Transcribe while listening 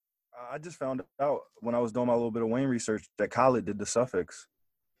I just found out when I was doing my little bit of Wayne research that Khaled did the suffix.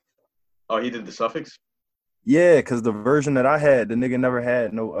 Oh, he did the suffix. Yeah, because the version that I had, the nigga never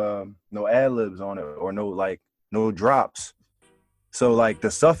had no ad libs on it or no drops. So like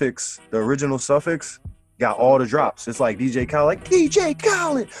the suffix, the original suffix, got all the drops. It's like DJ Khaled, like DJ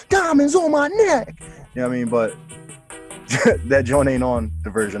Khaled, diamonds on my neck. You know what I mean? But that joint ain't on the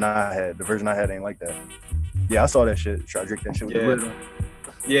version I had. The version I had ain't like that. Yeah, I saw that shit. Try to drink that shit with the Yeah, lid on.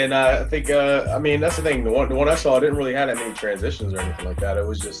 yeah. Nah, I think. I mean, that's the thing. The one I saw didn't really have that many transitions or anything like that. It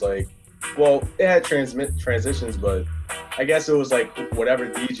was just like, well, it had transitions, but I guess it was like whatever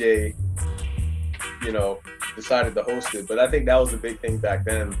DJ, you know, decided to host it. But I think that was the big thing back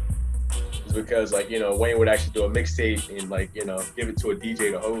then, is because like Wayne would actually do a mixtape and like give it to a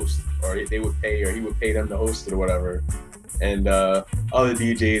DJ to host, or they would pay, or he would pay them to host it or whatever. And other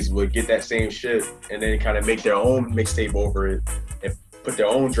DJs would get that same shit and then kind of make their own mixtape over it and put their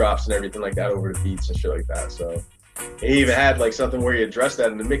own drops and everything like that over the beats and shit like that. So he even had like something where he addressed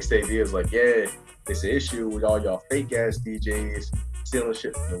that in the mixtape. He was like, yeah, it's an issue with all y'all fake ass DJs stealing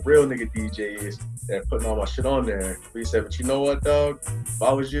shit from the real nigga DJs and putting all my shit on there. But he said, but you know what, dog? If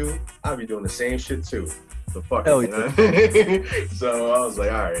I was you, I'd be doing the same shit too. So fuck Hell it, yeah. So I was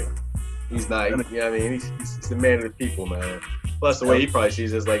like, all right. He's not, you know what I mean? He's the man of the people, man. Plus, the way he probably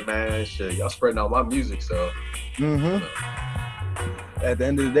sees it is like, man, shit, y'all spreading out my music, so. Mm-hmm. At the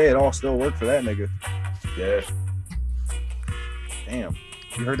end of the day, it all still worked for that nigga. Yeah. Damn.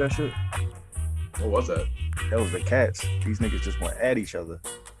 You heard that shit? What was that? That was the Cats. These niggas just went at each other.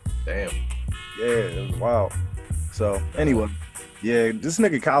 Damn. Yeah, it was wild. So, anyway, yeah, this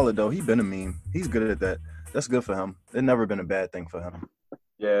nigga Khaled, though, he been a meme. He's good at that. That's good for him. It's never been a bad thing for him.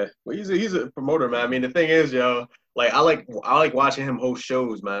 Yeah, well, he's a promoter, man. I mean, the thing is, yo, like I like watching him host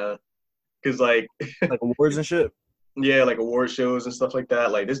shows, man. Cause like awards and shit. Yeah, like award shows and stuff like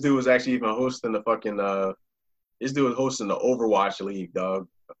that. Like this dude was actually even hosting the fucking this dude was hosting the Overwatch League, dog.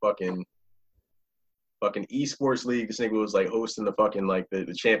 The fucking esports league. This nigga was like hosting the fucking like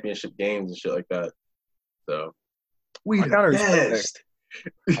the championship games and shit like that. So I kind of respect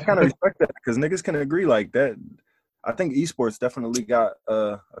that. I kind of respect that because niggas can agree like that. I think esports definitely got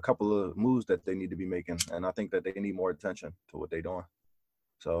a couple of moves that they need to be making, and I think that they need more attention to what they're doing.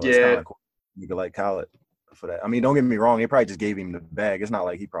 So it's kind of cool. You could like Khaled for that. I mean, don't get me wrong; they probably just gave him the bag. It's not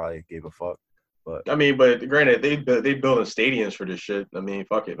like he probably gave a fuck. But I mean, but granted, they building stadiums for this shit. I mean,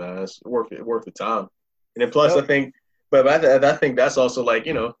 fuck it, man. It's worth the time. And then plus, I think, but I think that's also like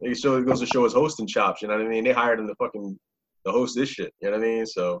it goes to show his hosting chops. You know what I mean? They hired him to host this shit. You know what I mean?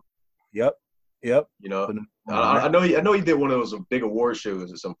 So. Yep. You know, I know he did one of those big award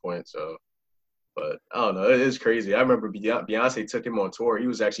shows at some point. So, but I don't know. It's crazy. I remember Beyonce took him on tour. He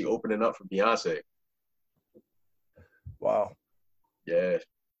was actually opening up for Beyonce. Wow. Yeah.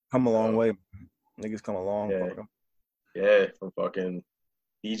 Come a long way. Niggas come a long way. Yeah, from fucking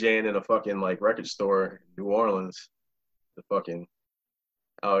DJing in a fucking like record store in New Orleans to fucking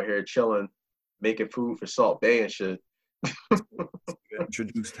out here chilling, making food for Salt Bay and shit.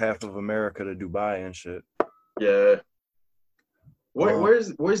 Introduced half of America to Dubai and shit. Yeah.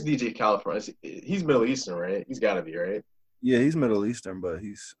 Where's DJ Khaled from? He's Middle Eastern, right? He's got to be, right? Yeah, he's Middle Eastern, but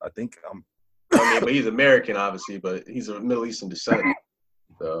but he's American, obviously, but he's of Middle Eastern descent.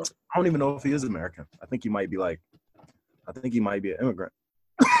 So I don't even know if he is American. I think he might be an immigrant,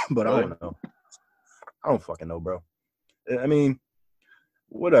 but really? I don't know. I don't fucking know, bro. I mean,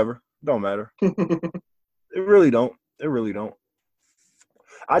 whatever. Don't matter. It really don't.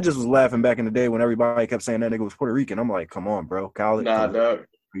 I just was laughing back in the day when everybody kept saying that nigga was Puerto Rican. I'm like, come on, bro. Khaled. Nah, dog. Are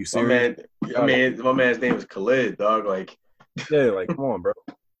you serious? My man's name is Khalid, dog. Like, yeah, like, come on, bro.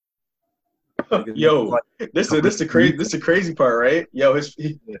 Yo, this is the crazy part, right? Yo,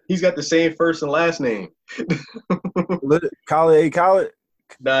 he's got the same first and last name. Khaled.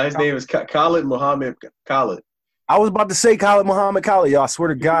 Nah, his name is Khalid Muhammad Khalid. I was about to say Khalid Muhammad Khalid, y'all. I swear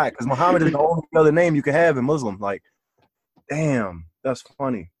to God, because Muhammad is the only other name you can have in Muslim. Like, damn, that's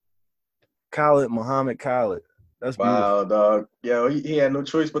funny. Khalid Muhammad Khalid. That's wow, dog. Yo, he had no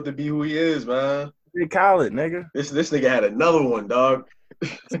choice but to be who he is, man. Hey, Khalid, nigga. This nigga had another one, dog.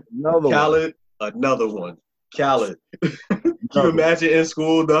 Khalid, another one. Khalid. Can you imagine in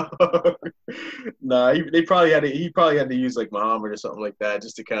school, dog? Nah, he probably had to use like Muhammad or something like that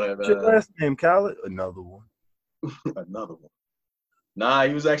just to kind of. What's your last name, Khalid? Another one. Another one. Nah,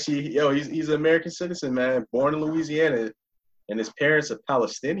 he was actually he's an American citizen, man, born in Louisiana, and his parents are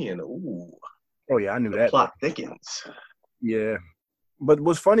Palestinian. Ooh. Oh yeah, I knew that. Plot thickens. Yeah, but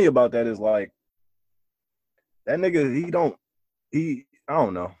what's funny about that is like that nigga. I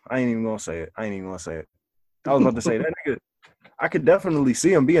don't know. I ain't even gonna say it. I was about to say that nigga. I could definitely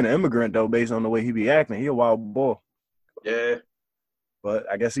see him being an immigrant though, based on the way he be acting. He a wild boy, Yeah. but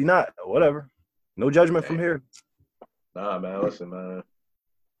I guess he not. Whatever. No judgment from Dang. here. Nah, man. Listen, man.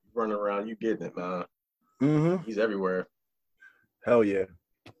 Running around, you getting it, man. Mm-hmm. He's everywhere. Hell yeah.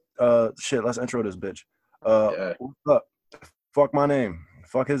 Shit. Let's intro this bitch. Yeah. What's up? Fuck my name.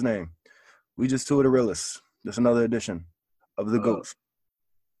 Fuck his name. We just two of the realists. Just another edition of the Ghost.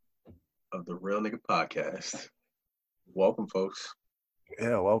 Of the Real Nigga Podcast. Welcome, folks.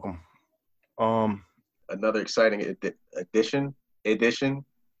 Yeah, welcome. Another exciting edition. Edition.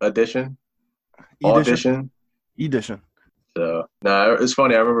 So, it's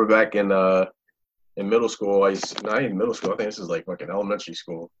funny. I remember back in middle school. Not even middle school. I think this is like fucking elementary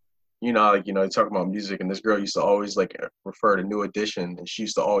school. You talk about music, and this girl used to always like refer to New Edition, and she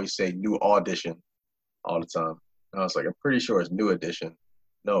used to always say New Audition all the time. And I was like, I'm pretty sure it's New Edition.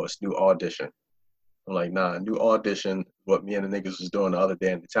 No, it's New Audition. I'm like, nah, New Audition. What me and the niggas was doing the other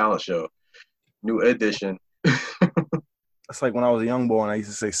day in the talent show. New Edition. That's like when I was a young boy and I used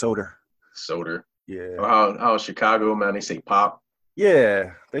to say soda. Soda. Yeah. How Chicago, man, they say pop.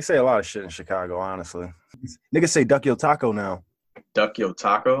 Yeah, they say a lot of shit in Chicago, honestly. Niggas say duck your taco now. Duck your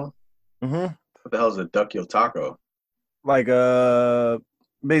taco? Mm-hmm. What the hell is a duck your taco? Like,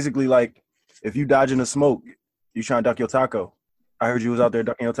 basically, like, if you dodging the smoke, you trying to duck your taco. I heard you was out there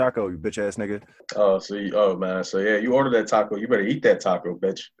ducking your taco, you bitch-ass nigga. Oh, man. So, yeah, you order that taco. You better eat that taco,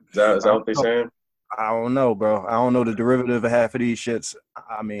 bitch. Is that what they saying? I don't know, bro. I don't know the derivative of half of these shits.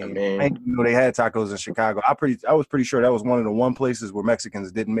 I mean, I didn't know they had tacos in Chicago. I was pretty sure that was one of the one places where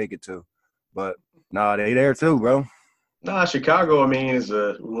Mexicans didn't make it to. But, nah, they there too, bro. Nah, Chicago, I mean, is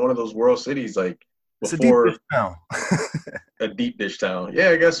one of those world cities, like, before. It's a deep dish town. A deep dish town. Yeah,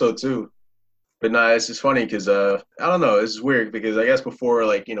 I guess so, too. But nah, it's just funny because, I don't know, it's weird because I guess before,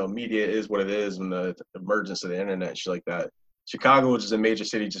 like, media is what it is and the emergence of the internet and shit like that, Chicago was just a major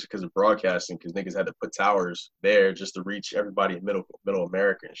city just because of broadcasting because niggas had to put towers there just to reach everybody in middle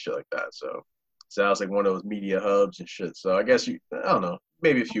America and shit like that. So it was like one of those media hubs and shit. So I guess I don't know,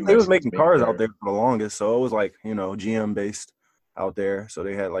 maybe a few. They was making cars out there for the longest, so it was like GM based out there. So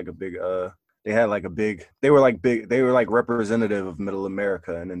they had like a big they were like representative of middle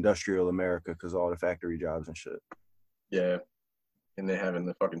America and industrial America because all the factory jobs and shit. Yeah, and they having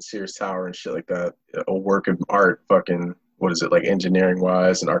the fucking Sears Tower and shit like that, a work of art, fucking. What is it, like engineering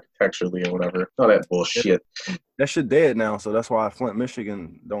wise and architecturally and whatever? All that bullshit. That shit dead now, so that's why Flint,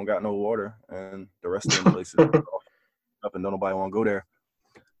 Michigan don't got no water and the rest of the places up and don't nobody want to go there.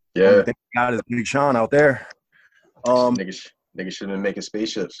 Yeah. They got is Big Sean out there. Niggas should have been making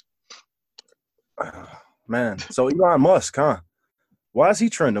spaceships. Man, so Elon Musk, huh? Why is he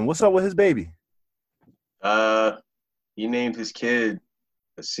trending? What's up with his baby? He named his kid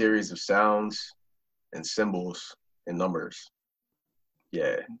a series of sounds and symbols and numbers.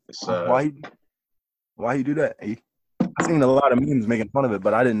 Yeah. It's, why he do that? I've seen a lot of memes making fun of it,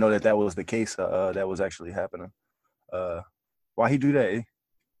 but I didn't know that was the case. That was actually happening. Why he do that?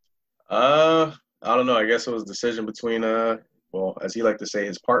 I don't know. I guess it was a decision between as he liked to say,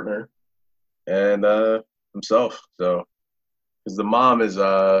 his partner and himself. So, because the mom is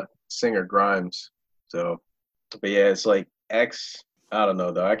singer Grimes. So, but yeah, it's like X. I don't know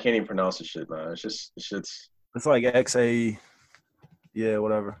though. I can't even pronounce the shit, man. It's like XA, yeah,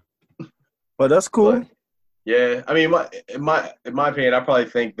 whatever. But that's cool. But, yeah, I mean, in my opinion, I probably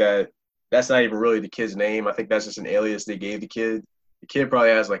think that that's not even really the kid's name. I think that's just an alias they gave the kid. The kid probably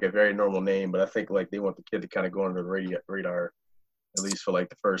has like a very normal name, but I think like they want the kid to kind of go under the radar, at least for like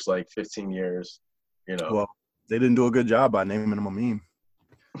the first like 15 years, Well, they didn't do a good job by naming him a meme.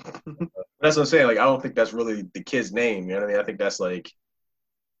 That's what I'm saying. Like, I don't think that's really the kid's name. You know what I mean? I think that's like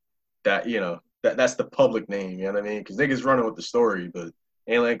that. That's the public name, you know what I mean? Because niggas running with the story, but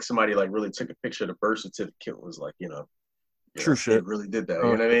ain't like somebody like really took a picture of the birth certificate and was like, true shit. Really did that, you know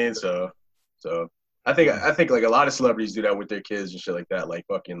what I mean? So I think like a lot of celebrities do that with their kids and shit like that, like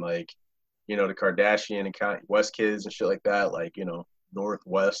fucking like, the Kardashian and Kanye West kids and shit like that, like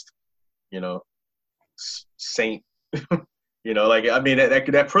Northwest, Saint, like I mean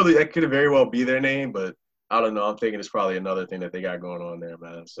that could very well be their name, but I don't know. I'm thinking it's probably another thing that they got going on there,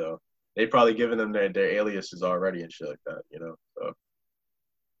 man. So. They probably given them their aliases already and shit like that, So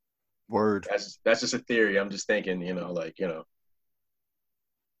word. That's just a theory. I'm just thinking,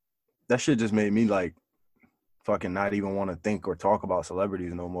 That shit just made me like fucking not even want to think or talk about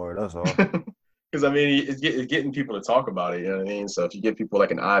celebrities no more. That's all. Because I mean, it's getting people to talk about it. You know what I mean? So if you give people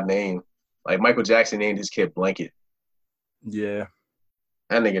like an odd name, like Michael Jackson named his kid Blanket. Yeah.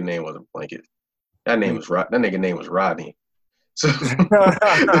 That nigga name wasn't Blanket. That nigga name was Rodney. So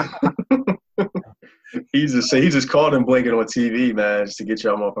he just called him blanket on TV, man, just to get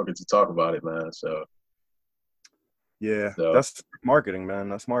y'all motherfuckers to talk about it, man. Yeah, So that's marketing, man.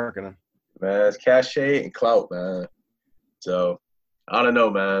 That's marketing. man, it's cachet and clout, man. So I don't know,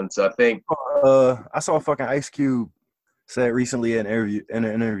 man. So I think I saw fucking Ice Cube said recently in an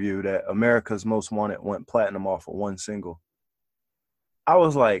interview that America's Most Wanted went platinum off of one single. I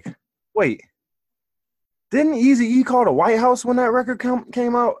was like, wait, didn't Eazy-E call the White House when that record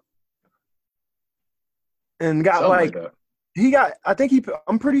came out? And got something like, that.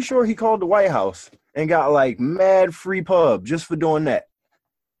 I'm pretty sure he called the White House and got like mad free pub just for doing that.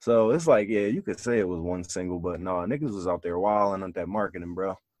 So it's like, yeah, you could say it was one single, but no, niggas was out there wilding on that marketing,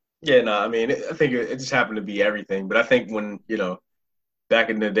 bro. Yeah, no, I mean, I think it just happened to be everything. But I think when, back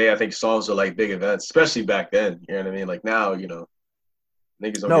in the day, I think songs are like big events, especially back then. You know what I mean? Like now, niggas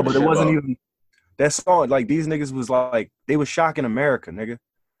don't No, give a but it shit wasn't about. even that song. Like these niggas was like they was shocking America, nigga.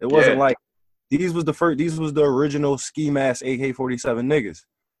 It wasn't Yeah, like these was the original ski mask AK-47 niggas.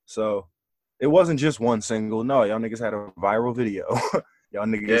 So it wasn't just one single. No, y'all niggas had a viral video. Y'all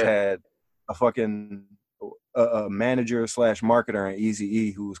niggas yeah, had a fucking a manager / marketer in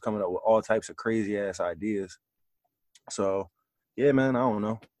Eazy-E who was coming up with all types of crazy ass ideas. So yeah, man, I don't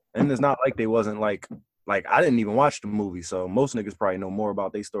know. And it's not like they wasn't like I didn't even watch the movie, so most niggas probably know more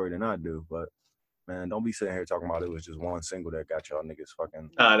about their story than I do. But man, don't be sitting here talking about it was just one single that got y'all niggas fucking.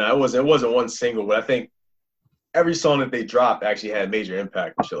 nah, no, it wasn't one single, but I think every song that they dropped actually had major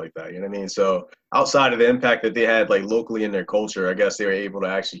impact and shit like that. You know what I mean? So outside of the impact that they had like locally in their culture, I guess they were able to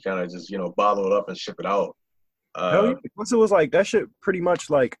actually kind of just bottle it up and ship it out. Hell yeah. Uh, Plus it was like that shit pretty much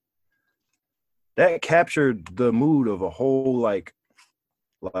like that captured the mood of a whole like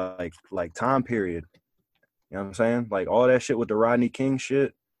time period. You know what I'm saying? Like all that shit with the Rodney King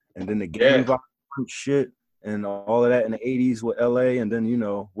shit and then the gang yeah, violence shit and all of that in the 80s with LA and then,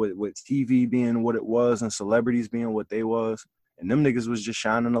 with TV being what it was and celebrities being what they was. And them niggas was just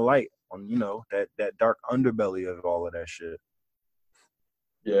shining a light on, that dark underbelly of all of that shit.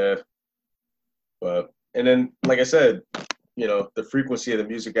 yeah. But and then like I said, the frequency of the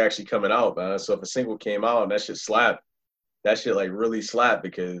music actually coming out, man. So if a single came out and that shit slapped, that shit like really slapped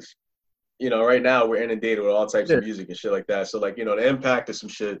because right now we're inundated with all types Yeah. of music and shit like that. So like, the impact of some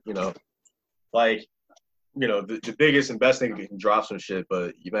shit, like, the biggest and best thing can drop some shit,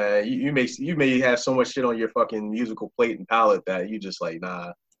 but man, you may have so much shit on your fucking musical plate and palette that you just like,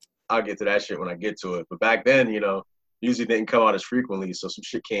 nah, I'll get to that shit when I get to it. But back then, music didn't come out as frequently, so some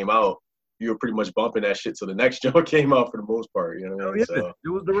shit came out, you were pretty much bumping that shit till the next joint came out for the most part. You know what I Oh mean? yeah. It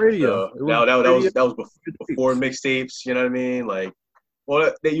was the radio. It was Now that, the that radio. was that was before mixtapes. You know what I mean? Like,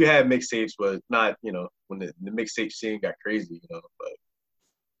 well, you had mixtapes, but not when the mixtape scene got crazy. But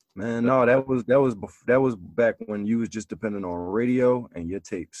Man, no, that was back when you was just depending on radio and your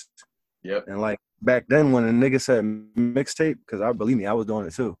tapes. yep. And like back then when a nigga said mixtape, because believe me, I was doing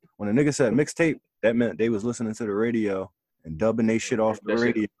it too. When a nigga said mixtape, that meant they was listening to the radio and dubbing they shit off the That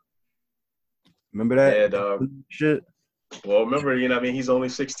shit. radio. Remember that? Yeah, dog. Shit. Well, remember, I mean, he's only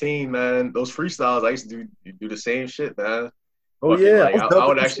 16, man. Those freestyles, I used to do the same shit, man. Oh Fucking yeah, I like, was I dubbing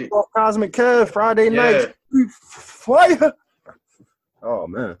would the shit actually, off Cosmic Kev Friday nights. yeah, Fire. Oh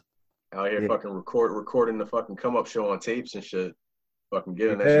man. out here Yeah. fucking recording the fucking come up show on tapes and shit. Fucking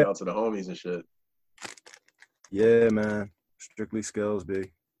getting that Yeah. shit out to the homies and shit. Yeah, man. Strictly skills,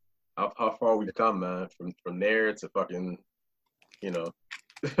 B. How far we've come, man. From there to fucking, you know,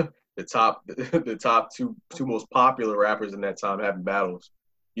 the top two most popular rappers in that time having battles.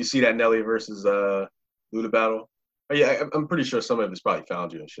 You see that Nelly versus Luda battle? Oh, yeah, I'm pretty sure some of it's probably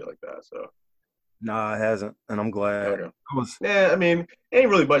found you and shit like that. So Nah, it hasn't, and I'm glad. okay. I was Yeah, I mean, ain't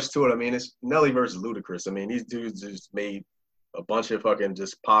really much to it. I mean, it's Nelly versus Ludacris. I mean, these dudes just made a bunch of fucking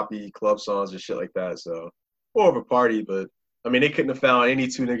just poppy club songs and shit like that. So more of a party, but I mean, they couldn't have found any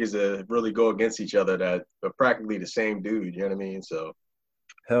two niggas to really go against each other that are practically the same dude. You know what I mean? So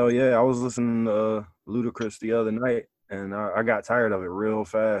hell yeah. I was listening to Ludacris the other night, and I got tired of it real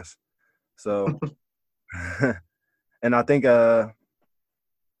fast. So, and I think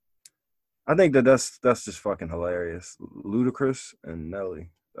that's just fucking hilarious. Ludacris and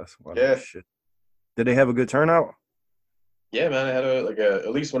Nelly. That's one of yeah, the shit. Did they have a good turnout? yeah, man. I had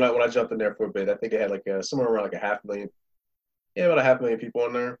at least when I jumped in there for a bit, I think they had somewhere around like a half million. Yeah, about a half million people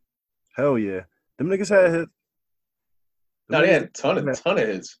in there. Hell yeah. Them niggas had hits. Them No, they had niggas a ton of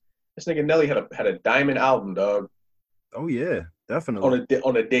hits. This nigga Nelly had a diamond album, dog, Oh yeah, definitely.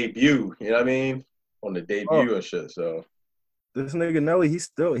 on a debut. You know what I mean? On the Oh, debut and shit. So this nigga Nelly,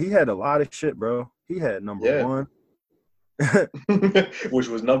 he had a lot of shit, bro. He had number yeah, one. which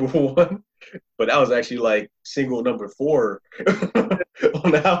was number one. But that was actually like single number 4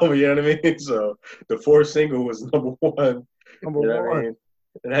 on the album. You know what I mean? So the fourth single was number one. Number You know what I one. mean?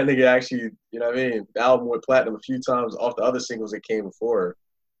 And that nigga actually, you know what I mean? The album went platinum a few times off the other singles that came before.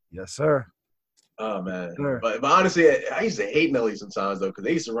 Yes, sir. Oh man, Sir. but honestly, I used to hate Nelly sometimes though, because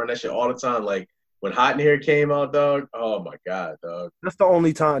they used to run that shit all the time. Like when Hot in Here came out, dog. Oh my god, dog. That's the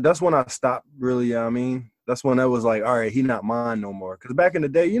only time. That's when I stopped. Really, I mean, that's when I was like, all right, he not mine no more. Because back in the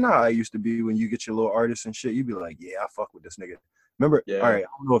day, you know how it used to be when you get your little artists and shit. You'd be like, yeah, I fuck with this nigga. Remember? All Yeah. right, I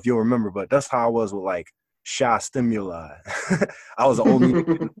don't know if you'll remember, but that's how I was with like Shy Stimuli. I was the only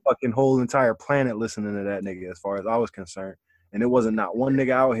nigga in the fucking whole entire planet listening to that nigga, as far as I was concerned. And it wasn't not one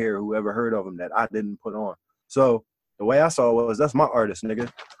nigga out here who ever heard of him that I didn't put on. So the way I saw it was, that's my artist,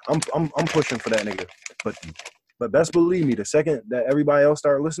 nigga. I'm pushing for that nigga. But best believe me, the second that everybody else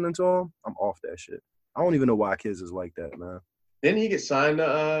started listening to him, I'm off that shit. I don't even know why kids is like that, man. Didn't he get signed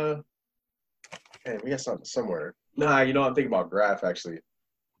to? Man, we got something somewhere. Nah, you know I'm thinking about Graph actually.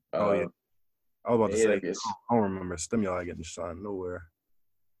 Oh yeah, I was about to yeah, say I don't remember Stimuli getting signed nowhere.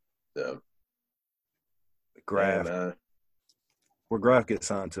 Yeah. Graph, Man, where Graph get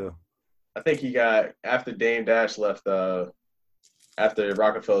signed to? I think he got after Dame Dash left. After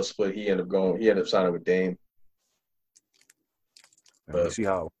Rockefeller split, he ended up signing with Dame. And you see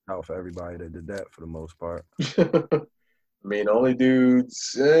how for everybody that did that for the most part. I mean, the only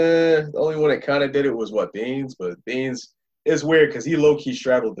dudes, the only one that kind of did it was what Beans, but Beans is weird because he low key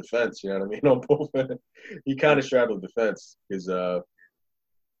straddled defense. You know what I mean? On both ends, he kind of straddled defense because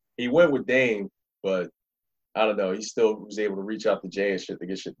he went with Dame, but I don't know. He still was able to reach out to Jay and shit to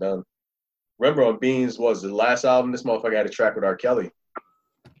get shit done. Remember on Beans was the last album. This motherfucker had a track with R. Kelly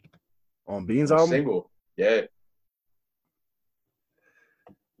On Beans on a album? single. Yeah.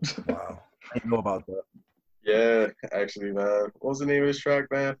 Wow, I didn't know about that. Yeah, actually, man. What was the name of this track,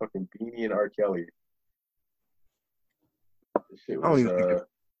 man? Fucking Beanie and R. Kelly. This shit I don't was, even think the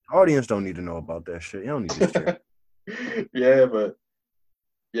audience don't need to know about that shit. You don't need this shit. yeah, but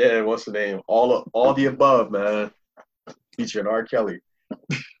yeah, what's the name? All the above, man. Featuring R. Kelly.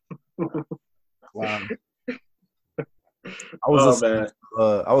 Wow. Oh man.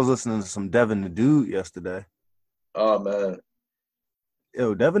 I was listening to some Devin the Dude yesterday. Oh man.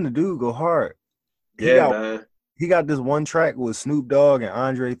 Yo, Devin the Dude go hard. Yeah, man. He got this one track with Snoop Dogg and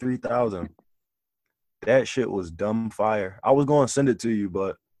Andre 3000. That shit was dumb fire. I was going to send it to you,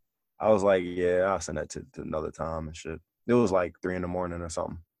 but I was like, yeah, I'll send that to another time and shit. It was like 3 a.m. or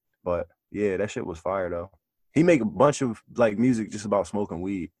something. But yeah, that shit was fire though. He make a bunch of like music just about smoking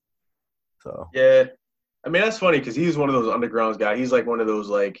weed. So yeah, I mean that's funny because he's one of those undergrounds guys. He's like one of those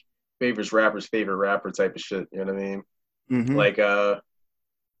like favorite rapper type of shit. You know what I mean? mm-hmm. Like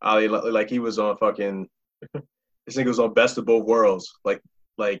Ali, like he was on fucking. This nigga was on Best of Both Worlds. Like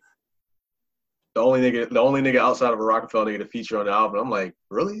the only nigga outside of a Rockefeller nigga to feature on the album. I'm like,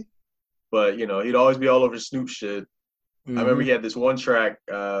 really? But you know, he'd always be all over Snoop shit. Mm-hmm. I remember he had this one track,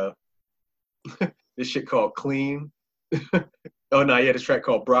 this shit called Clean. Oh no, he had this track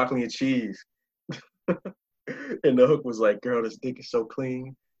called Broccoli and Cheese. And the hook was like, girl, this dick is so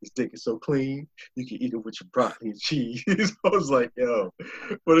clean. This dick is so clean. You can eat it with your broccoli and cheese. I was like, yo.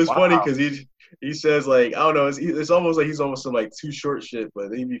 But it's funny because he says like, I don't know, it's almost like he's almost some like too short shit,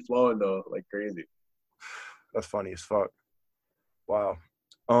 but he be flowing though like crazy. That's funny as fuck. Wow.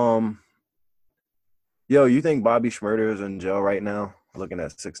 Yo, you think Bobby Shmurda is in jail right now? Looking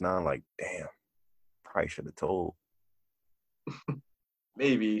at 6ix9ine, like, damn, probably should have told.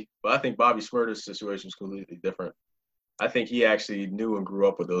 Maybe, but I think Bobby Shmurda's situation is completely different. I think he actually knew and grew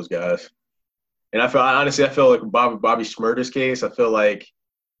up with those guys. And I feel like Bobby Shmurda's case, I feel like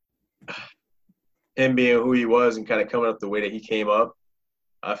him being who he was and kind of coming up the way that he came up,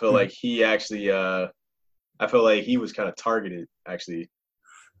 I feel like he actually, I feel like he was kind of targeted, actually.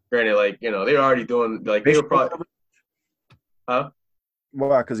 Granted, like, you know, they were already doing, like, they were probably, huh?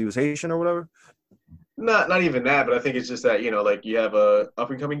 Why, because he was Haitian or whatever? Not even that, but I think it's just that, you know, like, you have a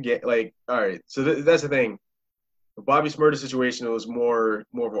up-and-coming, like, all right, so that's the thing. The Bobby Shmurda situation was more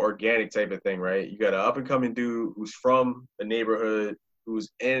of an organic type of thing, right? You got an up-and-coming dude who's from a neighborhood, who's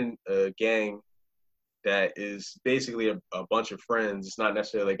in a gang that is basically a bunch of friends. It's not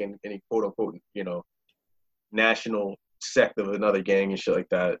necessarily like any quote-unquote, you know, national sect of another gang and shit like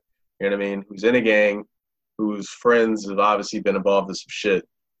that. You know what I mean? Who's in a gang, whose friends have obviously been involved in some shit.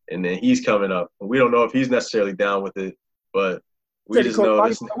 And then he's coming up. And we don't know if he's necessarily down with it, but we just know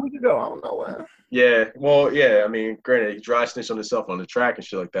this. A week ago, I don't know what. Yeah, well, yeah. I mean, granted, he dry snitched on himself on the track and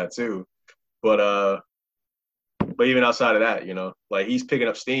shit like that too. But even outside of that, you know, like he's picking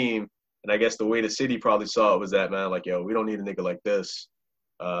up steam And I guess the way the city probably saw it was that, man, like, yo, we don't need a nigga like this,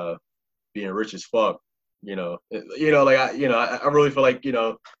 being rich as fuck. Like I really feel like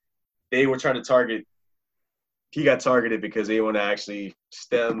they were trying to target. He got targeted because they want to actually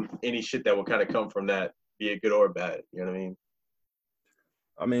stem any shit that will kind of come from that, be it good or bad. You know what I mean?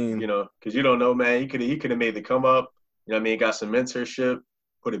 I mean, Because you don't know, man. He could have made the come up. You know what I mean? Got some mentorship,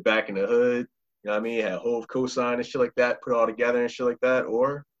 put it back in the hood. You know what I mean? Had Hove co-sign and shit like that, put it all together and shit like that.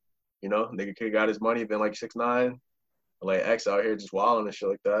 Or, nigga could have got his money, been like 6ix9ine, like X out here just wilding and shit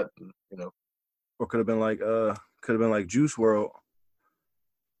like that. And. Or could have been like Juice World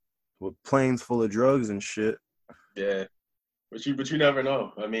with planes full of drugs and shit. Yeah. But you never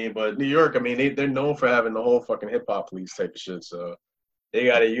know. I mean, but New York, I mean, they're known for having the whole fucking hip hop police type of shit. So they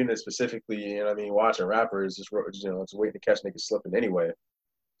got a unit specifically, what I mean, watching rappers, just waiting to catch niggas slipping anyway.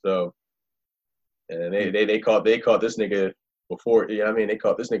 So, and they caught this nigga before, what I mean, they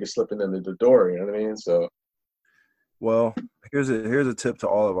caught this nigga slipping in the door, you know what I mean? So, well, here's a tip to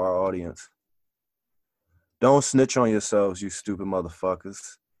all of our audience. Don't snitch on yourselves, you stupid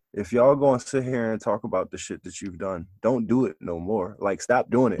motherfuckers. If y'all gonna sit here and talk about the shit that you've done, don't do it no more. Like, stop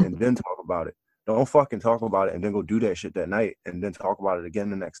doing it and then talk about it. Don't fucking talk about it and then go do that shit that night and then talk about it again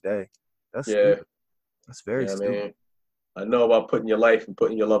the next day. That's stupid. That's very stupid. I mean, I know about putting your life and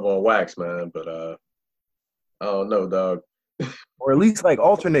putting your love on wax, man, but I don't know, dog. Or at least like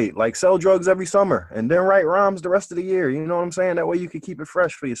alternate, like sell drugs every summer and then write rhymes the rest of the year. You know what I'm saying? That way you can keep it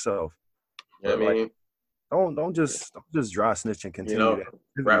fresh for yourself. Yeah, I mean, like, don't just dry snitch and continue.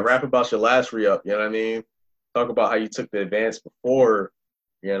 Rap about your last re-up. You know what I mean? Talk about how you took the advance before.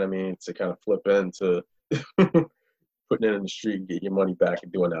 You know what I mean? To kind of flip into putting it in the street and get your money back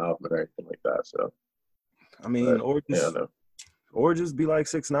and doing the album or anything like that. So, I mean, or just be like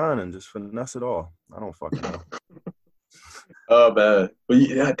 6ix9ine and just finesse it all. I don't fucking know. Oh man, but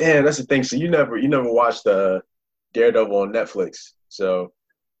yeah, damn, that's the thing. So you never watched Daredevil on Netflix. So,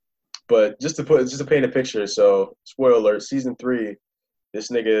 but just to paint a picture. So, spoiler alert: season 3, this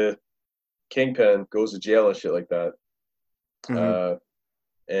nigga Kingpin goes to jail and shit like that. Mm-hmm.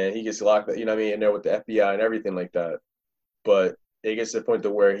 And he gets locked, you know what I mean, in there with the FBI and everything like that. But it gets to the point to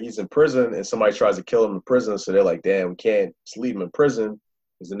where he's in prison and somebody tries to kill him in prison. So they're like, damn, we can't just leave him in prison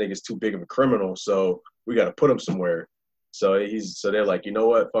because the nigga's too big of a criminal. So we got to put him somewhere. So they're like, you know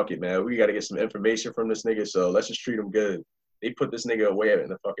what? Fuck it, man. We got to get some information from this nigga. So let's just treat him good. They put this nigga away in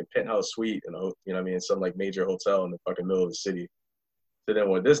the fucking penthouse suite in some like major hotel in the fucking middle of the city. So then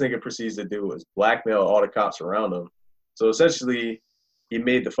what this nigga proceeds to do is blackmail all the cops around him. So essentially, he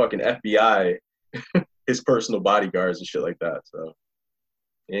made the fucking FBI his personal bodyguards and shit like that. So,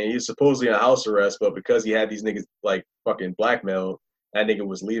 and he's supposedly on house arrest, but because he had these niggas like fucking blackmailed, that nigga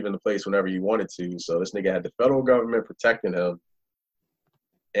was leaving the place whenever he wanted to. So this nigga had the federal government protecting him,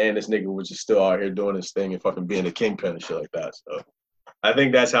 and this nigga was just still out here doing his thing and fucking being a kingpin and shit like that. So I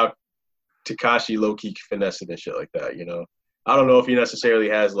think that's how Tekashi low-key finessed it and shit like that, I don't know if he necessarily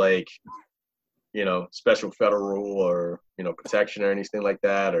has like, special federal or, protection or anything like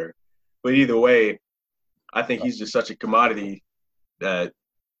that, but either way, I think he's just such a commodity that,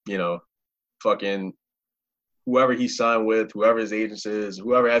 fucking whoever he signed with, whoever his agent is,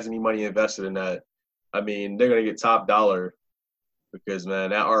 whoever has any money invested in that, I mean, they're going to get top dollar because,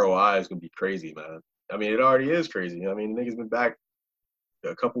 man, that ROI is going to be crazy, man. I mean, it already is crazy. I mean, the nigga's been back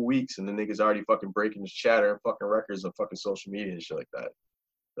a couple weeks and the nigga's already fucking breaking his chatter and fucking records on fucking social media and shit like that.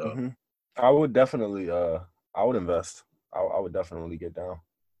 So. I would definitely, I would invest. I would definitely get down.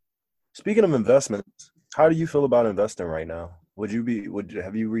 Speaking of investments, how do you feel about investing right now? Have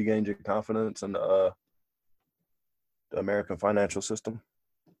you regained your confidence in the American financial system?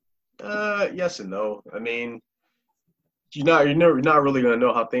 Yes and no. I mean, you're not really gonna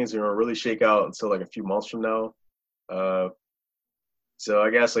know how things are gonna really shake out until like a few months from now. So I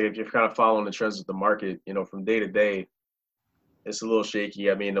guess like if you're kind of following the trends of the market, from day to day, it's a little shaky.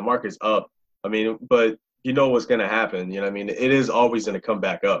 I mean, the market's up. I mean, but you know what's gonna happen. You know what I mean? It is always gonna come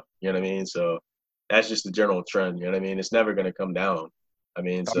back up. You know what I mean? So that's just the general trend. You know what I mean? It's never gonna come down. I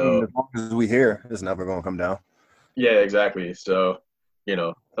mean, as long as we hear, it's never gonna come down. Yeah, exactly. So,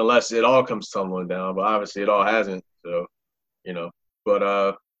 unless it all comes tumbling down, but obviously it all hasn't. So,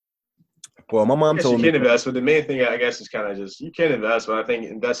 but well, my mom told me you can invest, but the main thing I guess is kind of just you can invest, but I think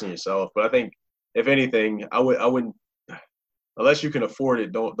invest in yourself. But I think if anything, I wouldn't unless you can afford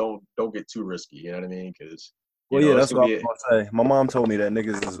it. Don't get too risky. You know what I mean? Because that's what I was gonna say. My mom told me that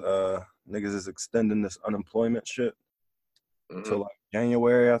niggas is extending this unemployment shit till like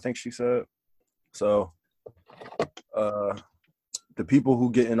January, I think she said. So, the people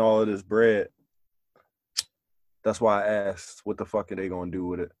who getting all of this bread, That's why I asked, what the fuck are they gonna do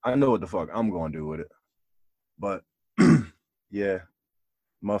with it? I know what the fuck I'm gonna do with it, but yeah,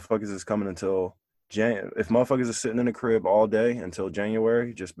 motherfuckers is coming until If motherfuckers are sitting in the crib all day until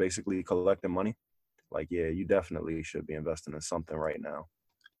January, just basically collecting money, like yeah, you definitely should be investing in something right now.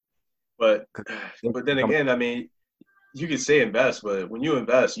 But then again, I mean, you can say invest, but when you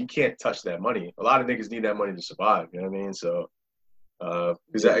invest, you can't touch that money. A lot of niggas need that money to survive. You know what I mean? So,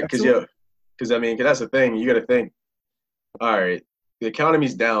 because I mean, 'cause that's the thing. You got to think. All right, the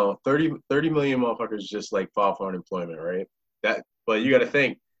economy's down. 30 million motherfuckers just like file for unemployment, right? But you got to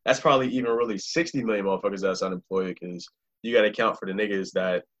think that's probably even really 60 million motherfuckers that's unemployed because you got to account for the niggas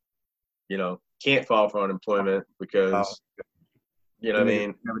that can't file for unemployment because you know what I mean.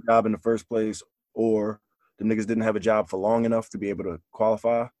 Didn't have a job in the first place, or the niggas didn't have a job for long enough to be able to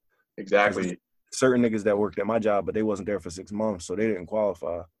qualify. Exactly. Certain niggas that worked at my job, but they wasn't there for 6 months, so they didn't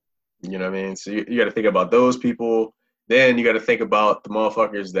qualify. You know what I mean? So you got to think about those people. Then you got to think about the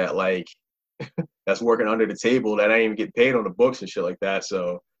motherfuckers that like that's working under the table that ain't even get paid on the books and shit like that.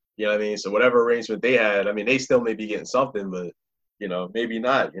 So you know what I mean? So whatever arrangement they had, I mean, they still may be getting something, but maybe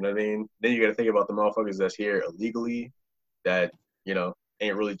not. You know what I mean? Then you got to think about the motherfuckers that's here illegally that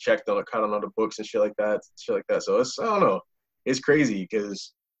ain't really checked on the books and shit like that. So I don't know. It's crazy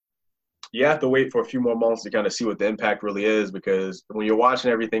because you have to wait for a few more months to kind of see what the impact really is, because when you're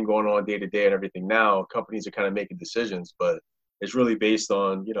watching everything going on day to day and everything now, companies are kind of making decisions, but it's really based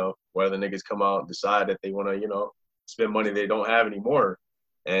on, whether the niggas come out and decide that they want to, spend money they don't have anymore.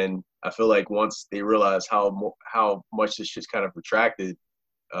 And I feel like once they realize how much this shit's kind of retracted,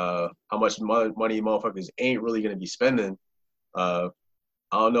 how much money motherfuckers ain't really going to be spending, I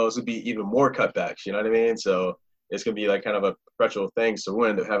don't know, it's going to be even more cutbacks, you know what I mean? So it's going to be like kind of a perpetual thing. So we're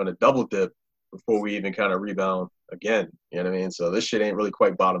going to end up having a double dip before we even kind of rebound again. You know what I mean? So this shit ain't really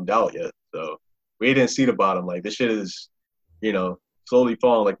quite bottomed out yet. So we didn't see the bottom. Like this shit is, slowly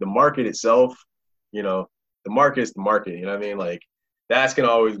falling. Like the market itself, the market is the market. You know what I mean? Like that's going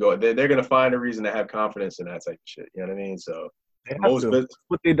to always go. They're going to find a reason to have confidence in that type of shit. You know what I mean? So that's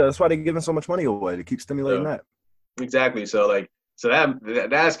what they do. That's why they're giving so much money away to keep stimulating that. Exactly. So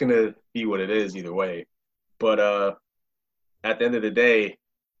that's going to be what it is either way. But at the end of the day,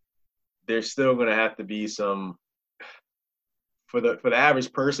 there's still going to have to be some for the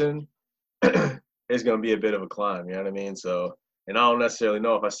average person. It's going to be a bit of a climb. You know what I mean? So, and I don't necessarily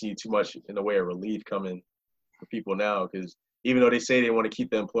know if I see too much in the way of relief coming for people now, because even though they say they want to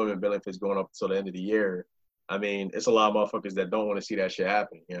keep the employment benefits going up until the end of the year, I mean, it's a lot of motherfuckers that don't want to see that shit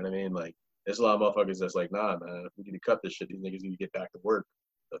happen. You know what I mean? Like, there's a lot of motherfuckers that's like, nah, man, we need to cut this shit. These niggas need to get back to work.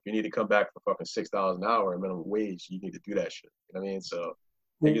 So if you need to come back for fucking $6 an hour minimum wage, you need to do that shit. You know what I mean? So,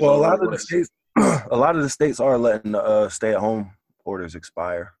 well, a lot of the states are letting stay-at-home orders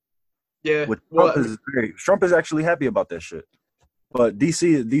expire. Yeah, Trump is actually happy about that shit. But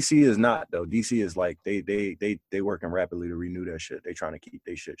DC is not though. DC is like they working rapidly to renew that shit. They trying to keep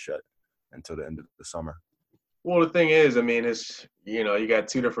their shit shut until the end of the summer. Well, the thing is, I mean, it's you got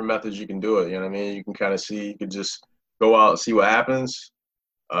two different methods you can do it. You know what I mean? You can kind of see, you can just go out and see what happens,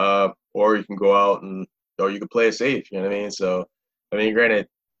 or you can go out or you can play it safe. You know what I mean? So, I mean, granted,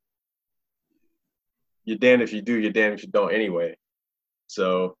 you're damned if you do, you're damned if you don't anyway.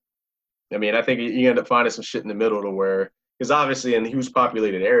 So, I mean, I think you end up finding some shit in the middle to where, because obviously in huge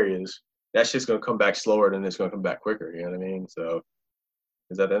populated areas, that shit's going to come back slower than it's going to come back quicker. You know what I mean? So,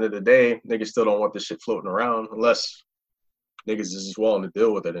 because at the end of the day, niggas still don't want this shit floating around unless niggas is just willing to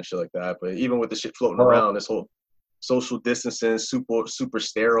deal with it and shit like that. But even with the shit floating around, this whole social distancing, super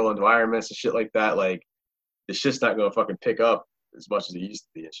sterile environments and shit like that, like, the shit's not going to fucking pick up as much as it used to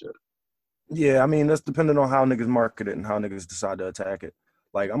be and shit. Yeah, I mean, that's depending on how niggas market it and how niggas decide to attack it.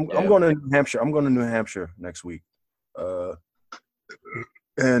 Like, I'm going to New Hampshire. I'm going to New Hampshire next week.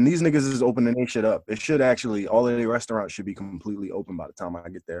 And these niggas is opening their shit up. It should actually, all of the restaurants should be completely open by the time I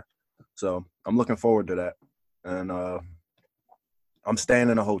get there. So I'm looking forward to that. And I'm staying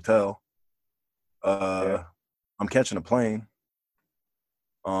in a hotel. I'm catching a plane.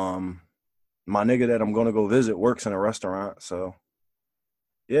 My nigga that I'm going to go visit works in a restaurant. So,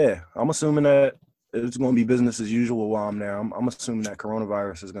 yeah, I'm assuming that it's going to be business as usual while I'm there. I'm assuming that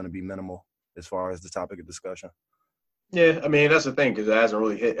coronavirus is going to be minimal as far as the topic of discussion. Yeah, I mean, that's the thing, because it hasn't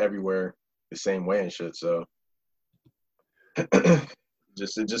really hit everywhere the same way and shit. So, it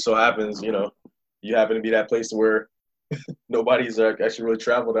just so happens, you happen to be that place where nobody's actually really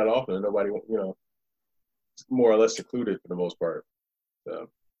traveled that often. And nobody, more or less secluded for the most part. So,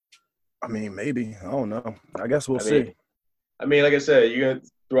 I mean, maybe. I don't know. I guess we'll see. I mean, like I said,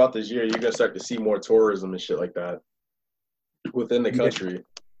 throughout this year, you're gonna start to see more tourism and shit like that within the country.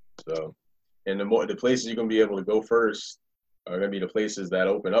 So, and the places you're gonna be able to go first are gonna be the places that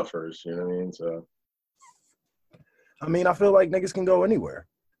open up first. You know what I mean? So I mean, I feel like niggas can go anywhere.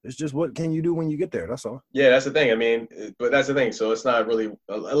 It's just what can you do when you get there? That's all. yeah, that's the thing. I mean, but that's the thing. So it's not really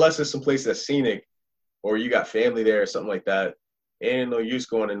unless it's some place that's scenic or you got family there or something like that. Ain't no use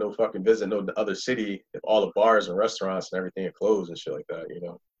going to no fucking visit no other city if all the bars and restaurants and everything are closed and shit like that. You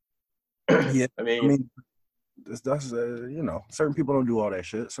know. Yeah, I I mean, mean, that's you know, certain people don't do all that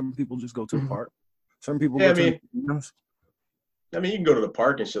shit. Some people just go to the park. Some people yeah, go to the museums. I mean, you can go to the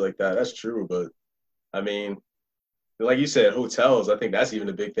park and shit like that. That's true, but I mean, like you said, hotels. I think that's even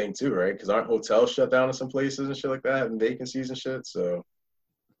a big thing too, right? Because aren't hotels shut down in some places and shit like that, having vacancies and shit. So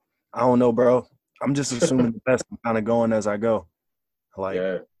I don't know, bro. I'm just assuming the best. I'm kind of going as I go. Like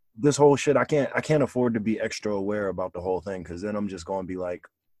yeah, this whole shit, I can't afford to be extra aware about the whole thing because then I'm just going to be like,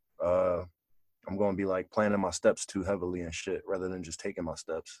 uh, I'm going to be like planning my steps too heavily and shit rather than just taking my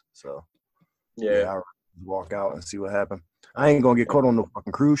steps. So yeah, yeah, I'll walk out and see what happens. I ain't gonna get caught on no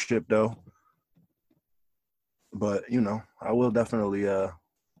fucking cruise ship though. But you know, I will definitely. I'm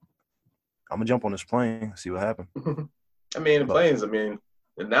gonna jump on this plane, see what happens. I mean, the But planes. I mean,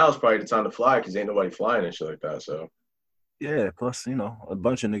 and now it's probably the time to fly because ain't nobody flying and shit like that. So yeah, plus you know, a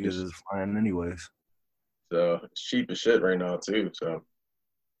bunch of niggas it's is flying anyways. it's cheap as shit right now too. So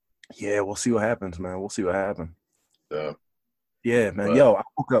Yeah, we'll see what happens, man. We'll see what happens. so Yeah, man. but Yo,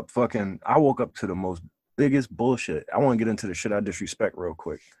 I woke up to the most biggest bullshit. I want to get into the shit I disrespect real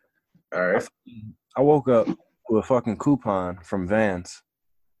quick. all I, right, fucking- I woke up to a fucking coupon from Vans.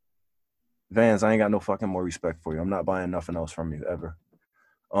 Vans, I ain't got no fucking more respect for you. I'm not buying nothing else from you ever.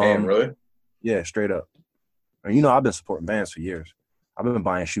 damn, Um, really? yeah, straight up. And you know, I've been supporting Vans for years. I've been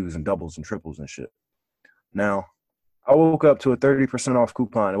buying shoes and doubles and triples and shit. Now, I woke up to a 30% off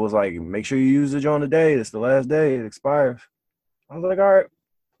coupon. It was like, make sure you use it on the day. It's the last day. It expires. I was like, all right,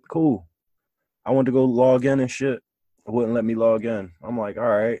 cool. I wanted to go log in and shit. It wouldn't let me log in. I'm like, all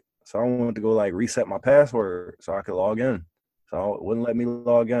right. So I wanted to go like reset my password so I could log in. So it wouldn't let me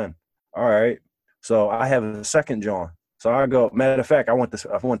log in. All right. So I have a second John. So I go, matter of fact, I went to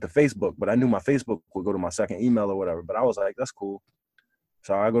Facebook, but I knew my Facebook would go to my second email or whatever. But I was like, that's cool.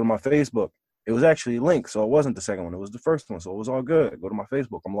 So I go to my Facebook. It was actually linked, so it wasn't the second one. It was the first one, so it was all good. Go to my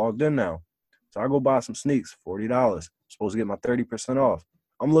Facebook. I'm logged in now. So I go buy some sneaks, $40. Supposed to get my 30% off.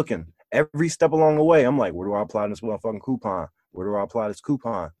 I'm looking every step along the way. I'm like, where do I apply this motherfucking coupon? Where do I apply this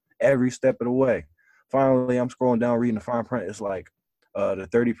coupon? Every step of the way. Finally, I'm scrolling down, reading the fine print. It's like the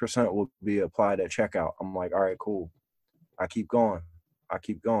 30% will be applied at checkout. I'm like, all right, cool. I keep going. I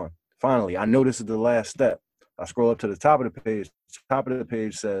keep going. Finally, I know this is the last step. I scroll up to the top of the page. Top of the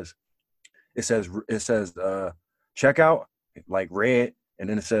page says checkout, like red, and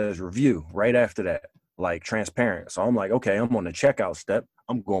then it says review right after that, like transparent. So I'm like, okay, I'm on the checkout step.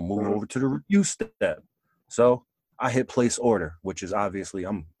 I'm gonna move over to the review step. So I hit place order, which is obviously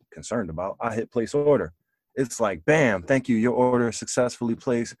I'm concerned about. I hit place order. It's like, bam, thank you. Your order is successfully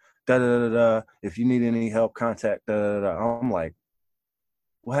placed. Da da da da. If you need any help, contact. Da da da. I'm like,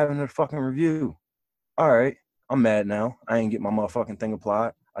 what happened to the fucking review? All right, I'm mad now. I ain't get my motherfucking thing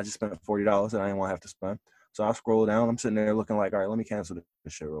applied. I just spent $40 that I didn't want to have to spend. So I scroll down. I'm sitting there looking like, all right, let me cancel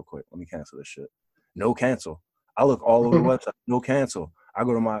this shit real quick. Let me cancel this shit. No cancel. I look all over the website. No cancel. I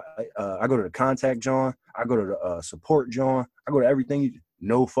go to I go to the contact John. I go to the support John. I go to everything.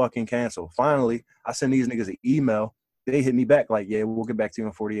 No fucking cancel. Finally, I send these niggas an email. They hit me back like, yeah, we'll get back to you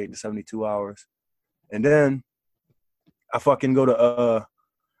in 48 to 72 hours. And then I fucking go to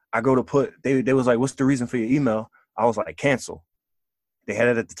I go to put, they was like, what's the reason for your email? I was like, cancel. They had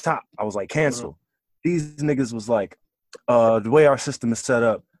it at the top. I was like, cancel. These niggas was like, the way our system is set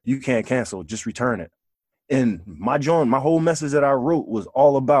up, you can't cancel, just return it. And my whole message that I wrote was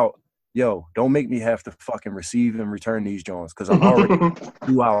all about, yo, don't make me have to fucking receive and return these joints because I already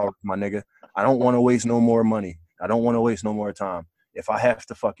 2 hours, my nigga. I don't want to waste no more money. I don't want to waste no more time. If I have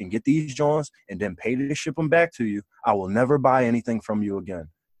to fucking get these joints and then pay to ship them back to you, I will never buy anything from you again.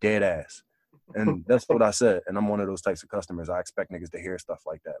 Dead ass. And that's what I said. And I'm one of those types of customers. I expect niggas to hear stuff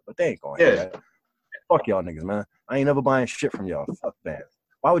like that. But they ain't gonna hear that. Fuck y'all niggas, man. I ain't never buying shit from y'all. Fuck that.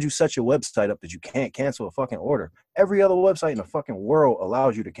 Why would you set your website up that you can't cancel a fucking order? Every other website in the fucking world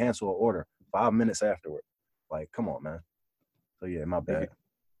allows you to cancel an order 5 minutes afterward. Like, come on, man. So yeah, my bad.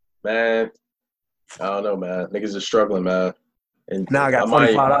 Man, I don't know, man. Niggas are struggling, man. And Now I got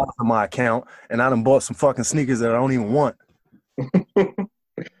might, $25 on my account, and I done bought some fucking sneakers that I don't even want.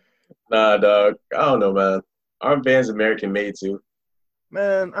 nah, dog. I don't know, man. Aren't Vans American made too?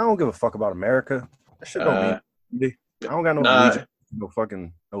 Man, I don't give a fuck about America. That shit don't mean Uh, I don't got no nah, allegiance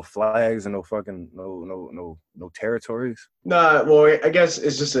no flags and no territories. Nah, well, I guess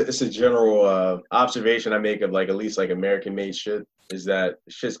it's just it's a general observation I make of like at least like American made shit is that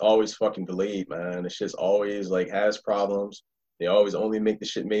shit's always fucking delayed, man. The shit's always like has problems. They always only make the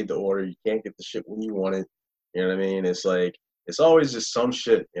shit made to order. You can't get the shit when you want it. You know what I mean? It's like it's always just some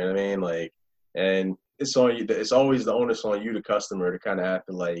shit. You know what I mean? Like, and it's on you. It's always the onus on you, the customer, to kind of have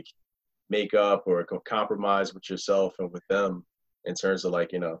to like make up or compromise with yourself and with them in terms of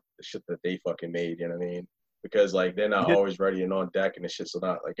like the shit that they fucking made. You know what I mean? Because like they're not Yeah. always ready and on deck and the shit's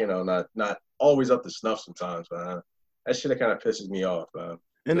not like not always up to snuff sometimes, man. That shit kind of pisses me off, man.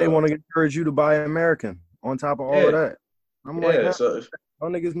 And they So want to encourage you to buy American on top of all of yeah, that. I'm like, yeah. man, So y'all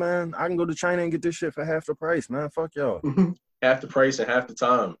niggas, man, I can go to China and get this shit for half the price, man. Fuck y'all. half the price and half the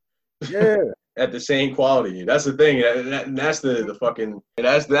time Yeah. at the same quality. That's the thing. And that's the fucking and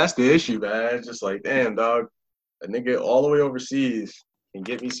that's the issue, man. It's just like, damn, dog, a nigga all the way overseas can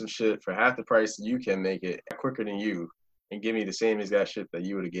get me some shit for half the price you can make it quicker than you and give me the same exact shit that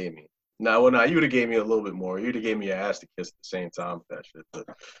you would have gave me. No, well, you would have gave me a little bit more. You'd have gave me an ass to kiss at the same time with that shit. But,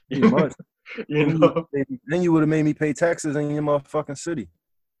 Pretty much. you know. Then you would have made me pay taxes in your motherfucking city,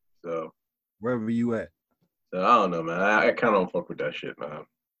 So wherever you at. I don't know, man. I kind of don't fuck with that shit, man.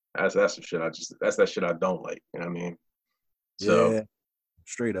 That's some shit. That's that shit I don't like. You know what I mean? So Yeah,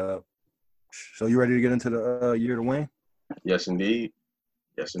 straight up. So you ready to get into the year to Wayne? yes, indeed.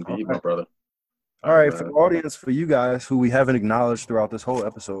 Yes, indeed, my Okay. brother. All right, for the audience, for you guys who we haven't acknowledged throughout this whole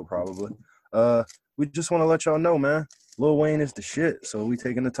episode, probably, we just want to let y'all know, man, Lil Wayne is the shit. So we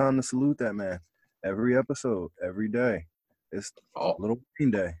taking the time to salute that man every episode, every day. It's Lil Wayne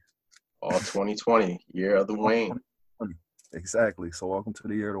Day. All 2020, year of the Wayne. Exactly. So welcome to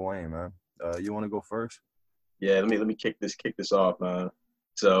the year of the Wayne, man. You want to go first? Yeah, let me kick this off, man.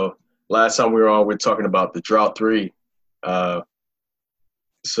 So last time we were on, we are talking about the Drought 3.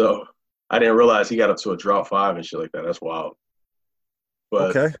 So I didn't realize he got up to a Drought 5 and shit like that. That's wild.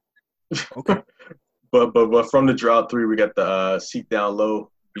 But, okay. but from the Drought 3, we got the Seat Down Low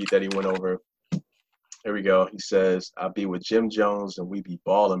beat that he went over. Here we go. He says, "I'll be with Jim Jones and we be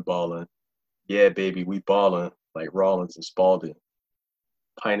ballin'. Yeah, baby, we ballin' like Rollins and Spalding.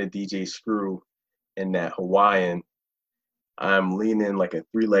 Pint of DJ Screw and that Hawaiian. I'm leaning like a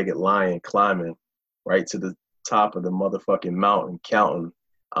three-legged lion climbing right to the top of the motherfucking mountain counting.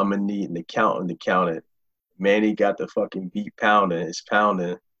 I'm in need an accountant to count it. Manny got the fucking beat pounding. It's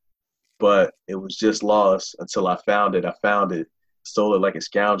pounding. But it was just lost until I found it. Stole it like a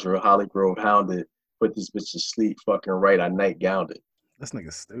scoundrel. Holly Grove hounded. Put this bitch to sleep. Fucking right. I night gowned it." This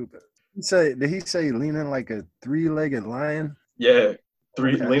nigga stupid. Did he say leaning like a three-legged lion? Yeah.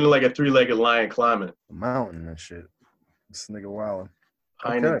 Leaning like a three-legged lion climbing. A mountain and shit. This nigga wildin'.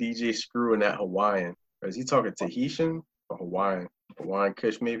 Pint of DJ Screw and that Hawaiian. Or is he talking Tahitian or Hawaiian? Hawaiian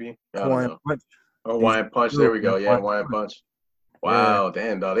Kush maybe? Hawaiian Punch. Hawaiian Punch. There we go. Yeah, Hawaiian Punch. Wow, yeah.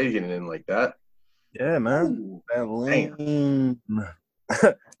 Damn, dog. They getting in like that. Yeah, man. Ooh, that lean.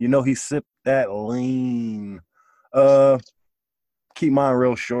 You know he sipped that lean. Keep mine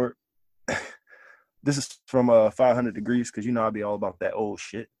real short. This is from 500 Degrees because you know I'll be all about that old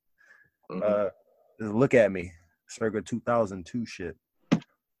shit. Mm-hmm. Look at me. Circa 2002 shit.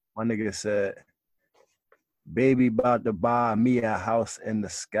 My nigga said, "Baby about to buy me a house in the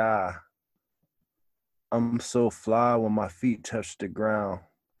sky. I'm so fly when my feet touch the ground.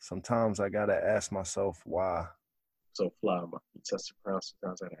 Sometimes I gotta ask myself why." So fly when my feet touch the ground.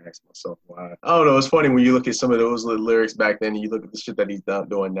 Sometimes I gotta ask myself why. I don't know. It's funny when you look at some of those lyrics back then and you look at the shit that he's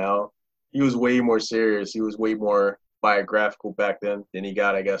doing now. He was way more serious. He was way more biographical back then than he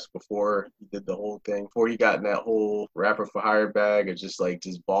got, I guess, before he did the whole thing. Before he got in that whole rapper for hire bag or just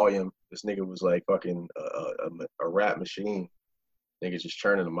volume. This nigga was like fucking a rap machine. Nigga just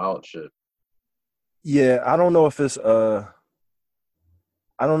churning them out and shit. Yeah, I don't know if it's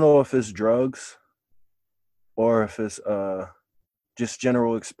drugs or if it's just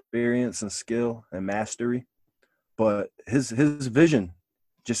general experience and skill and mastery. But his vision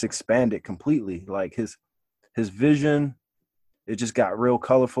just expanded completely. Like his vision, it just got real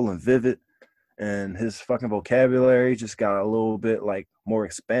colorful and vivid, and his fucking vocabulary just got a little bit like more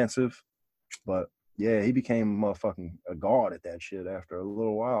expansive. But yeah, he became motherfucking a god at that shit after a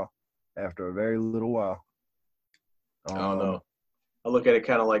very little while. I don't know. I look at it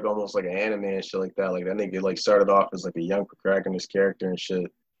kind of like almost like an anime and shit like that. Like that nigga like started off as like a young protagonist character and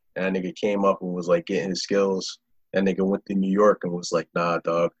shit. And that nigga came up and was like getting his skills. That nigga went to New York and was like, "Nah,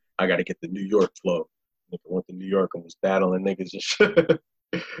 dog, I got to get the New York flow." Nigga went to New York and was battling niggas and shit.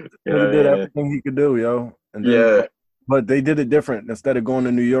 He did everything he could do, yo. And then, yeah. But they did it different. Instead of going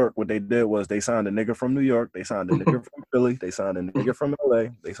to New York, what they did was they signed a nigga from New York, they signed a nigga from Philly, they signed a nigga from LA,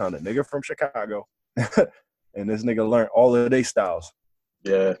 they signed a nigga from Chicago, and this nigga learned all of their styles.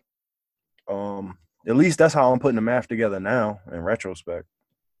 Yeah. At least that's how I'm putting the math together now in retrospect.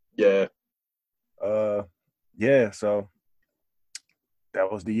 Yeah. Yeah. So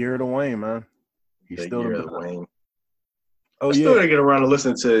that was the year of the Wayne, man. He's The still year the of the Wayne. Oh I still gotta get around to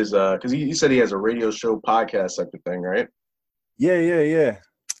listen to his because he said he has a radio show podcast type of thing, right? Yeah.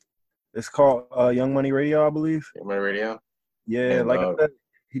 It's called Young Money Radio, I believe. Young Money Radio. Yeah, And, like I said,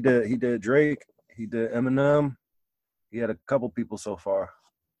 he did Drake, he did Eminem, he had a couple people so far.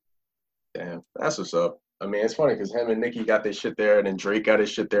 Damn, that's what's up. I mean, it's funny because him and Nicki got their shit there, and then Drake got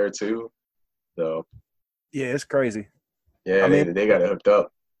his shit there too. So yeah, it's crazy. Yeah, I mean, they got it hooked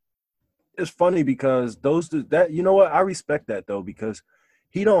up. It's funny because you know what, I respect that though, because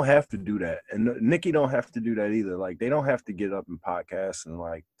he don't have to do that, and Nicki don't have to do that either. Like they don't have to get up and podcast and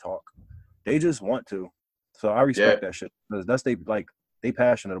like talk. They just want to. So I respect that shit because that's they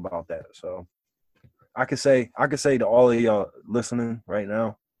passionate about that. So I could say to all of y'all listening right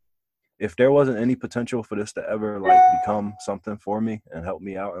now, if there wasn't any potential for this to ever like become something for me and help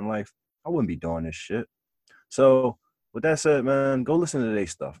me out in life, I wouldn't be doing this shit. So with that said, man, go listen to their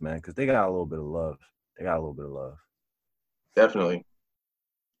stuff, man, because they got a little bit of love. Definitely.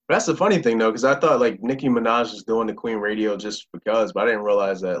 But that's the funny thing though, because I thought like Nicki Minaj was doing the Queen Radio just because, but I didn't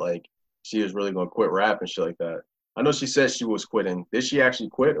realize that like she was really gonna quit rap and shit like that. I know she said she was quitting. Did she actually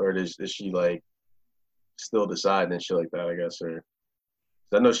quit, or is she like still deciding and shit like that? I guess, or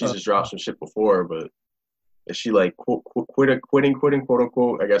I know she's just dropped some shit before, but is she like quitting, quote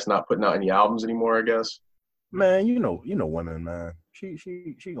unquote? I guess not putting out any albums anymore. I guess. Man, you know, women, man. She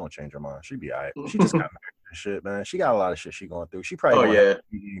gonna change her mind. She be alright. She just got married and shit, man. She got a lot of shit she going through. She probably gonna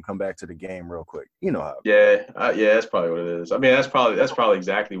come back to the game real quick. You know how. Yeah, that's probably what it is. I mean, that's probably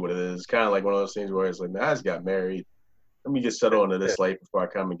exactly what it is. Kind of like one of those things where it's like, man, I just got married. Let me get settled into this life before I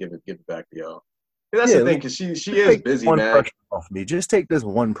come and give it back to y'all. And that's the thing, because she is busy, man. Off me. Just take this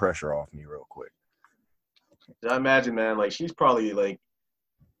one pressure off me real quick. I imagine, man, like she's probably like,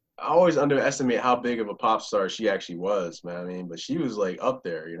 I always underestimate how big of a pop star she actually was, man. I mean, but she was like up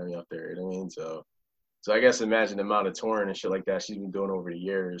there, you know what I mean? So I guess imagine the amount of touring and shit like that she's been doing over the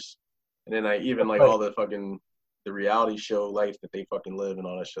years. And then like even like all the fucking the reality show life that they fucking live and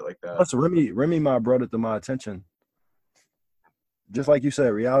all that shit like that. Plus Remy Ma brought it to my attention. Just like you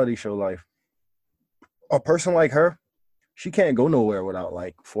said, reality show life. A person like her, she can't go nowhere without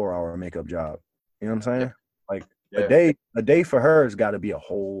like 4-hour makeup job. You know what I'm saying? Yeah. Like a day for her has got to be a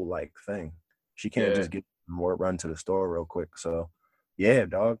whole like thing. She can't just get more run to the store real quick. So yeah,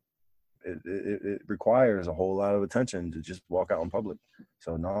 dog. It requires a whole lot of attention to just walk out in public.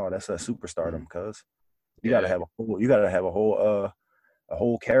 So no, that's a superstardom, cuz you gotta have a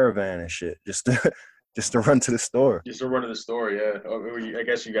whole caravan and shit just to run to the store. Just to run to the store, yeah. I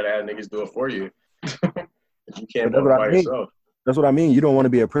guess you gotta have niggas do it for you. You can't do it by yourself. That's what I mean. You don't want to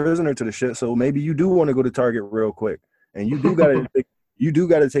be a prisoner to the shit. So maybe you do want to go to Target real quick, and you do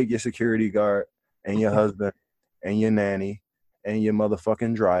gotta take your security guard and your husband and your nanny and your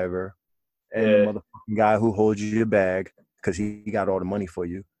motherfucking driver and the motherfucking guy who holds you your bag because he got all the money for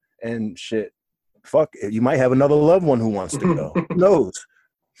you and shit. Fuck, you might have another loved one who wants to go. Who knows?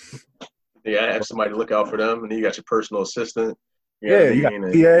 Yeah, have somebody to look out for them, and then you got your personal assistant. You got PA.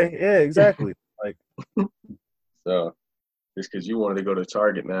 Yeah, exactly. Like, so just because you wanted to go to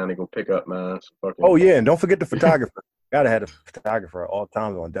Target, man, to go pick up, man. Oh yeah, and don't forget the photographer. Gotta have a photographer at all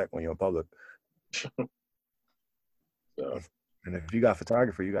times on deck when you're in public. So. And if you got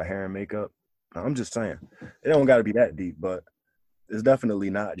photographer, you got hair and makeup. I'm just saying, it don't got to be that deep, but it's definitely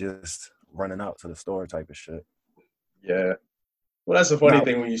not just running out to the store type of shit. Yeah. Well, that's the funny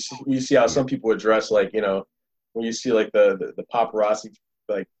thing when you see how some people are dressed, like, you know, when you see like the paparazzi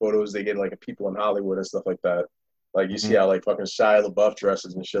like photos they get like of people in Hollywood and stuff like that. Like you see how like fucking Shia LaBeouf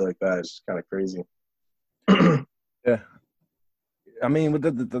dresses and shit like that. It's just kind of crazy. Yeah. I mean, with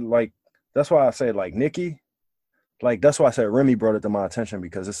the like, that's why I say like Nicki. Like that's why I said Remy brought it to my attention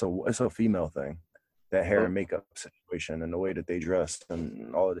because it's a female thing, that hair and makeup situation and the way that they dress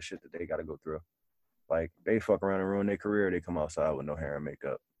and all of the shit that they got to go through. Like they fuck around and ruin their career, they come outside with no hair and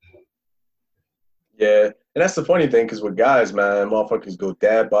makeup. Yeah, and that's the funny thing because with guys, man, motherfuckers go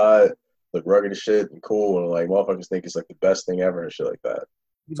dad bod, look rugged as shit and cool, and like motherfuckers think it's like the best thing ever and shit like that.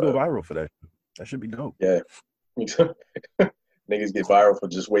 You go viral for that. That should be dope. Yeah, niggas get viral for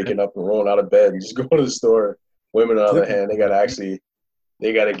just waking up and rolling out of bed and just going to the store. Women, on the other hand, they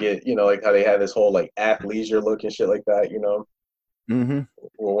gotta get, you know, like how they have this whole like athleisure look and shit like that, you know. Mm-hmm.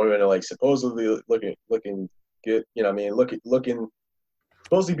 Where women are like supposedly looking get, you know, what I mean, looking,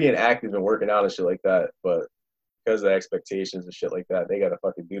 supposed to be being active and working out and shit like that, but because of the expectations and shit like that, they gotta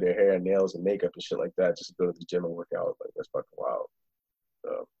fucking do their hair and nails and makeup and shit like that just to go to the gym and work out. Like that's fucking wild.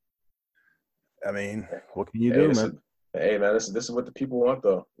 So, I mean, what can you hey, do, man? hey man, this is what the people want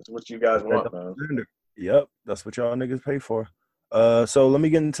though. This is what you guys want, man. Yep, that's what y'all niggas pay for. So let me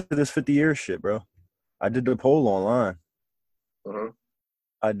get into this 50 years shit, bro. I did the poll online. Mm-hmm.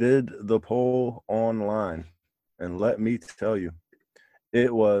 I did the poll online, and let me tell you,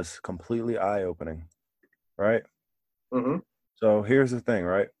 it was completely eye-opening, right? Mm-hmm. So here's the thing,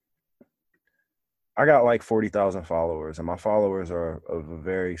 right? I got like 40,000 followers, and my followers are of a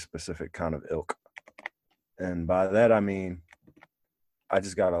very specific kind of ilk. And by that, I mean, I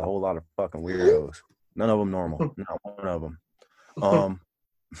just got a whole lot of fucking weirdos. None of them normal. Not one of them.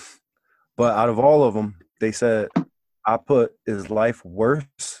 But out of all of them, they said, I put, is life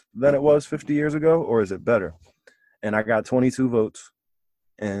worse than it was 50 years ago, or is it better? And I got 22 votes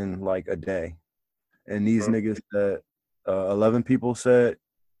in like a day. And these niggas said, 11 people said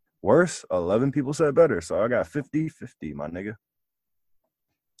worse, 11 people said better. So I got 50-50, my nigga.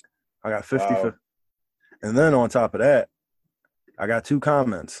 I got 50-50. Wow. And then on top of that, I got 2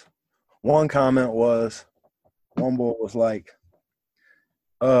 comments. One comment was, one boy was like,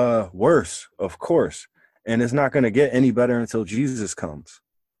 worse, of course. And it's not going to get any better until Jesus comes.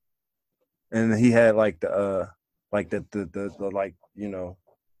 And he had like the like, you know,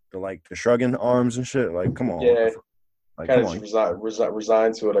 the like the shrugging arms and shit. Like, come on. Yeah. Like, kind of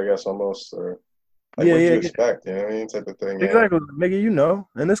resigned to it, I guess, almost. Or like, yeah, what you expect? You know what I mean? Type of thing. Exactly. Yeah. Nigga, you know.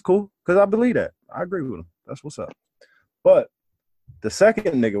 And it's cool. Because I believe that. I agree with him. That's what's up. But the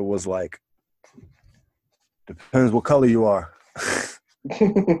second nigga was like, depends what color you are.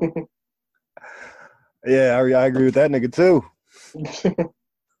 Yeah, I agree with that nigga too.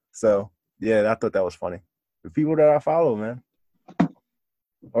 So, yeah, I thought that was funny. The people that I follow, man.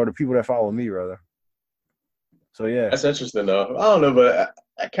 Or the people that follow me, rather. So, yeah. That's interesting, though. I don't know, but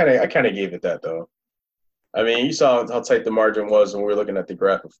I kind of gave it that, though. I mean, you saw how tight the margin was when we were looking at the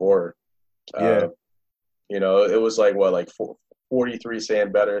graph before. Yeah. You know, it was like, what, like 43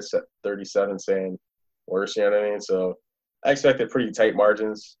 saying better, 37 saying worse, you know what I mean? So I expected pretty tight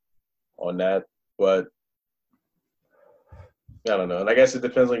margins on that, but I don't know. And I guess it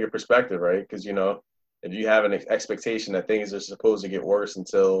depends on your perspective, right? Because, you know, if you have an expectation that things are supposed to get worse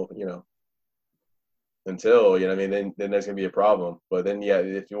until, you know what I mean, then there's going to be a problem. But then, yeah,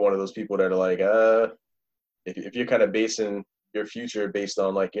 if you're one of those people that are like, if you're kind of basing your future based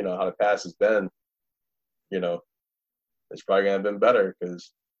on, like, you know, how the past has been, you know, it's probably going to have been better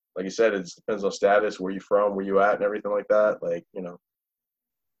because, like you said, it depends on status, where you're from, where you at, and everything like that. Like, you know,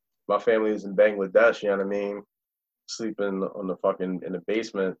 my family is in Bangladesh, you know what I mean? Sleeping on the fucking, in the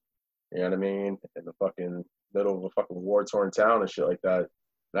basement, you know what I mean? In the fucking middle of a fucking war-torn town and shit like that.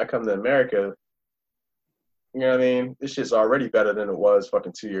 And I come to America, you know what I mean? This shit's already better than it was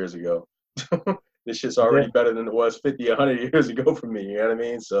fucking 2 years ago. This shit's already better than it was 50, 100 years ago for me, you know what I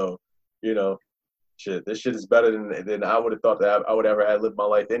mean? So, you know, shit, this shit is better than I would have thought that I would ever have lived my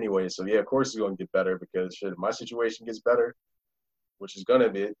life anyway. So, yeah, of course it's going to get better because, shit, if my situation gets better, which is going to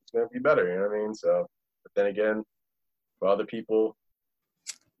be, it's going to be better, you know what I mean? So, but then again, for other people,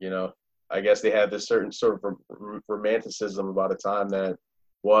 you know, I guess they have this certain sort of romanticism about a time that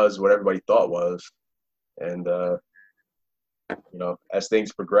was what everybody thought was. And, you know, as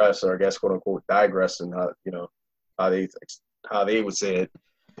things progress, or I guess, quote unquote, digress, and how, you know, how they would say it,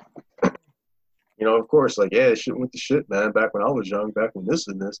 you know, of course, like, yeah, shit went to shit, man, back when I was young, back when this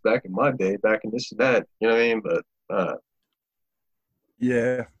and this, back in my day, back in this and that, you know what I mean? But,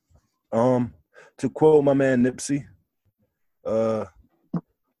 yeah. To quote my man Nipsey,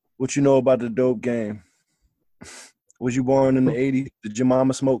 what you know about the dope game? Was you born in the 80s? Did your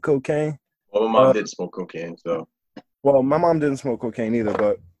mama smoke cocaine? Well, my mom did smoke cocaine, so. Well, my mom didn't smoke cocaine either,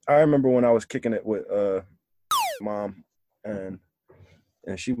 but I remember when I was kicking it with mom, and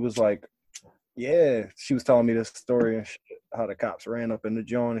she was like, yeah, she was telling me this story and shit, how the cops ran up in the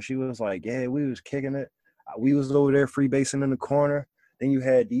joint, and she was like, yeah, we was kicking it. We was over there freebasing in the corner. Then you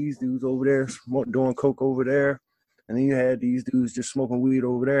had these dudes over there doing coke over there. And then you had these dudes just smoking weed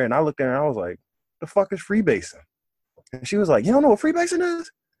over there. And I looked at her and I was like, the fuck is freebasing? And she was like, you don't know what freebasing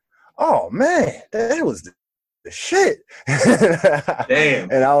is? Oh, man, that was the shit. Damn.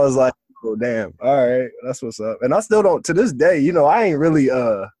 And I was like, oh, damn. All right, that's what's up. And I still don't, to this day, you know, I ain't really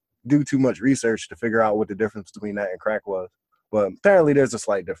do too much research to figure out what the difference between that and crack was. But apparently there's a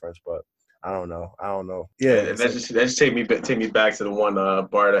slight difference. But I don't know. I don't know. Yeah. And that just take me back to the one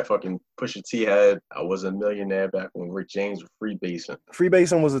bar that fucking Pusha T had. I was a millionaire back when Rick James was freebasing.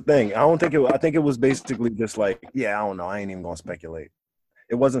 Freebasing was a thing. I think it was basically just like, yeah, I don't know. I ain't even gonna speculate.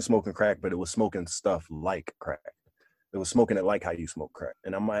 It wasn't smoking crack, but it was smoking stuff like crack. It was smoking it like how you smoke crack.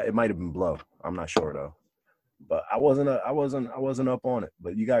 And it might have been blow. I'm not sure though. But I wasn't up on it.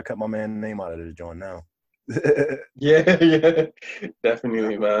 But you gotta cut my man's name out of this joint now. Yeah, yeah,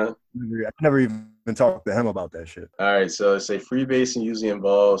 definitely, man. I never even talked to him about that shit. All right, so say freebasing usually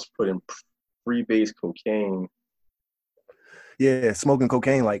involves putting freebase cocaine. Yeah, smoking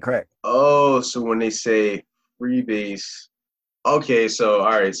cocaine like crack. Oh, so when they say freebase, okay, so all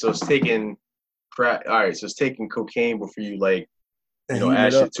right, so it's taking crack. All right, so it's taking cocaine before you like, And heating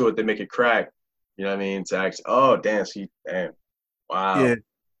add it up. shit to it to make it crack. You know what I mean? To actually, oh, damn, see, damn, wow. Yeah.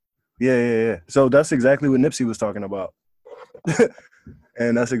 Yeah. So that's exactly what Nipsey was talking about.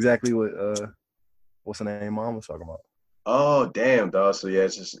 And that's exactly what what's the name mom was talking about. Oh, damn, dog. So yeah,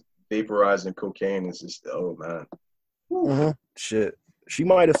 it's just vaporizing cocaine. It's just, oh man. Mm-hmm. Shit. She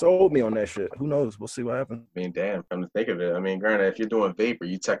might have sold me on that shit. Who knows? We'll see what happens. I mean, damn, come to think of it. I mean, granted, if you're doing vapor,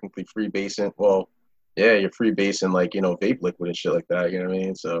 you technically freebasing. Well, yeah, you're freebasing like, vape liquid and shit like that. You know what I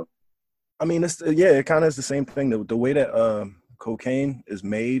mean? So, I mean, it kind of is the same thing. The way that cocaine is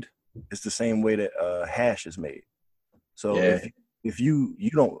made is the same way that hash is made. So yeah, if you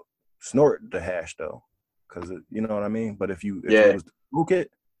don't snort the hash though, because you know what I mean. But if you yeah. was to smoke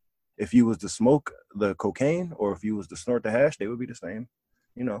it, if you was to smoke the cocaine, or if you was to snort the hash, they would be the same.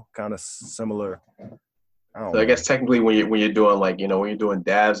 You know, kind of similar. I don't So I know. guess technically when you're doing like, when you're doing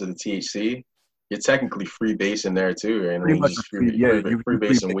dabs of the THC, you're technically freebasing there too. Right? I Pretty mean, much, just you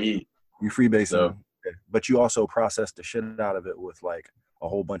freebasing weed. you freebasing, So, but you also process the shit out of it with like a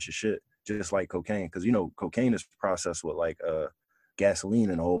whole bunch of shit, just like cocaine, because cocaine is processed with like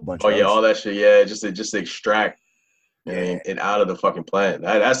gasoline and a whole bunch oh of yeah, other all shit. that shit. Yeah, just to extract. I Yeah, mean, it out of the fucking plant.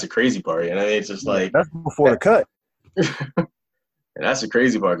 That's the crazy part. And I mean, it's just yeah, like that's before the cut. And that's the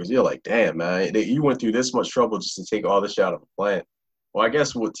crazy part because you're like, damn, man, you went through this much trouble just to take all this shit out of a plant. Well, I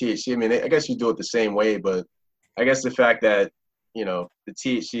guess with THC, I mean, I guess you do it the same way, but I guess the fact that, the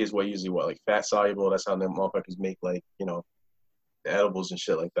THC is like fat soluble. That's how them motherfuckers make like, the edibles and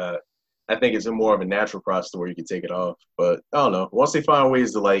shit like that. I think it's more of a natural process where you can take it off. But I don't know. Once they find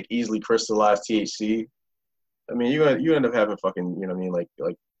ways to like easily crystallize THC, I mean, you end up having fucking, you know what I mean, like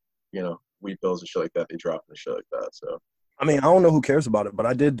weed pills and shit like that. They drop and shit like that. So. I mean, I don't know who cares about it, but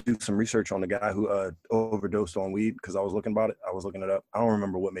I did do some research on the guy who overdosed on weed because I was looking about it. I was looking it up. I don't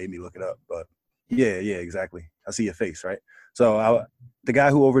remember what made me look it up, but yeah, exactly. I see your face, right? So the guy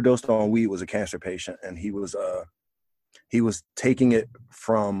who overdosed on weed was a cancer patient, and he was taking it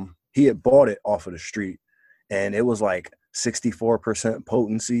from, he had bought it off of the street, and it was like 64%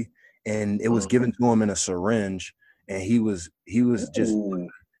 potency, and it was given to him in a syringe, and he was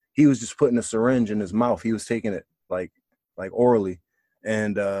just putting a syringe in his mouth. He was taking it like orally,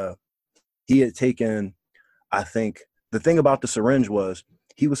 and he had taken, I think the thing about the syringe was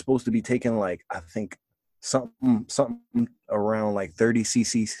he was supposed to be taking like, I think something around like 30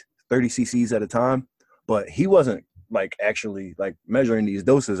 cc's at a time, but he wasn't like actually like measuring these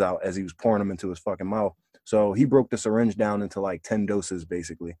doses out as he was pouring them into his fucking mouth. So he broke the syringe down into like 10 doses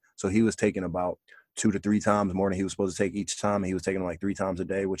basically. So he was taking about 2 to 3 times more than he was supposed to take each time, and he was taking like 3 times a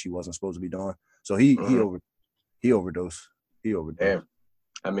day, which he wasn't supposed to be doing. So he overdosed. He overdosed. Damn.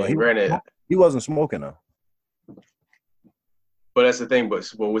 I But mean, granted, he wasn't smoking though. but that's the thing. But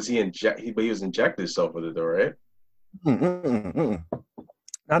was he But he was injecting himself with it, though, right?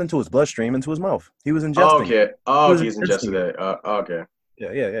 Not into his bloodstream, into his mouth. He was Oh, ingesting. okay. Oh, was he's ingested ingesting it. Okay.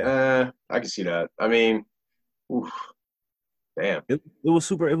 Yeah. I can see that. I mean, oof, damn. It was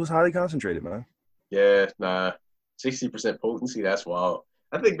super. It was highly concentrated, man. Yeah, nah. 60% potency. That's wild.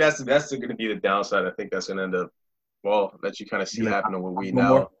 I think that's going to be the downside. I think that's going to end up, well, that you kind of see happening with weed No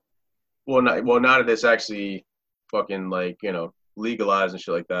more. now. Well, now that it's actually fucking like, legalized and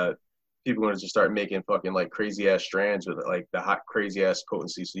shit like that, people are going to just start making fucking like crazy ass strands with like the hot crazy ass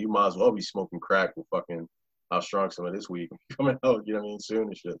potency. So you might as well be smoking crack with fucking how strong some of this weed coming out, you know what I mean, soon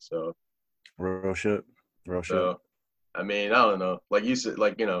and shit. So Real shit. I mean, I don't know. Like you said,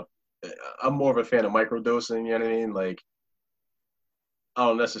 like, I'm more of a fan of microdosing, you know what I mean? Like, I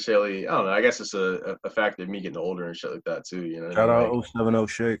don't know. I guess it's a factor of me getting older and shit like that too, you know what I Shout mean? out Like, 070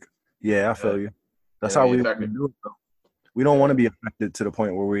 Shake. Yeah, I feel you. That's I how mean, we want to do it, though. We don't want to be affected to the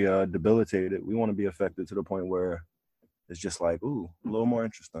point where we debilitated. We want to be affected to the point where it's just like, ooh, a little more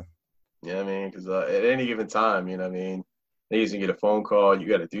interesting. you know what I mean? Because at any given time, you know what I mean, niggas can get a phone call, you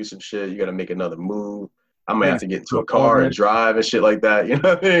got to do some shit, you got to make another move. I might have Niggas to get into a car and drive and shit like that. You know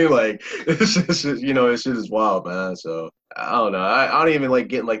what I mean? Like, it's just, you know, it's just wild, man. So I don't know. I don't even like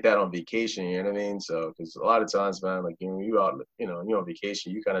getting like that on vacation. You know what I mean? So because a lot of times, man, like you out, you know, you're on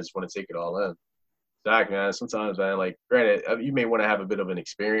vacation, you kind of just want to take it all in. Exactly, man. Sometimes, man, like, granted, you may want to have a bit of an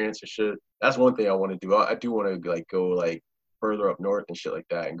experience or shit. That's one thing I want to do. I do want to like go like further up north and shit like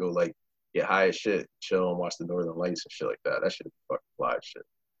that, and go like get high as shit, chill and watch the Northern Lights and shit like that. That shit is fucking fly as shit.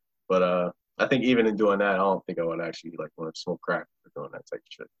 But I think even in doing that, I don't think I would actually like want to smoke crack for doing that type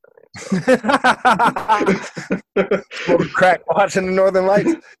of shit. Smoke crack watching the Northern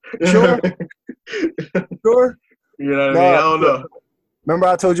Lights. Sure. Sure. You know what I mean? I don't know. Remember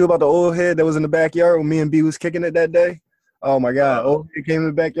I told you about the old head that was in the backyard when me and B was kicking it that day? Oh my God. Old head came in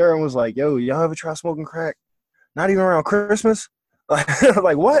the backyard and was like, yo, y'all ever try smoking crack? Not even around Christmas?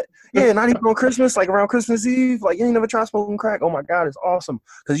 Like what? Yeah, not even on Christmas, like around Christmas Eve. Like you ain't never tried smoking crack? Oh my God, it's awesome.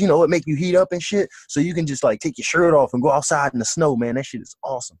 Cause you know it make you heat up and shit. So you can just like take your shirt off and go outside in the snow, man. That shit is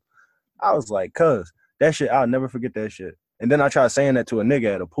awesome. I was like, cuz that shit, I'll never forget that shit. And then I tried saying that to a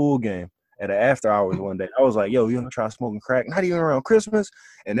nigga at a pool game at an after hours one day. I was like, yo, you ever try smoking crack? Not even around Christmas.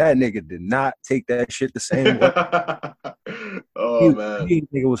 And that nigga did not take that shit the same way. Man. He didn't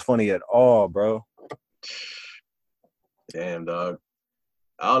think it was funny at all, bro. Damn, dog.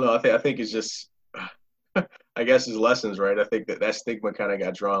 I don't know. I think it's just, I guess it's lessons, right? I think that stigma kind of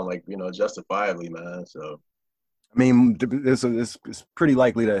got drawn, like, you know, justifiably, man. So, I mean, it's pretty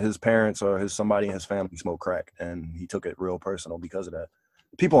likely that his parents or somebody in his family smoked crack, and he took it real personal because of that.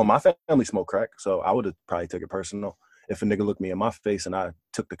 People in my family smoke crack, so I would have probably took it personal if a nigga looked me in my face and I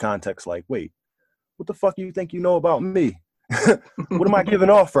took the context like, wait, what the fuck you think you know about me? What am I giving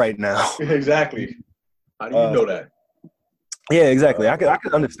off right now? Exactly. How do you know that? Yeah, exactly. I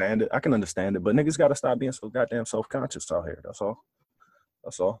can understand it. I can understand it, but niggas got to stop being so goddamn self-conscious out here. That's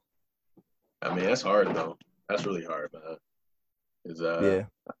all. I mean, that's hard though. That's really hard, man. Yeah.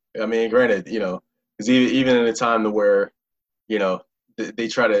 I mean, granted, you know, because even in a time to where, you know, they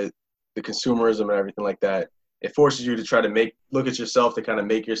try to, the consumerism and everything like that, it forces you to try to look at yourself to kind of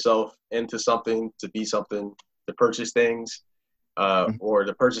make yourself into something, to be something, to purchase things, or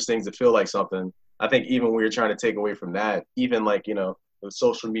to purchase things that feel like something. I think even when you're trying to take away from that, even like, you know, the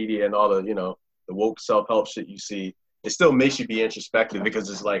social media and all the, you know, the woke self-help shit you see, it still makes you be introspective because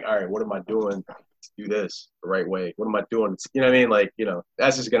it's like, all right, what am I doing to do this the right way? What am I doing? You know what I mean? Like, you know,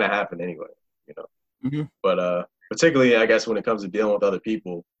 that's just going to happen anyway, you know. Mm-hmm. But particularly, I guess, when it comes to dealing with other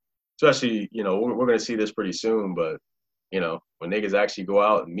people, especially, you know, we're going to see this pretty soon, but, you know, when niggas actually go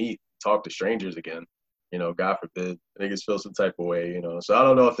out and talk to strangers again, you know, God forbid, niggas feel some type of way, you know. So I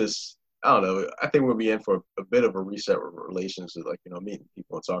don't know. I think we'll be in for a bit of a reset with relations, like, you know, meeting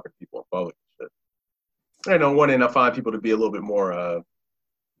people and talking to people in public and shit. I know one end I find people to be a little bit more,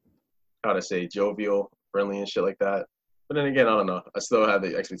 how to say, jovial, friendly and shit like that. But then again, I don't know. I still have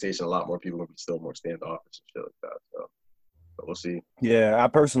the expectation a lot more people will be still more standoffish and shit like that. So, but we'll see. Yeah, I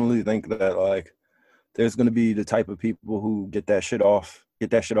personally think that like there's gonna be the type of people who get that shit off in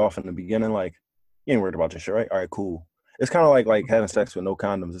the beginning. Like, you ain't worried about this shit, right? All right, cool. It's kind of like having sex with no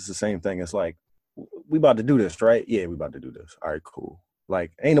condoms. It's the same thing. It's like, we about to do this, right? Yeah, we about to do this. All right, cool.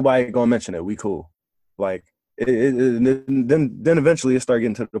 Like, ain't nobody gonna mention it. We cool. Like, then eventually it start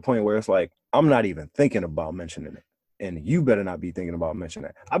getting to the point where it's like, I'm not even thinking about mentioning it, and you better not be thinking about mentioning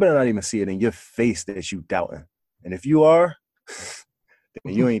it. I better not even see it in your face that you doubting. And if you are,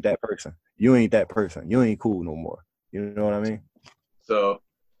 then you ain't that person. You ain't that person. You ain't cool no more. You know what I mean? So,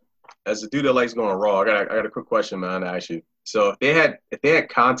 as a dude that likes going raw, I got a quick question, man, to ask you. So if they had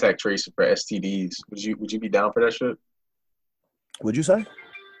contact tracing for STDs, would you be down for that shit? What'd you say?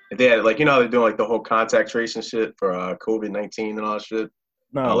 If they had, like, you know, they're doing like the whole contact tracing shit for COVID-19 and all that shit.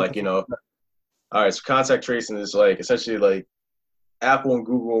 No, like, you know, all right. So contact tracing is like essentially like Apple and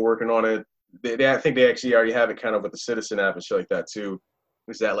Google are working on it. I think they actually already have it kind of with the Citizen app and shit like that too.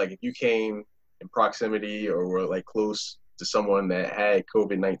 Is that like if you came in proximity or were like close to someone that had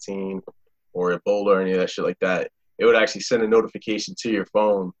COVID-19 or Ebola or any of that shit like that, it would actually send a notification to your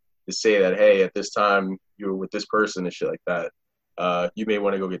phone to say that, hey, at this time you were with this person and shit like that. You may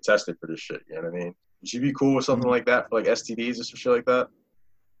want to go get tested for this shit. You know what I mean? Would you be cool with something like that for like STDs or some shit like that?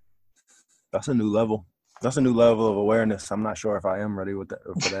 That's a new level. That's a new level of awareness. I'm not sure if I am ready for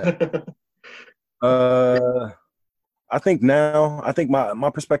that. I think my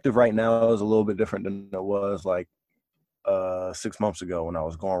perspective right now is a little bit different than it was like 6 months ago when I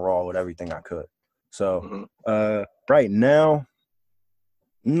was going raw with everything I could. So right now,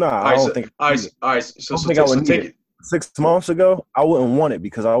 I don't think. All right. So I would need it. 6 months ago, I wouldn't want it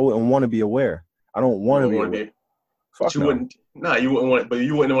because I wouldn't want to be aware. I don't want to be aware. But you wouldn't. Nah, you wouldn't want it. But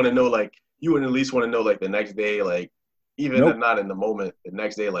you wouldn't want to know, like, you would at least want to know like the next day, like even if Nope. not in the moment, the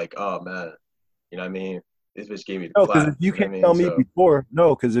next day, like, oh man, you know what I mean? This bitch gave me the No, because clap. if you You know what can't I mean? tell me So before,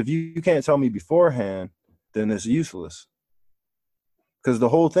 no, because if you can't tell me beforehand, then it's useless. Because the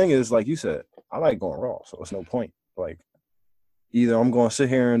whole thing is, like you said, I like going raw, so it's no point. Like, either I'm going to sit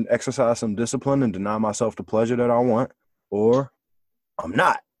here and exercise some discipline and deny myself the pleasure that I want, or I'm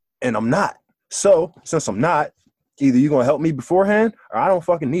not, and I'm not. So since I'm not, either you're going to help me beforehand, or I don't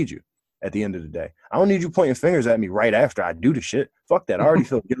fucking need you. At the end of the day, I don't need you pointing fingers at me right after I do the shit. Fuck that. I already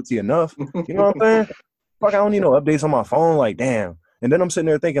feel guilty enough. You know what I'm saying? Fuck, I don't need no updates on my phone. Like, damn. And then I'm sitting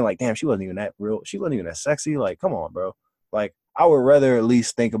there thinking, like, damn, she wasn't even that real. She wasn't even that sexy. Like, come on, bro. Like, I would rather at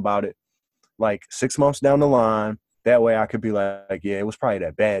least think about it like 6 months down the line. That way I could be like, yeah, it was probably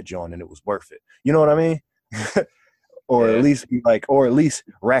that bad, John, and it was worth it. You know what I mean? Or at yeah. least be like, or at least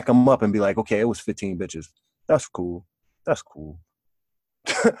rack them up and be like, okay, it was 15 bitches. That's cool. That's cool.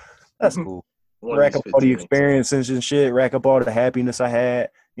 That's cool. One of Rack these up all the 15. experiences and shit. Rack up all the happiness I had.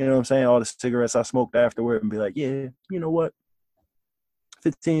 You know what I'm saying? All the cigarettes I smoked afterward, and be like, yeah, you know what?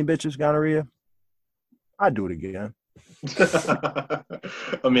 15 bitches, gonorrhea. I'd do it again. I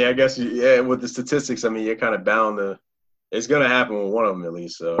mean, I guess yeah. With the statistics, I mean, you're kind of bound to. It's gonna happen with one of them at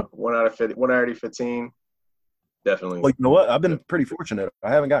least. So 1 out of 50, 1 out of 15, definitely. Well, you know what? I've been pretty fortunate.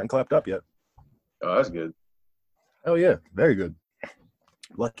 I haven't gotten clapped up yet. Oh, that's good. Oh yeah, very good.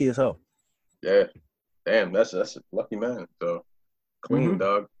 Lucky as hell. Yeah. Damn, that's a lucky man. So clean, Mm-hmm.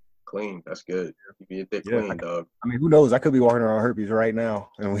 dog. Clean. That's good. You be a dick Yeah. clean, dog. I mean, who knows? I could be walking around herpes right now,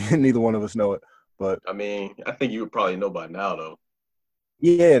 and we neither one of us know it. But I mean, I think you would probably know by now, though.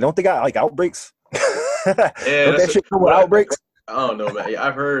 yeah, don't they got like outbreaks? Yeah, Don't that's that shit come with what outbreaks? I don't know, man. Yeah,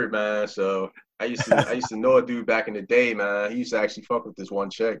 I've heard, man. So I used to know a dude back in the day, man. He used to actually fuck with this one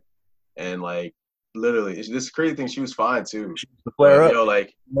chick, and like literally, it's this crazy thing. She was fine too, The flare but up.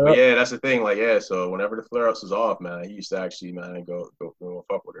 but yeah, that's the thing. Like, yeah, so whenever the flare ups was off, man, he used to actually, man, go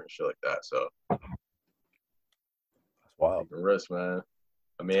fuck with her and shit like that. So That's wild. taking risks, man.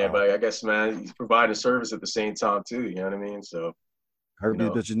 I mean, Oh, but I guess, man, he's providing service at the same time too. You know what I mean? So you herpes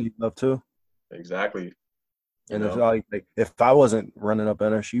know, bitches need love too. exactly. You And know, if I wasn't running up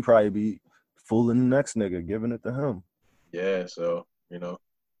in her, she'd probably be fooling the next nigga, giving it to him. yeah. So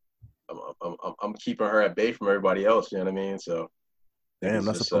I'm keeping her at bay from everybody else. You know what I mean? So Damn, niggas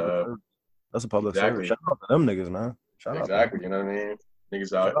that's a just public service. That's a public service. exactly, Shout out to them niggas, man. Shout out to them. exactly. You know what I mean?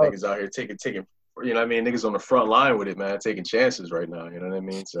 Shout out Niggas out here taking. You know what I mean? Niggas on the front line with it, man, taking chances right now. You know what I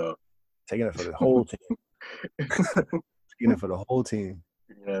mean? So taking it for the whole team. Taking it for the whole team.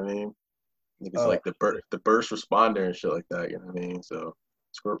 you know what I mean? Niggas Oh, like the burst responder and shit like that. You know what I mean? So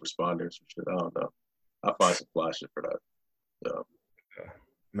squirt responders and shit. I don't know. I'll find some fly shit for that. So,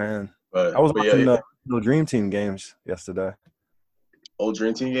 man. but I was yeah, watching the Dream Team games yesterday. old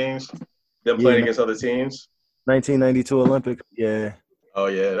Dream Team games. Them Yeah, playing against other teams. 1992 Olympics. Yeah. Oh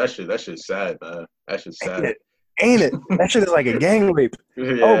yeah, that shit's sad, man. That shit's Ain't sad. it? Ain't it? That shit is like a gang rape. Oh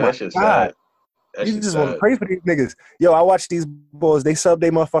Yeah, my that shit's God. sad. That You shit's just want to sad. pray for these niggas. Yo, I watched these boys. They subbed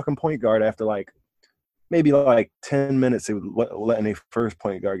their motherfucking point guard after like maybe like 10 minutes. They were letting their first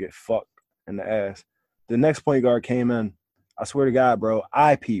point guard get fucked in the ass. The next point guard came in. I swear to God, bro,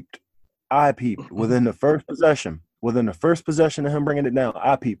 I peeped. Within the first possession. Within the first possession of him bringing it down,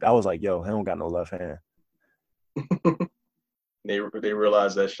 I peeped. I was like, yo, he don't got no left hand. They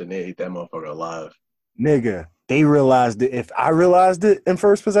realized that shit and they ate that motherfucker alive. Nigga, they realized it. If I realized it in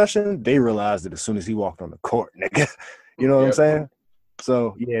first possession, they realized it as soon as he walked on the court, nigga. You know what I'm saying?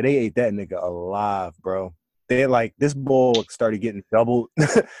 So, yeah, they ate that nigga alive, bro. They like this ball started getting doubled.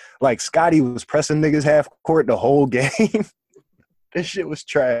 Like Scotty was pressing niggas half court the whole game. This shit was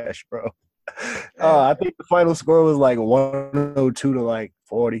trash, bro. I think the final score was like 102 to like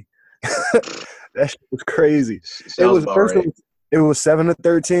 40. That shit was crazy. It Sounds was about first. right. It was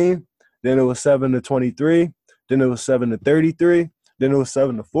 7-13. Then it was 7-23. Then it was 7-33. Then it was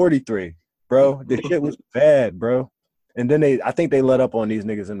 7-43. Bro, the shit was bad, bro. And then I think they let up on these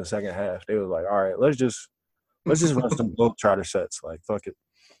niggas in the second half. They was like, all right, let's just run some Globetrotter sets. Like, fuck it.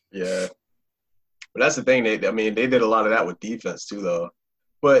 Yeah. But that's the thing. They did a lot of that with defense too, though.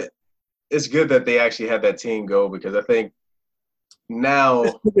 But it's good that they actually had that team go because I think now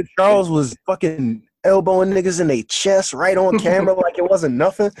Charles was fucking elbowing niggas in their chest right on camera like it wasn't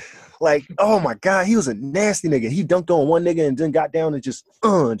nothing. Like, oh my God, he was a nasty nigga. He dunked on one nigga and then got down and just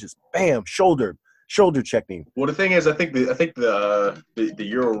bam, shoulder checked him. Well, the thing is, I think the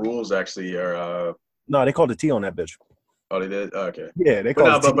Euro rules actually are. No, they called a T on that bitch. Oh, they did. Oh, okay. Yeah, they But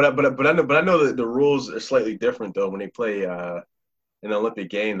called no, it T. but I know that the rules are slightly different though when they play an Olympic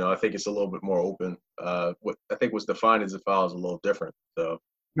game. Though I think it's a little bit more open. What I think was defined as a foul is a little different. So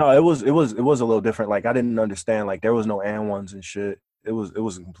No, it was a little different. Like I didn't understand. Like there was no and ones and shit. It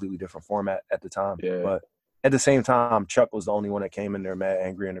was a completely different format at the time. Yeah. But at the same time, Chuck was the only one that came in there mad,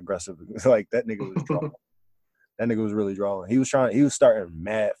 angry, and aggressive. Like that nigga was drawing. That nigga was really drawing. He was starting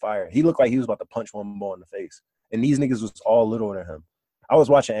mad fire. He looked like he was about to punch one ball in the face. And these niggas was all littler than him. I was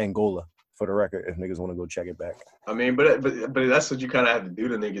watching Angola for the record. If niggas want to go check it back, I mean, but that's what you kind of have to do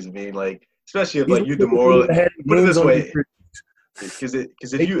to niggas. I mean, like especially if these like you niggas demoral. had Put it games this on way, these because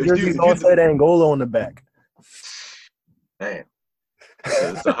if fake you jerseys all said Angola on the back. man,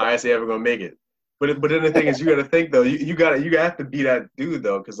 it's the highest they ever gonna make it. But then the thing is, you got to think though. You have to be that dude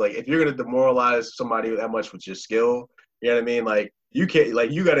though, because like if you're gonna demoralize somebody that much with your skill, you know what I mean. Like you can't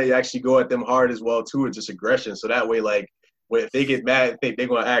like you got to actually go at them hard as well too, with just aggression. So that way, like when if they get mad, they're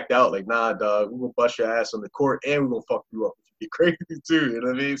gonna act out like, nah, dog, we gonna bust your ass on the court and we gonna fuck you up if you get crazy too. You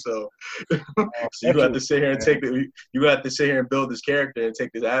know what I mean? So, so you have to sit here and you have to sit here and build this character and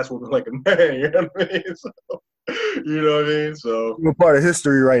take this ass whooping like a man. You know what I mean? So, you know what I mean? So You're a part of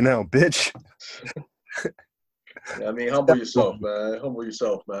history right now, bitch. I mean, humble yourself, man. Humble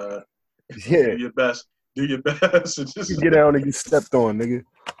yourself, man. Yeah. Do your best. Do your best. And You just get down and get stepped on, nigga.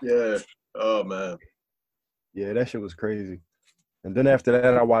 yeah. Oh man. Yeah, that shit was crazy. And then after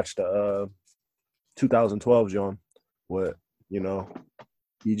that, I watched the 2012 John with,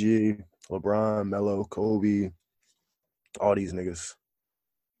 PG, LeBron, Melo, Kobe, all these niggas.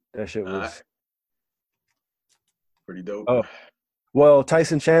 That shit was Pretty dope. Oh, well,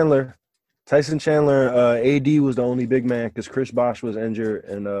 Tyson Chandler, AD was the only big man because Chris Bosh was injured,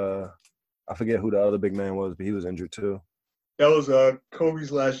 and I forget who the other big man was, but he was injured too. That was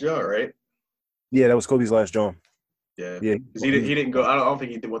Kobe's last year, right? Yeah, that was Kobe's last John. Yeah. Yeah, because he didn't go. I don't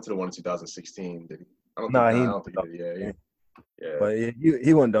think he went to the one in 2016. Did he? I don't think he did. Yeah. Yeah. But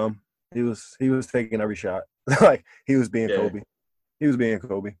he wasn't dumb. He was taking every shot. Like he was being Kobe. He was being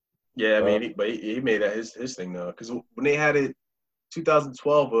Kobe. Yeah, I mean, he made that his thing though. Because when they had it,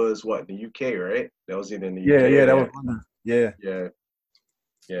 2012 was what, the UK, right? That was either in the UK. Yeah, that was. Yeah.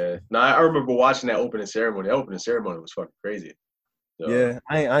 Yeah. No, I remember watching that opening ceremony. That opening ceremony was fucking crazy. So, yeah,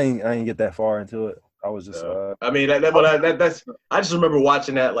 I ain't get that far into it. I was just. I mean, that's. I just remember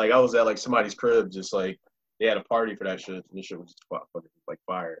watching that. Like I was at like somebody's crib, just like they had a party for that shit, and this shit was just fucking like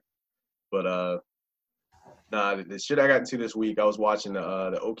fire. But nah, the shit I got into this week, I was watching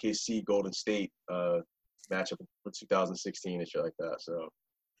the OKC Golden State matchup for 2016 and shit like that. So.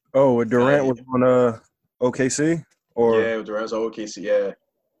 Oh, Durant was on OKC or yeah, Durant was on OKC. Yeah.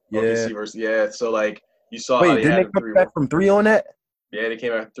 Yeah. OKC versus So like you saw. Wait, how they didn't had they come back from 3 on that? Yeah, they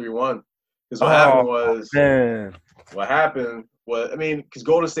came back 3-1. Because what happened was, I mean, because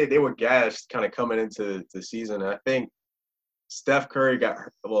Golden State, they were gassed kind of coming into the season. And I think Steph Curry got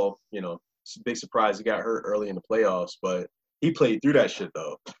hurt. Well, big surprise, he got hurt early in the playoffs, but he played through that shit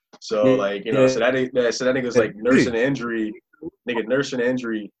though. So like, so that nigga's like nursing an injury,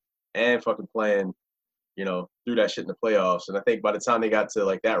 and fucking playing, through that shit in the playoffs. And I think by the time they got to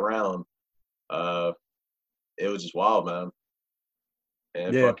like that round, it was just wild, man.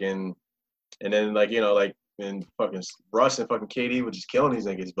 And fucking, and then like and fucking Russ and fucking KD were just killing these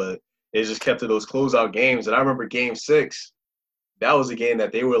niggas, but they just kept to those closeout games. And I remember Game 6, that was a game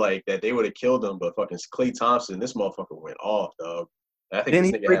that they were like that they would have killed them, but fucking Klay Thompson, this motherfucker went off, dog. And I think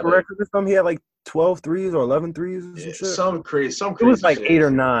didn't he break a record or something? He had like 12 threes or 11 threes or some shit. Some crazy. It was like shit. 8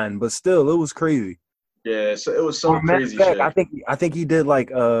 or 9, but still, it was crazy. Yeah, so it was some crazy shit. I think he did like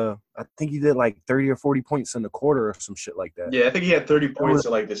 30 or 40 points in the quarter or some shit like that. Yeah, I think he had 30 points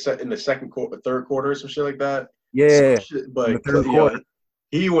in like in the third quarter or some shit like that. Yeah, but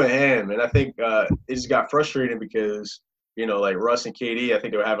he went ham, and I think it just got frustrating because like Russ and KD, I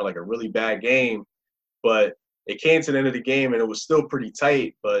think they were having like a really bad game, but it came to the end of the game and it was still pretty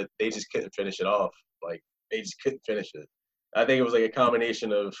tight, but they just couldn't finish it off. Like they just couldn't finish it. I think it was like a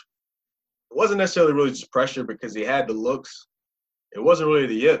combination of. It wasn't necessarily really just pressure because he had the looks. It wasn't really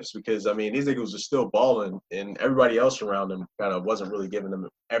the yips because, I mean, these niggas were still balling and everybody else around them kind of wasn't really giving them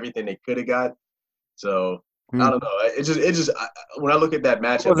everything they could have got. So, I don't know. It just when I look at that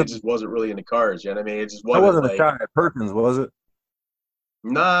matchup, it just wasn't really in the cards. You know what I mean? It just wasn't. That wasn't a shot at Perkins, was it?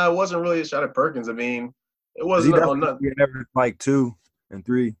 Nah, it wasn't really a shot at Perkins. I mean, it wasn't on nothing. He averaged like 2 and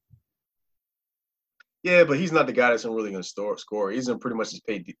 3. Yeah, but he's not the guy that's really going to score. He's going to pretty much just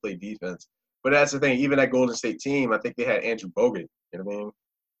play defense. But that's the thing. Even that Golden State team, I think they had Andrew Bogut. You know what I mean?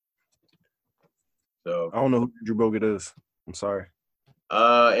 So I don't know who Andrew Bogut is. I'm sorry.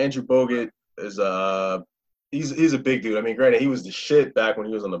 Andrew Bogut is he's a big dude. I mean, granted, he was the shit back when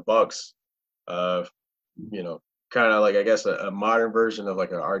he was on the Bucks. Kind of like I guess a modern version of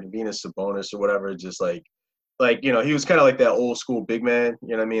like an Arvydas Sabonis or whatever. Just like like, he was kind of like that old school big man. You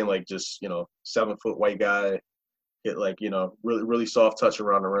know what I mean? Like just 7-foot white guy, get like really really soft touch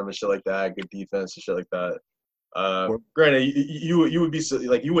around the rim and shit like that. Good defense and shit like that. Granted, you would be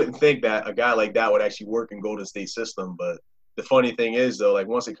like you wouldn't think that a guy like that would actually work in Golden State system, but the funny thing is though, like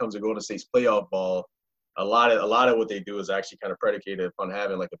once it comes to Golden State's playoff ball, a lot of what they do is actually kind of predicated upon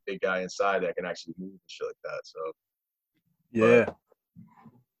having like a big guy inside that can actually move and shit like that. So yeah,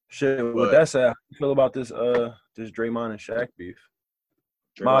 shit. With that said, how do you feel about this Draymond and Shaq beef?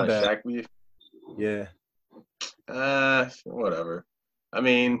 My bad. Shaq beef. Yeah. Whatever. I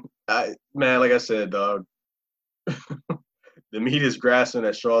mean, man, like I said, dog. The meat is grasping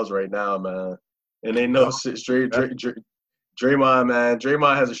at straws right now, man. And they know straight Draymond, man.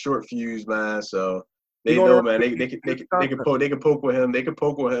 Draymond has a short fuse, man. So they know, man. They can poke with him. They can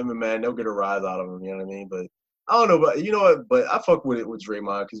poke with him, and man, they'll get a rise out of him. You know what I mean? But I don't know, but you know what? But I fuck with it with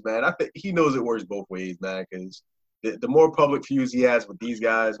Draymond because, man, I think he knows it works both ways, man. Because the more public fuse he has with these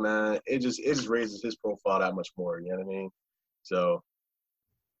guys, man, it just raises his profile that much more. You know what I mean? So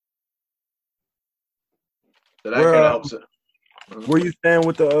that kind of helps it. Where you stand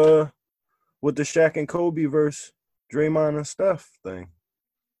with the Shaq and Kobe versus Draymond and Steph thing?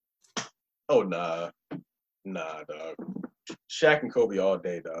 Oh nah, dog. Shaq and Kobe all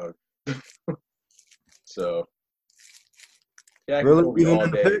day, dog. So Shaq really, and Kobe even all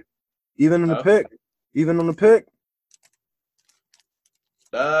in day. The pick? Even in the pick? Even on the pick?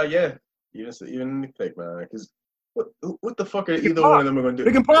 Yeah. Even in the pick, man. Because what the fuck are either one of them are gonna do?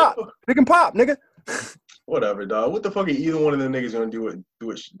 Pick and pop, nigga. Whatever, dog. What the fuck are either one of them niggas gonna do it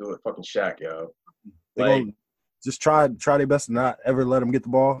fucking Shaq, yo? Like, just try their best to not ever let him get the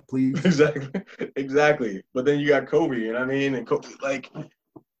ball, please. Exactly. But then you got Kobe, you know what I mean? And Kobe, like,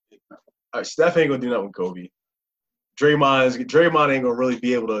 Steph ain't gonna do nothing with Kobe. Draymond ain't gonna really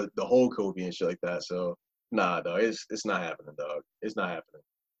be able to hold Kobe and shit like that. So nah, dog. It's not happening, dog. It's not happening.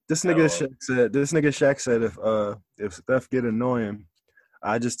 This nigga Shaq said if Steph get annoying,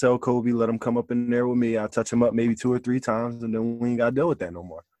 I just tell Kobe, let him come up in there with me. I'll touch him up maybe 2 or 3 times, and then we ain't got to deal with that no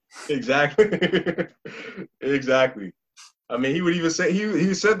more. Exactly. Exactly. I mean, he would even say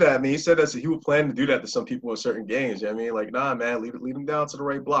he said that. I mean, he said that he would plan to do that to some people in certain games. You know what I mean? Like, nah, man, lead him down to the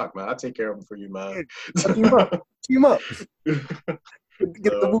right block, man. I'll take care of him for you, man. Team up. Get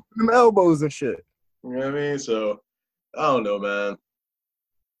the them elbows and shit. You know what I mean? So, I don't know, man.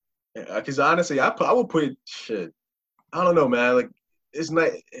 Because honestly, I would put shit. I don't know, man. Like, it's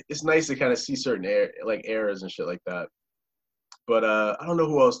nice to kind of see certain errors and shit like that. But I don't know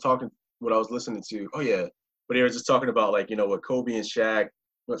what I was listening to. Oh yeah, but they were just talking about like what Kobe and Shaq.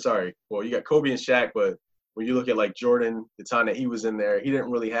 Well, you got Kobe and Shaq, but when you look at like Jordan, the time that he was in there, he didn't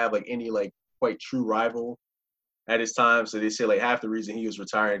really have like any like quite true rival at his time. So they say like half the reason he was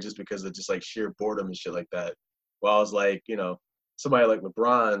retiring just because of just like sheer boredom and shit like that. Well, I was like, somebody like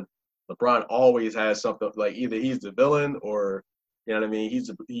LeBron always has something like either he's the villain or you know what I mean.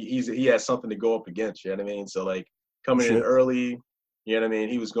 He has something to go up against. You know what I mean. So like coming in early, you know what I mean.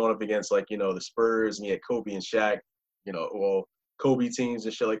 He was going up against like the Spurs and he had Kobe and Shaq. Kobe teams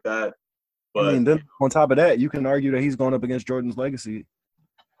and shit like that. But I mean, then on top of that, you can argue that he's going up against Jordan's legacy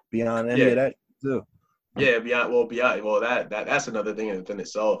beyond any of that too. Yeah, beyond that's another thing in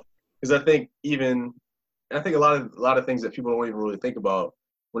itself. Because I think a lot of things that people don't even really think about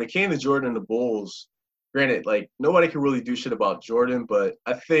when it came to Jordan and the Bulls. Granted, like nobody can really do shit about Jordan, but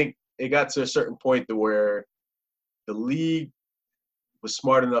I think it got to a certain point to where the league was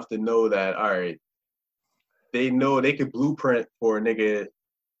smart enough to know that all right, they know they could blueprint for a nigga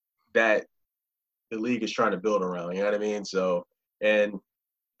that the league is trying to build around. You know what I mean? So, and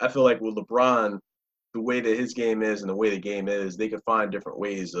I feel like with LeBron, the way that his game is and the way the game is, they could find different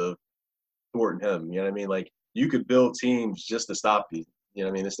ways of thwarting him. You know what I mean? Like you could build teams just to stop you. You know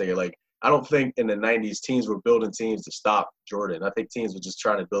what I mean? This nigga, like, I don't think in the 90s teams were building teams to stop Jordan. I think teams were just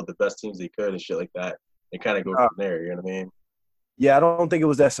trying to build the best teams they could and shit like that and kind of go from there. You know what I mean? Yeah, I don't think it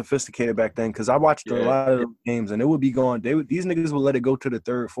was that sophisticated back then because I watched a lot of those games and it would be going. These niggas would let it go to the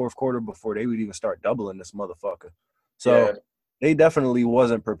third, fourth quarter before they would even start doubling this motherfucker. So they definitely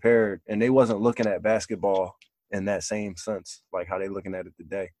wasn't prepared and they wasn't looking at basketball in that same sense, like how they looking at it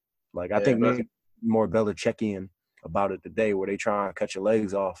today. Like I think maybe more Belichickian about it today, where they try and cut your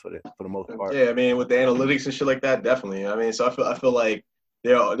legs off for the most part. Yeah, I mean with the analytics and shit like that, definitely. I mean, so I feel like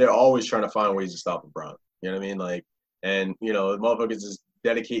they're always trying to find ways to stop LeBron. You know what I mean? Like. And, the motherfuckers just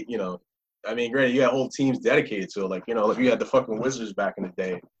dedicate, I mean, granted, you got whole teams dedicated to it. Like, like you had the fucking Wizards back in the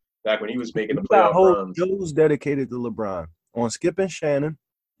day, back when he was making the playoff runs. Those dedicated to LeBron. On Skip and Shannon,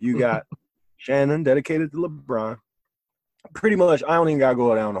 you got Shannon dedicated to LeBron. Pretty much, I don't even got to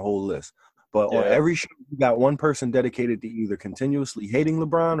go down the whole list. But on every show, you got one person dedicated to either continuously hating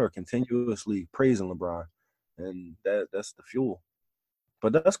LeBron or continuously praising LeBron, and that's the fuel.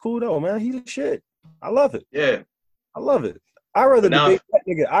 But that's cool though, man. He's a shit. I love it. Yeah, I love it. I rather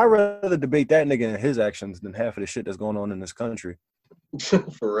debate that nigga and his actions than half of the shit that's going on in this country.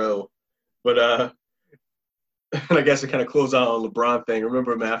 For real. But and I guess to kind of close out on LeBron thing.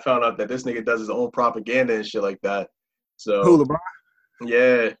 Remember, man, I found out that this nigga does his own propaganda and shit like that. So who, LeBron?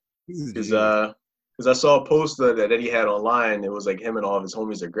 Yeah, because I saw a poster that he had online. It was like him and all of his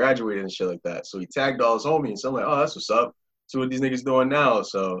homies that graduated and shit like that. So he tagged all his homies. So I'm like, oh, that's what's up. See what these niggas doing now.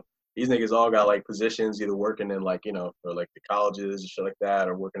 So these niggas all got like positions, either working in like, or like the colleges and shit like that,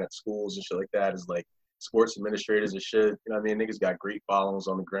 or working at schools and shit like that as like sports administrators and shit. You know what I mean? Niggas got great followings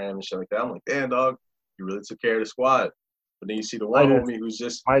on the gram and shit like that. I'm like, damn, dog, you really took care of the squad. But then you see the one homie who's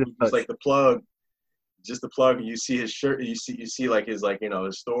just like the plug. Just the plug, and you see his shirt, you see like his like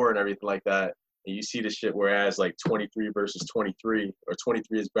his store and everything like that, and you see the shit whereas like 23 versus 23, or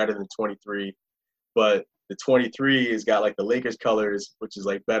 23 is better than 23, but the 23 has got like the Lakers colors, which is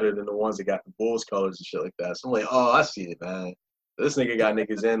like better than the ones that got the Bulls colors and shit like that. So I'm like, oh, I see it, man. This nigga got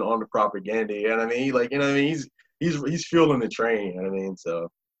niggas in on the propaganda. You know what I mean? Like, he's fueling the train. You know what I mean? So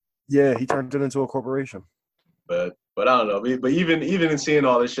yeah, he turned it into a corporation. But I don't know. But even in seeing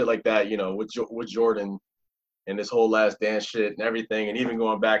all this shit like that, with Jordan and this whole Last Dance shit and everything, and even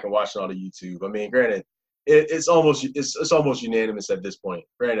going back and watching all the YouTube. I mean, granted, it's almost unanimous at this point.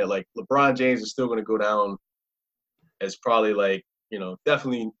 Granted, like LeBron James is still going to go down as probably like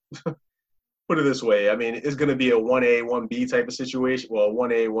definitely. Put it this way. I mean, it's going to be a 1A, 1B type of situation. Well,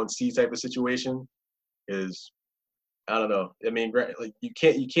 1A, 1C type of situation. Is I don't know. I mean, like you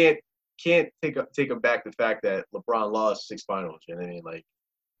can't take back the fact that LeBron lost 6 finals. You know what I mean? Like,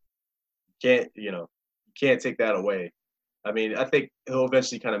 you can't take that away. I mean, I think he'll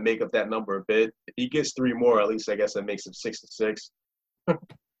eventually kind of make up that number a bit. If he gets 3 more, at least I guess that makes him 6-6. I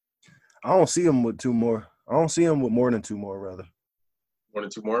don't see him with 2 more. I don't see him with more than 2 more, rather. More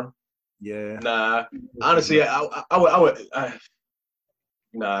than 2 more? Yeah. Nah. Honestly, I would.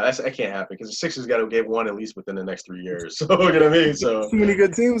 Nah, that can't happen because the Sixers got to get 1 at least within the next 3 years. So you know what I mean. So too many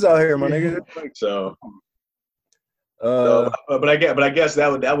good teams out here, my nigga. So, but I guess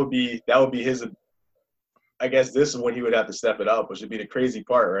that would be his. I guess this is when he would have to step it up, which would be the crazy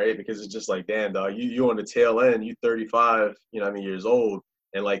part, right? Because it's just like, damn, dog, you on the tail end, you 35, years old,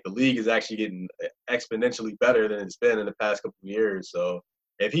 and like the league is actually getting exponentially better than it's been in the past couple of years. So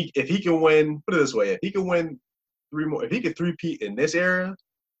if he can win, put it this way, if he can win 3 more, if he could three-peat in this era,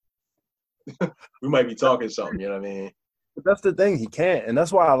 we might be talking something, you know what I mean? But that's the thing, he can't. And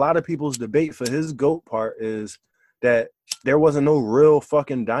that's why a lot of people's debate for his GOAT part is that there wasn't no real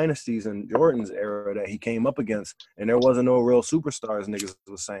fucking dynasties in Jordan's era that he came up against. And there wasn't no real superstars, niggas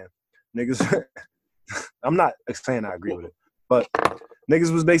was saying. Niggas, I'm not saying I agree with it, but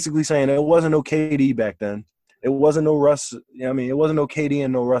niggas was basically saying there wasn't no KD back then. It wasn't no Russ. It wasn't no KD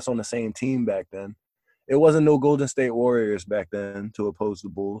and no Russ on the same team back then. It wasn't no Golden State Warriors back then to oppose the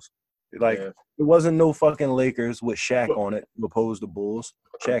Bulls. It wasn't no fucking Lakers with Shaq on it to oppose the Bulls.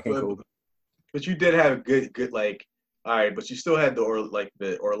 Shaq and Kobe. But you did have good like, all right, but you still had the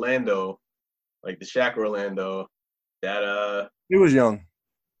Orlando, like the Shaq Orlando, that he was young.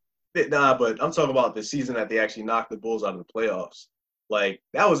 Nah, but I'm talking about the season that they actually knocked the Bulls out of the playoffs. Like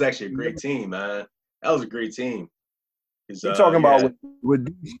that was actually a great team, man. That was a great team. You talking about with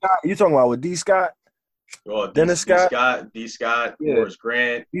D. Scott? You talking about with D. Scott? Well, Dennis Scott, D. Scott, Horace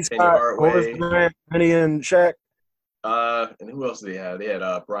Grant, Penny Hardaway, Horace Grant, Penny and Shaq. And who else did they have? They had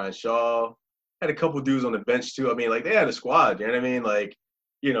Brian Shaw. Had a couple dudes on the bench too. I mean, like they had a squad. You know what I mean? Like,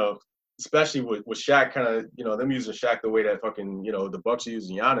 especially with Shaq, kind of, them using Shaq the way that fucking, the Bucks are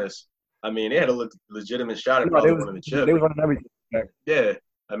using Giannis. I mean, they had a legitimate shot at probably winning the chip. They was running everything. Yeah.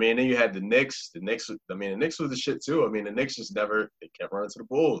 I mean, then you had the Knicks. The Knicks was the shit too. I mean, the Knicks just they kept running to the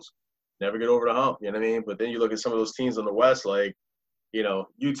Bulls. Never get over the hump, you know what I mean? But then you look at some of those teams on the West, like,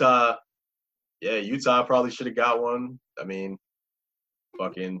 Utah. Yeah, Utah probably should have got one. I mean,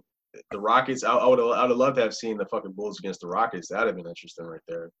 fucking the Rockets. I would have loved to have seen the fucking Bulls against the Rockets. That'd have been interesting right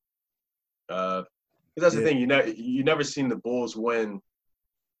there. Because that's the thing, you never seen the Bulls win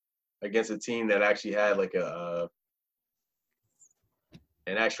against a team that actually had like an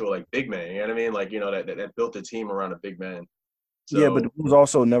actual like big man. You know what I mean? Like that built a team around a big man. So, yeah, but the Bulls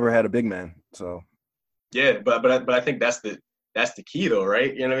also never had a big man. So yeah, but I think that's the key though,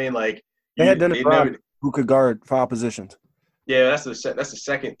 right? You know what I mean? Like they had Dennis Rodman who could guard 5 positions. Yeah, that's the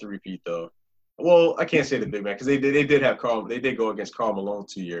second three-peat though. Well, I can't say the big man because they did have Karl. They did go against Karl Malone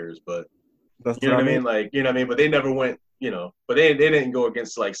 2 years, but you know what I mean? Like, you know what I mean? But they never went. but they didn't go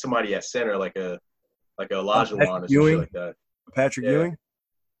against like somebody at center like a Olajuwon or some shit like that. Patrick Ewing,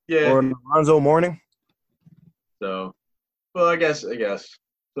 yeah, or Alonzo Mourning. So, well, I guess.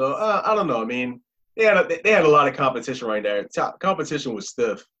 So I don't know. I mean, they had a lot of competition right there. Competition was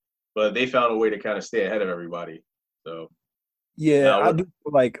stiff, but they found a way to kind of stay ahead of everybody. So yeah, I do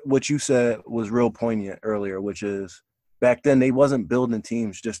feel like what you said was real poignant earlier, which is back then they wasn't building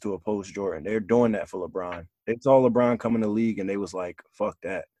teams just to oppose Jordan. They're doing that for LeBron. They saw LeBron come in the league and they was like, "Fuck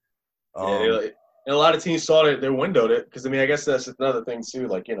that." And a lot of teams saw their window because I mean I guess that's another thing too.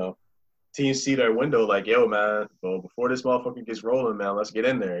 Like teams see their window like, yo, man, well, before this motherfucker gets rolling, man, let's get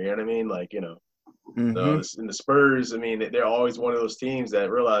in there. You know what I mean? Like, so in the Spurs, I mean, they're always one of those teams that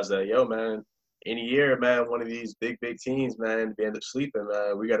realize that, yo, man, any year, man, one of these big teams, man, they end up sleeping,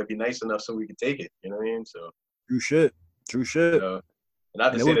 man. We got to be nice enough so we can take it. You know what I mean? So true shit.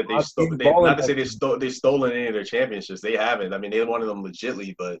 Not to say that they've stolen any of their championships. They haven't. I mean, they won them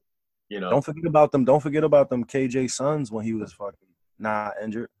legitly, but don't forget about them. Don't forget about them KJ Suns when he was fucking not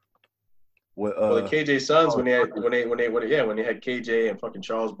injured. The KJ Suns when they had KJ and fucking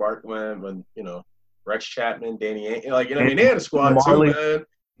Charles Barkley, when Rex Chapman, Danny Ainge, I mean they had a squad Marley, too, man.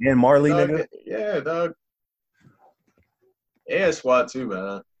 And Marley, dog, nigga. Yeah, dog. They had a squad too,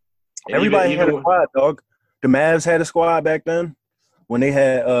 man. And everybody had a squad, dog. The Mavs had a squad back then when they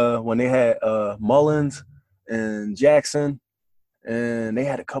had Mullins and Jackson, and they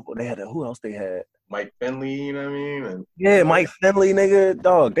had a couple. They had who else? They had Mike Finley, you know what I mean? Mike Finley, nigga,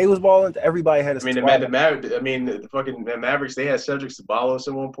 dog. They was balling. Everybody had a squad. The Mavericks, they had Cedric Ceballos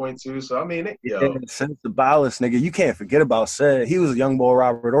at one point too. So I mean, Ceballos, nigga, you can't forget about Ced. He was a young boy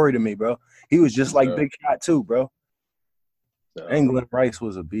Robert Horry to me, bro. He was just like Big Shot too, bro. So. And Glenn Rice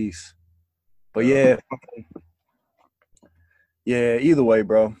was a beast. But yeah, either way,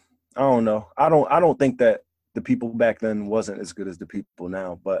 bro. I don't know. I don't think that the people back then wasn't as good as the people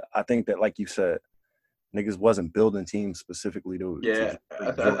now. But I think that, like you said, niggas wasn't building teams specifically to. Yeah,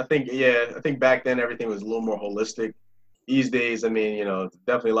 I think back then everything was a little more holistic. These days, I mean,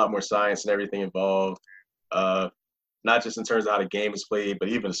 definitely a lot more science and everything involved. Not just in terms of how the game is played, but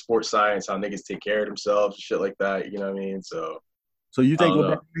even sports science, how niggas take care of themselves, shit like that. You know what I mean? So you think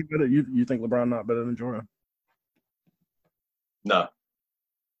LeBron better? You think LeBron not better than Jordan? No.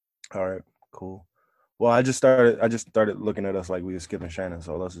 All right, cool. Well, I just started looking at us like we were skipping Shannon,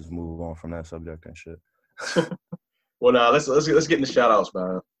 so let's just move on from that subject and shit. Well, now let's get in the shout outs,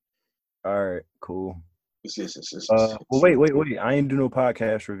 man. All right, cool. Well, wait. I ain't do no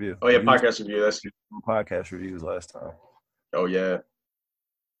podcast review. Oh yeah, podcast review. That's podcast reviews last time. Oh yeah.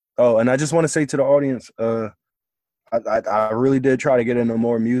 Oh, and I just want to say to the audience, I really did try to get into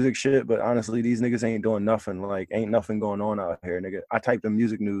more music shit, but honestly, these niggas ain't doing nothing. Like, ain't nothing going on out here, nigga. I typed in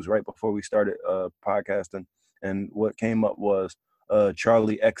music news right before we started podcasting, and what came up was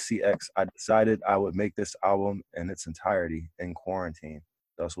Charlie XCX. I decided I would make this album in its entirety in quarantine.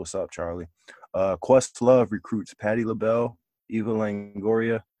 That's what's up, Charlie. Questlove recruits Patti LaBelle, Eva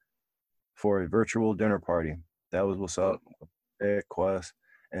Longoria for a virtual dinner party. That was what's up. Quest.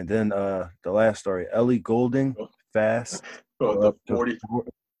 And then the last story, Ellie Goulding fast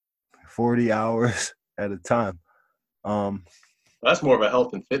 40 hours at a time. That's more of a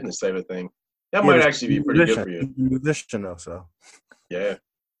health and fitness type of thing. That might actually be pretty good for you. Musician though, so yeah.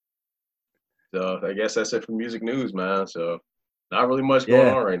 So I guess that's it for music news, man. So not really much going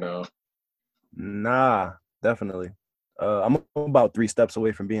on right now. Nah, definitely. I'm about 3 steps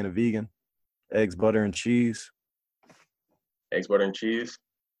away from being a vegan. Eggs, butter, and cheese. Eggs, butter, and cheese?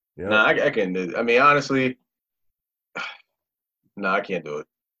 Yeah. Nah, I can do it. I mean, honestly, nah, I can't do it.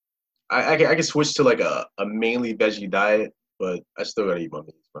 I can switch to like a mainly veggie diet, but I still gotta eat my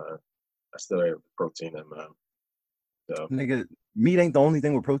meat, man. I still have protein in, man. So. Nigga, meat ain't the only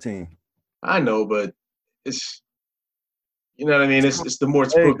thing with protein. I know, but it's, you know what I mean? It's the more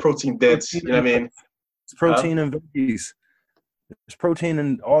protein dense, you know what I mean? It's protein and veggies. There's protein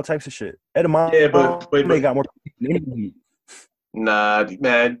in all types of shit. Edamame, yeah, but they got more protein than meat. Nah,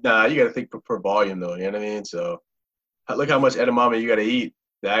 man, you gotta think per volume though, you know what I mean? So look how much edamame you gotta eat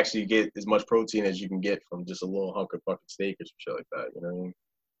to actually get as much protein as you can get from just a little hunk of fucking steak or some shit like that, you know what I mean?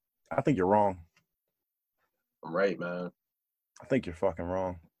 I think you're wrong. I'm right, man. I think you're fucking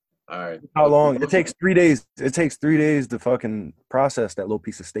wrong. All right. How long? It takes 3 days. It takes 3 days to fucking process that little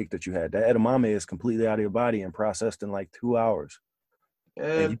piece of steak that you had. That edamame is completely out of your body and processed in like 2 hours. Yeah,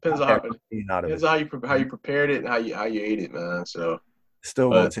 it depends on how you prepared it and how you ate it, man. So still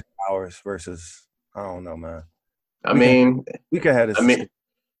going to 2 hours versus I don't know, man. We could have this. I mean,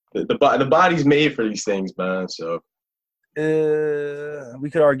 the body's made for these things, man. So We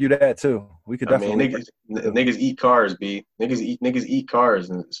could argue that too. We could I mean, definitely niggas eat cars, b. Niggas eat cars,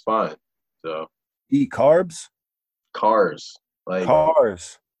 and it's fine. So eat carbs. cars, like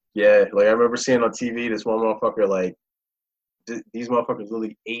Cars. yeah, like I remember seeing on TV this one motherfucker like these motherfuckers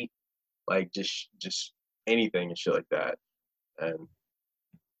literally ate like just anything and shit like that, and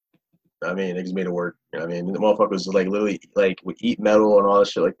I mean, niggas made it work. You know what I mean, the motherfuckers like literally like would eat metal and all that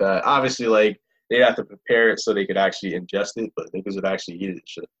shit like that. Obviously, like they'd have to prepare it so they could actually ingest it, but niggas would actually eat it and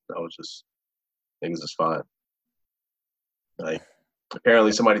shit. That was just niggas is fine. Like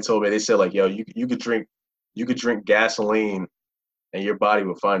apparently somebody told me they said like, yo, you could drink gasoline and your body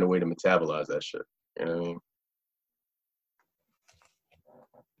would find a way to metabolize that shit. You know what I mean?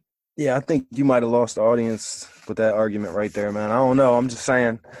 Yeah, I think you might have lost the audience with that argument right there, man. I don't know. I'm just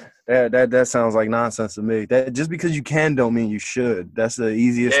saying that sounds like nonsense to me. That just because you can don't mean you should. That's the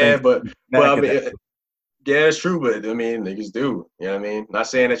easiest Yeah, thing. but I mean, yeah, it's true. But I mean, niggas do. You know what I mean? Not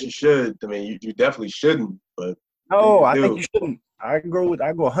saying that you should. I mean, you definitely shouldn't. But No, niggas I think do. you shouldn't. I go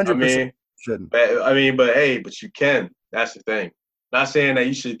 100% I mean, shouldn't. but hey, but you can. That's the thing. Not saying that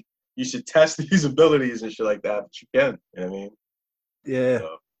you should test these abilities and shit like that, but you can. You know what I mean? Yeah.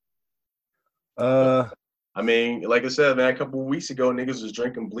 So, Uh I mean, like I said, man, a couple of weeks ago, niggas was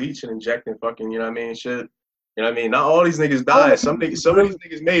drinking bleach and injecting fucking, you know what I mean, shit. You know what I mean? Not all these niggas died. Some of these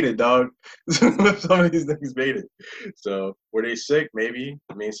niggas made it, dog. Some of these niggas made it. So were they sick? Maybe.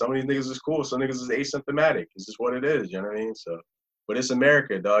 I mean, some of these niggas is cool. Some niggas is asymptomatic. It's just what it is. You know what I mean? So, but it's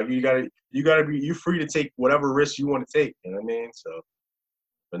America, dog. You gotta be. You free to take whatever risks you want to take. You know what I mean? So.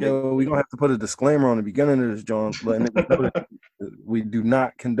 Yo, we're gonna have to put a disclaimer on the beginning of this, John, letting it know that we do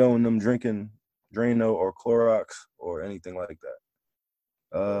not condone them drinking Drano or Clorox or anything like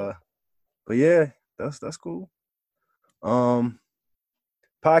that. But yeah, that's cool. Podcast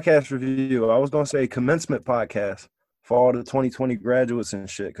review. I was gonna say commencement podcast for all the 2020 graduates and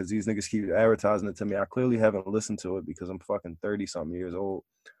shit, because these niggas keep advertising it to me. I clearly haven't listened to it because I'm fucking 30-something years old.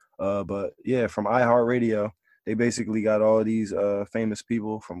 But yeah, from iHeartRadio, they basically got all these famous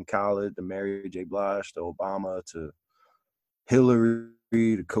people from Khaled to Mary J. Blige to Obama to Hillary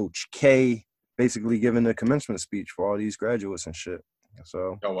to Coach K, basically giving the commencement speech for all these graduates and shit.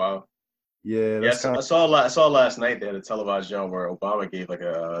 So, oh wow. Yeah, that's I saw last night they had a televised show where Obama gave like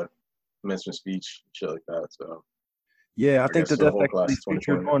a commencement speech, shit like that. So yeah, I think guess that the that's whole class actually is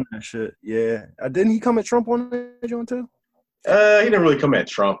featured 2020. on that shit. Yeah, didn't he come at Trump on that joint too? He didn't really come at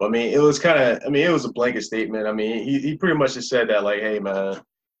Trump. I mean, it was kind of. I mean, it was a blanket statement. I mean, he pretty much just said that like, hey man,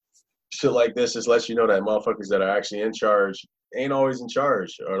 shit like this just lets you know that motherfuckers that are actually in charge ain't always in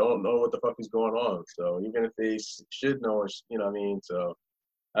charge or don't know what the fuck is going on. So even if they should know, you know what I mean? So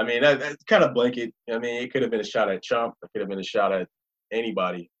I mean, that's kind of blanket. I mean, it could have been a shot at Trump. It could have been a shot at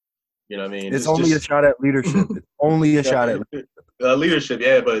anybody. You know what I mean? It's only a shot at leadership. It's only a shot at leadership.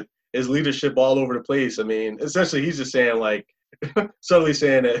 Yeah, but his leadership all over the place. I mean, essentially, he's just saying like, suddenly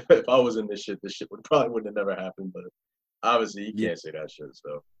saying that if I was in this shit would probably wouldn't have never happened. But obviously, he can't say that shit.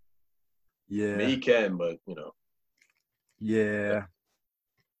 So yeah, I mean, he can, but you know. Yeah.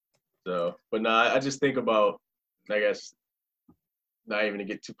 So, but I just think about, I guess, not even to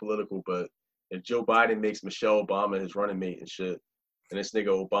get too political, but if Joe Biden makes Michelle Obama his running mate and shit, and this nigga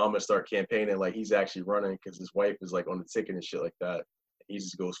Obama start campaigning like he's actually running because his wife is like on the ticket and shit like that, he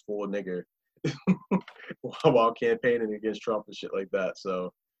just goes full nigger while campaigning against Trump and shit like that.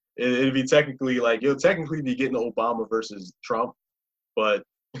 So it'd be technically like, you'll technically be getting Obama versus Trump, but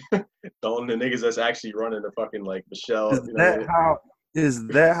the niggas that's actually running the fucking like Michelle. Is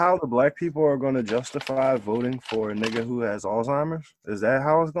that how the black people are going to justify voting for a nigga who has Alzheimer's? Is that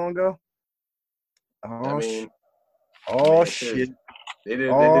how it's going to go? I mean, shit. They did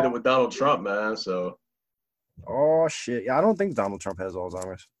it with Donald Trump, man. So. Oh shit! Yeah, I don't think Donald Trump has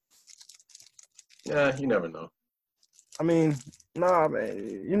Alzheimer's. Yeah, you never know. I mean, nah,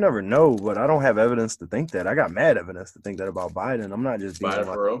 man, you never know, but I don't have evidence to think that. I got mad evidence to think that about Biden. I'm not just being Biden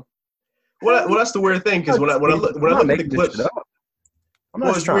for real. Well, that's the weird thing because when I look at the clips,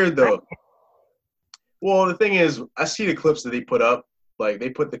 it's weird though. Well, the thing is, I see the clips that they put up. Like they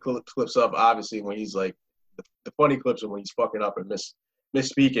put the clips up, obviously, when he's like the funny clips are when he's fucking up and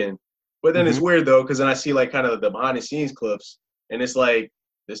misspeaking. But then it's weird though, because then I see like kind of the behind the scenes clips, and it's like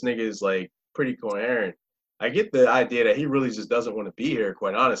this nigga is like pretty coherent. I get the idea that he really just doesn't want to be here,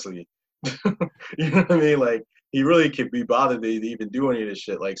 quite honestly. You know what I mean? Like he really could be bothered to even do any of this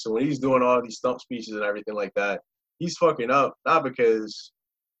shit. Like so when he's doing all these stump speeches and everything like that, he's fucking up, not because,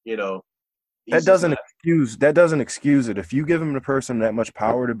 you know. That doesn't excuse it. If you give him the person that much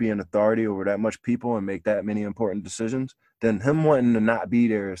power to be an authority over that much people and make that many important decisions, then him wanting to not be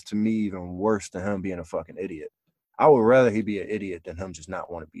there is to me even worse than him being a fucking idiot. I would rather he be an idiot than him just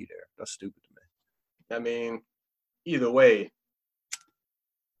not want to be there. That's stupid to me. I mean, either way,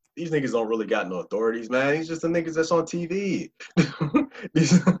 these niggas don't really got no authorities, man. He's just the niggas that's on TV.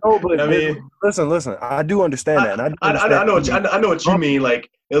 Oh, but I mean, listen. I do understand that, and I do I understand. know what you mean. Like,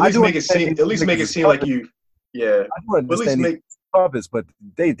 at least make it seem like you. Yeah, I do understand at least make puppets, but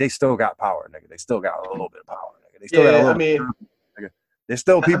they still got power, nigga. They still got a little bit of power, nigga. They still got a little. I mean, nigga. There's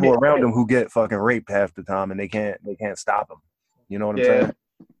still people around them who get fucking raped half the time, and they can't stop them. You know what I'm saying?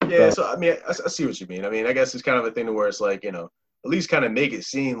 Yeah. So I mean, I see what you mean. I mean, I guess it's kind of a thing where it's like, you know, at least kind of make it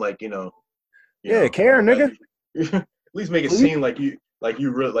seem like, you know, Karen, nigga. At least make it seem like you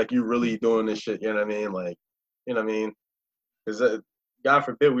really doing this shit. You know what I mean? Like, you know what I mean? Because God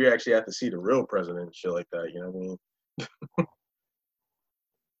forbid we actually have to see the real president and shit like that. You know what I mean?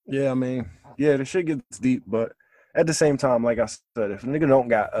 Yeah, I mean, yeah, the shit gets deep, but at the same time, like I said, if a nigga don't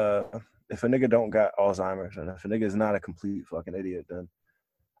got Alzheimer's, and if a nigga is not a complete fucking idiot, then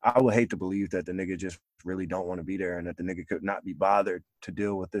I would hate to believe that the nigga just really don't want to be there, and that the nigga could not be bothered to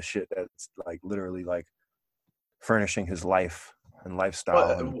deal with this shit that's like literally like furnishing his life and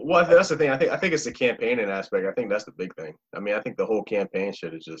lifestyle. Well, that's the thing. I think it's the campaigning aspect. I think that's the big thing. I mean, I think the whole campaign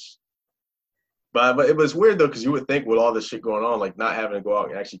shit is just. But it was weird though, because you would think with all this shit going on, like not having to go out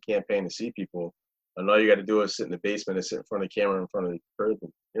and actually campaign to see people, and all you got to do is sit in the basement and sit in front of the camera in front of the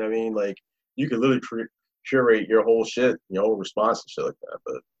person. You know what I mean? Like you could literally curate your whole shit, your whole response and shit like that.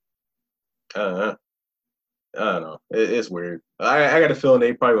 But I don't know. It's weird. I got a feeling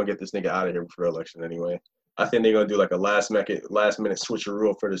they probably gonna get this nigga out of here before election anyway. I think they're gonna do like a last minute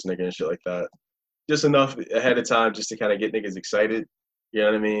switcheroo for this nigga and shit like that. Just enough ahead of time just to kind of get niggas excited. You know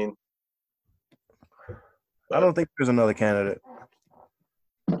what I mean? I don't think there's another candidate.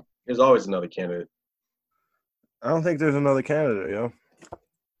 There's always another candidate. I don't think there's another candidate, yo.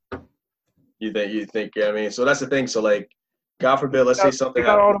 You think? I mean, so that's the thing. So like, God forbid, let's say something they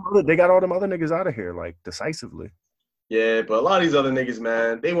got all them other niggas out of here, like decisively. Yeah, but a lot of these other niggas,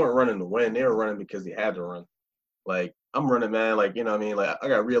 man, they weren't running to win. They were running because they had to run. Like I'm running, man. Like you know what I mean. Like I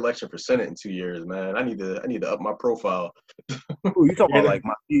got re-election for Senate in 2 years, man. I need to up my profile. Ooh, you talking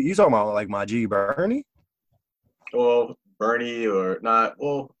about like my G Bernie? Well, Bernie or not.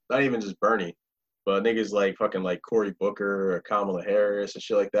 Well, not even just Bernie, but niggas like fucking like Cory Booker or Kamala Harris and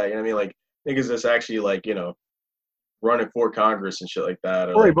shit like that. You know what I mean? Like niggas that's actually like running for Congress and shit like that.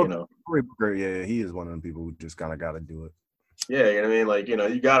 Or Cory Booker, yeah, he is one of them people who just kind of got to do it. Yeah, you know what I mean? Like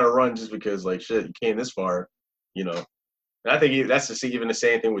you got to run just because like shit, you came this far. And I think that's even the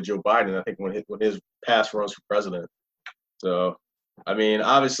same thing with Joe Biden. I think when his past runs for president. So, I mean,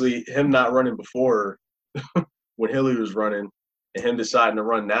 obviously him not running before. When Hillary was running and him deciding to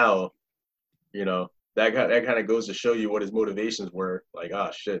run now, that kind of goes to show you what his motivations were. Like,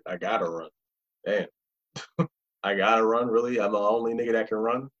 shit, I gotta run. Damn, I gotta run. Really, I'm the only nigga that can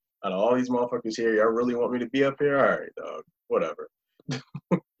run. Out of all these motherfuckers here, y'all really want me to be up here? All right, dog. Whatever.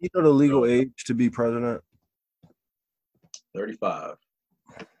 You know the legal age to be president? 35.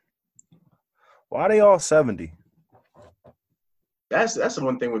 Why are they all 70? That's the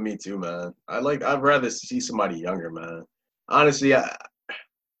one thing with me too, man. I'd rather see somebody younger, man. Honestly, I'd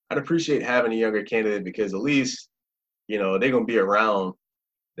appreciate having a younger candidate because at least, they're gonna be around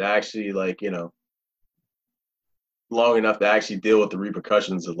to actually long enough to actually deal with the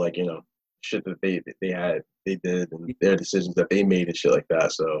repercussions of shit that they did and their decisions that they made and shit like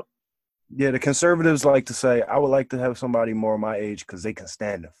that. So yeah, the conservatives like to say, I would like to have somebody more my age because they can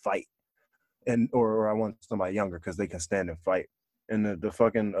stand and fight. Or I want somebody younger because they can stand and fight. And the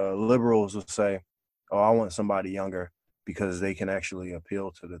fucking liberals will say, oh, I want somebody younger because they can actually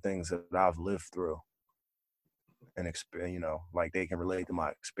appeal to the things that I've lived through and, like they can relate to my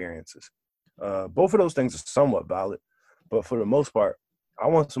experiences. Both of those things are somewhat valid. But for the most part, I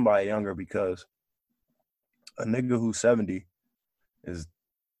want somebody younger because a nigga who's 70 is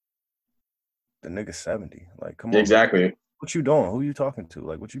the nigga 70. Like, come on. Exactly. Man. What you doing? Who you talking to?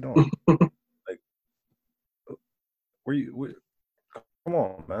 Like, what you doing? Like, come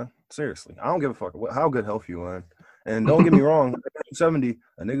on, man. Seriously. I don't give a fuck how good health you in. And don't get me wrong, a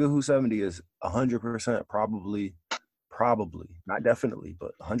nigga who's 70 is 100% probably, not definitely,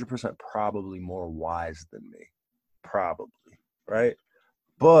 but 100% probably more wise than me. Probably. Right?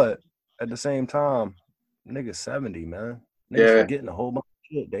 But at the same time, nigga 70, man. Niggas forgetting a whole bunch of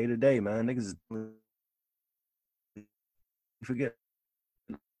shit day to day, man. Niggas forget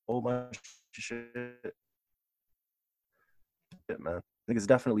a whole bunch of shit, man. Niggas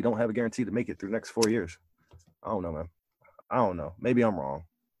definitely don't have a guarantee to make it through the next 4 years. I don't know, man. I don't know. Maybe I'm wrong.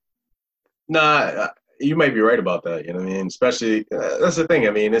 Nah, you might be right about that. You know what I mean? Especially, that's the thing. I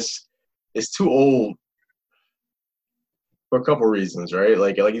mean, it's too old. for a couple reasons, right?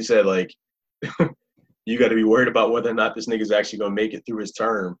 Like you said, like you got to be worried about whether or not this nigga's actually gonna make it through his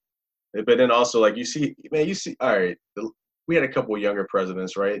term. But then also, like you see, man, all right. We had a couple of younger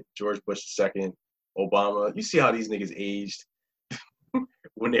presidents, right? George Bush II, Obama. You see how these niggas aged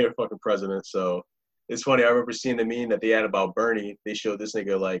when they were fucking presidents. So it's funny. I remember seeing the meme that they had about Bernie. They showed this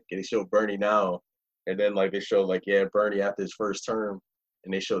nigga like they showed Bernie now, and then like they showed like Bernie after his first term,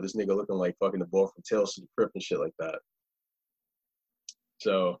 and they showed this nigga looking like fucking the boy from Tales to the Crypt and shit like that.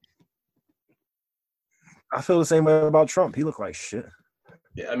 So I feel the same way about Trump. He looked like shit.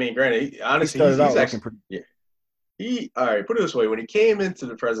 yeah, I mean, granted, honestly, He he's actually pretty. Yeah. All right. Put it this way: when he came into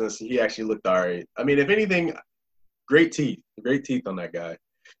the presidency, he actually looked all right. I mean, if anything, great teeth on that guy.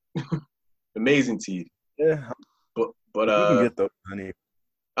 Amazing teeth. Yeah. But you can get those, honey.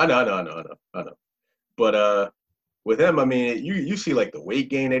 I know. But with him, I mean, you see like the weight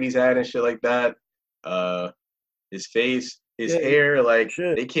gain that he's had and shit like that. His face, his hair, like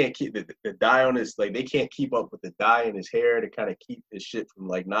shit. They can't keep the dye on his, like they can't keep up with the dye in his hair to kind of keep his shit from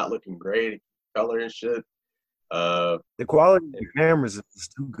like not looking gray, color and shit. The quality of the cameras is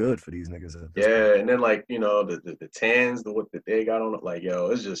too good for these niggas. Yeah, and then like the tans, what that they got on it, like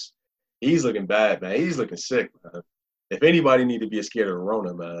it's just he's looking bad, man. He's looking sick, man. If anybody need to be scared of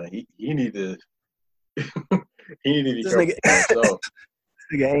Rona, man, he need to he need to be careful for himself.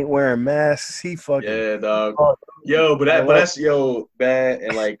 This nigga ain't wearing masks. He fucking dog. Yo, but that's man,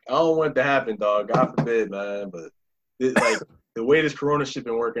 and like I don't want it to happen, dog. God forbid, man. But like the way this Corona shit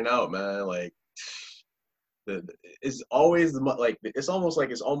been working out, man, like. It's always it's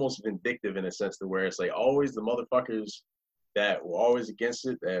almost vindictive in a sense to where it's like always the motherfuckers that were always against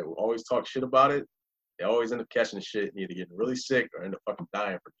it, that will always talk shit about it, they always end up catching the shit and either getting really sick or end up fucking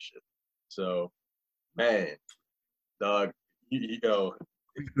dying for the shit. So, man, dog, we end up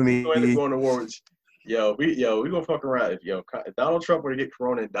going to war with we gonna fuck around if Donald Trump were to get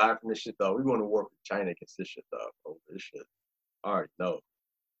corona and die from this shit, dog, we going to war with China against this shit, dog, over this shit. All right, no.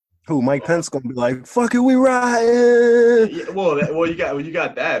 Who Mike Pence gonna be like, fuck it, we riding. Yeah, well, you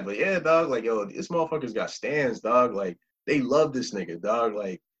got that, but yeah, dog, like this motherfucker's got stands, dog. Like they love this nigga, dog.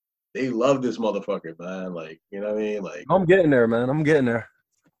 Like they love this motherfucker, man. Like you know what I mean? Like I'm getting there, man. I'm getting there.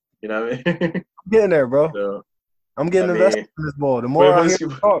 You know what I mean? I'm getting there, bro. So, I'm getting invested in this boy. The more I hear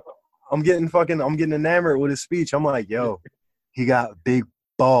him talk, I'm getting enamored with his speech. I'm like, yo, he got big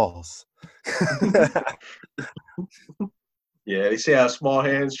balls. Yeah, they say I have small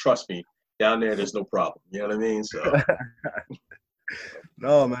hands. Trust me, down there's no problem. You know what I mean? So,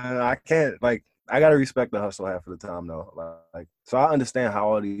 no, man, I can't. Like, I gotta respect the hustle half of the time, though. Like, so I understand how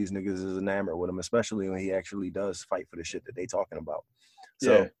all these niggas is enamored with him, especially when he actually does fight for the shit that they talking about.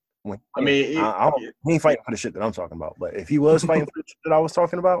 So, he ain't fighting for the shit that I'm talking about. But if he was fighting for the shit that I was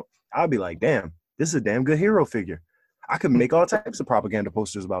talking about, I'd be like, damn, this is a damn good hero figure. I could make all types of propaganda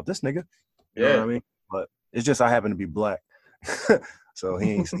posters about this nigga. You know what I mean? But it's just I happen to be black. So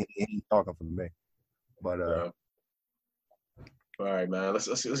he ain't talking for me. But all right, man. Let's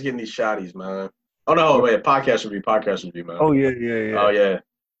get in these shotties, man. Oh no, wait, podcast review, man. Oh yeah. Oh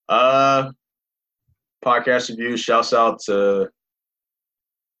yeah. Podcast review. Shouts out to.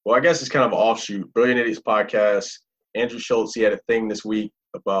 Well, I guess it's kind of an offshoot. Brilliant Idiots podcast. Andrew Schultz. He had a thing this week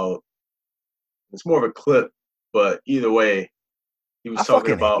about. It's more of a clip, but either way, he was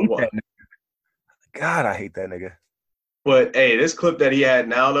talking about what. God, I hate that nigga. But hey, this clip that he had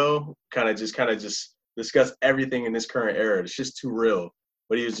now though, kind of just discuss everything in this current era. It's just too real.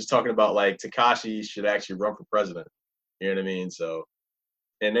 But he was just talking about like Tekashi should actually run for president. You know what I mean? So,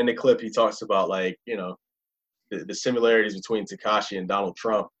 and in the clip he talks about like the similarities between Tekashi and Donald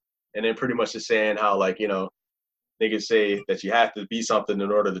Trump, and then pretty much just saying how like niggas say that you have to be something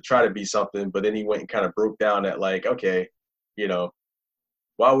in order to try to be something. But then he went and kind of broke down that like okay,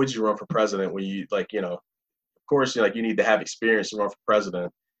 why would you run for president when you like Of course, you need to have experience to run for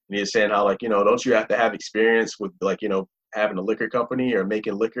president. And he's saying how, don't you have to have experience with, having a liquor company or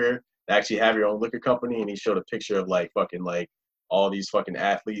making liquor to actually have your own liquor company? And he showed a picture of, all these fucking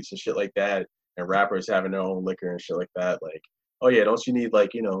athletes and shit like that and rappers having their own liquor and shit like that. Like, oh, yeah, don't you need,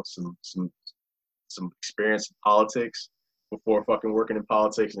 some experience in politics before fucking working in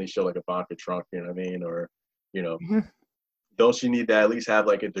politics? And he showed, a vodka trunk, you know what I mean? Or, don't you need to at least have,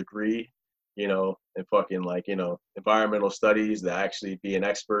 a degree and fucking environmental studies to actually be an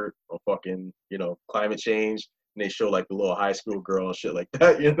expert on fucking, climate change. And they show the little high school girl and shit like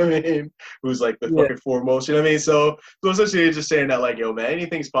that, you know what I mean? Who's the fucking foremost, you know what I mean? So essentially they're just saying that yo, man,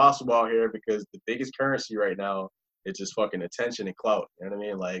 anything's possible out here because the biggest currency right now is just fucking attention and clout. You know what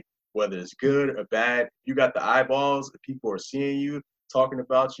I mean? Whether it's good or bad, you got the eyeballs, the people are seeing you, talking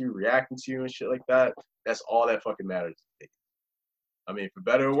about you, reacting to you and shit like that. That's all that fucking matters. I mean, for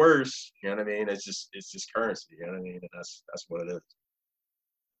better or worse, you know what I mean? It's just currency, you know what I mean? And that's what it is.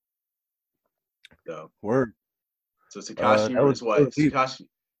 So Word. so Takashi That was is what? Takashi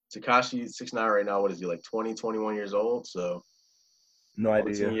 6ix9ine right now, what is he, like 20, 21 years old? So no 14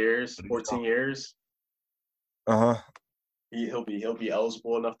 idea. years, 14 years. Uh huh. He'll be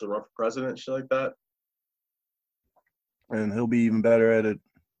eligible enough to run for president, shit like that. And he'll be even better at it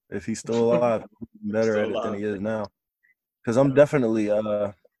if he's still alive. Better Still at it than alive. he is now. Because Yeah.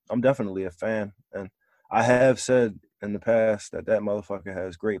 I'm definitely a fan, and I have said in the past that motherfucker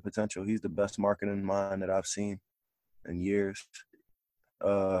has great potential. He's the best marketing mind that I've seen in years.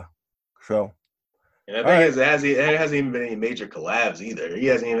 Uh, so And the all thing right, is, it hasn't even been any major collabs either. He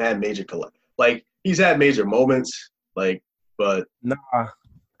hasn't even had major collab. Like he's had major moments, like, but nah.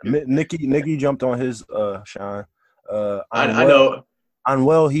 Nicki jumped on his shine. I know. On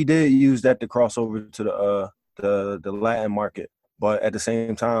well, he did use that to cross over to the Latin market, but at the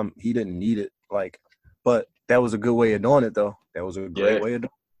same time, he didn't need it. Like, but that was a good way of doing it, though. That was a great Yeah. way of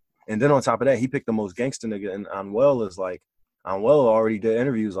doing it. And then on top of that, he picked the most gangster nigga, and Onwell is like, Onwell already did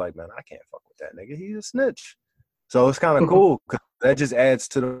interviews like, man, I can't fuck with that nigga. He's a snitch. So it's kind of cool because that just adds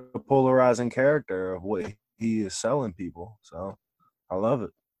to the polarizing character of what he is selling people. So I love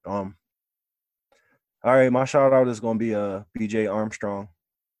it. All right, my shout out is gonna be BJ Armstrong.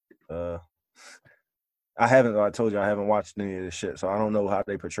 Uh I told you I haven't watched any of this shit, so I don't know how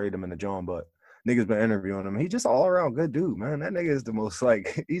they portrayed him in the John, but niggas been interviewing him. He just all around good dude, man. That nigga is the most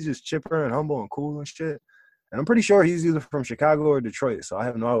like he's just chipper and humble and cool and shit. And I'm pretty sure he's either from Chicago or Detroit, so I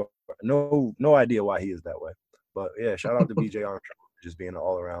have no idea why he is that way. But yeah, shout out to BJ Armstrong for just being an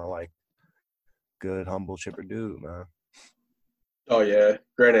all around like good, humble, chipper dude, man. Oh yeah.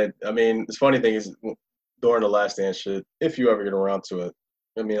 Granted, I mean, the funny thing is during the Last Dance shit, if you ever get around to it,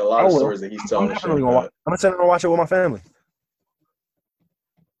 I mean, a lot I of will. stories that he's I'm telling and shit definitely like gonna watch. that. I'm gonna sit down and watch it with my family.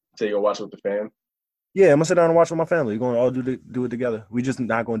 So you go watch with the fam. Yeah, I'm gonna sit down and watch with my family. We're gonna all do it together. We just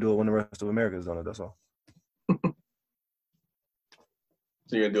not gonna do it when the rest of America is doing it. That's all.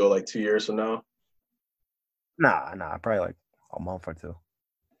 So you're gonna do it like 2 years from now. Nah, probably like a month or two.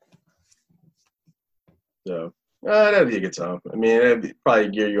 So that'd be a good time. I mean, probably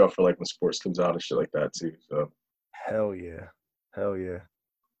gear you up for like when sports comes out and shit like that too. So Hell yeah, hell yeah.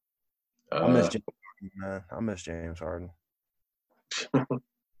 I miss uh, James Harden, man. I miss James Harden.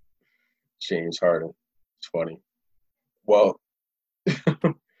 James Harden. It's funny. Well,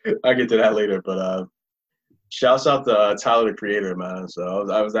 I'll get to that later, but shouts out to Tyler the Creator, man. So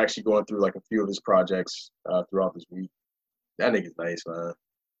I was actually going through like a few of his projects throughout this week. That nigga's nice, man.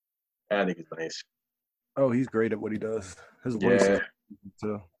 That nigga's nice. Oh, he's great at what he does. His voice is Yeah,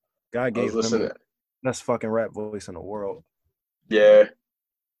 too. God I was gave him listening. the best fucking rap voice in the world. Yeah,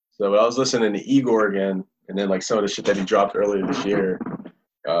 so I was listening to Igor again, and then like some of the shit that he dropped earlier this year,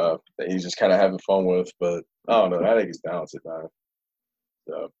 that he's just kind of having fun with. But I don't know, that nigga's talented, man.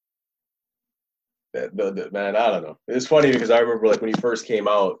 So man, I don't know. It's funny because I remember like when he first came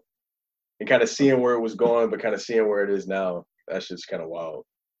out and kind of seeing where it was going, but kind of seeing where it is now. That's just kind of wild.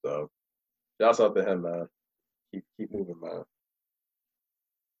 So shouts out to him, man. Keep moving, man.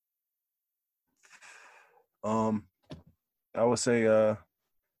 Um, I would say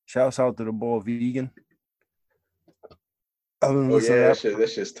shouts out to the boy Vegan. I've been Oh listening to yeah, that. that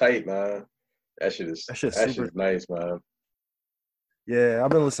shit's tight, man. That shit is That shit's that super. shit's nice, man. Yeah, I've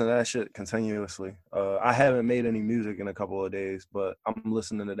been listening to that shit continuously. I haven't made any music in a couple of days, but I'm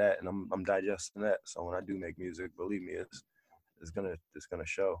listening to that and I'm digesting that. So when I do make music, believe me, it's gonna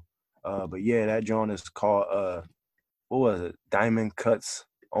show. But yeah, that joint is called what was it? Diamond Cuts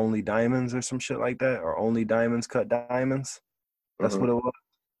Only Diamonds or some shit like that, or Only Diamonds Cut Diamonds. That's Hmm. what it was.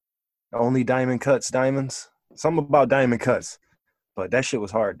 Only Diamond Cuts Diamonds. Something about diamond cuts. But that shit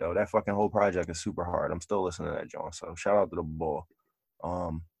was hard though. That fucking whole project is super hard. I'm still listening to that joint. So shout out to the boy.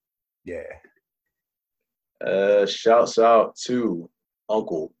 Um, yeah. Shouts out to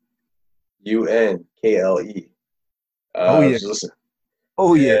Uncle Unkle. Oh yeah. Just listen.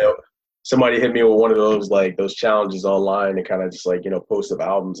 Oh Yeah, yeah. somebody hit me with one of those like those challenges online and kind of just like post up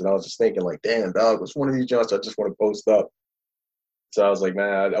albums, and I was just thinking like, damn dog, what's one of these jobs I just want to post up? So I was like,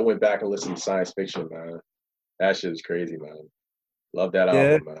 man, I went back and listened to Science Fiction, man. That shit is crazy, man. Love that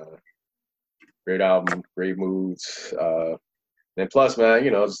Yeah. album, man. Great album, great moods. And plus, man,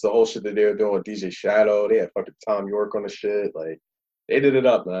 just the whole shit that they were doing with DJ Shadow. They had fucking Tom York on the shit. Like, they did it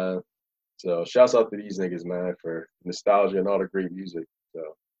up, man. So, shouts out to these niggas, man, for nostalgia and all the great music.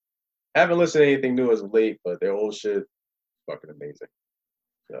 So, haven't listened to anything new as of late, but their old shit, fucking amazing.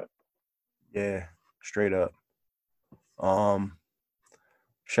 So, Yeah. Straight up. Um,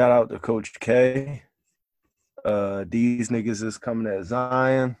 shout out to Coach K. These niggas is coming at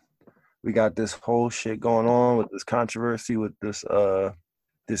Zion. We got this whole shit going on with this controversy with this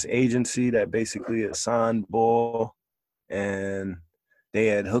agency that basically assigned Ball, and they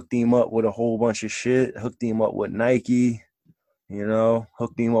had hooked him up with a whole bunch of shit, hooked him up with Nike,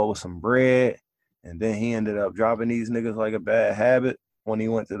 hooked him up with some bread, and then he ended up dropping these niggas like a bad habit when he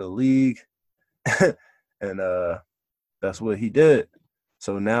went to the league. And that's what he did.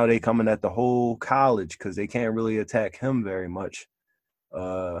 So now they coming at the whole college because they can't really attack him very much.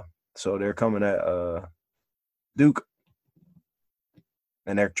 So they're coming at Duke,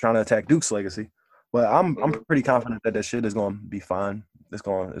 and they're trying to attack Duke's legacy. But I'm pretty confident that shit is gonna be fine. It's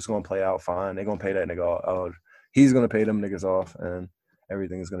gonna play out fine. They're gonna pay that nigga out. He's gonna pay them niggas off, and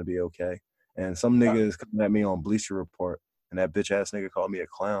everything is gonna be okay. And some niggas coming at me on Bleacher Report, and that bitch ass nigga called me a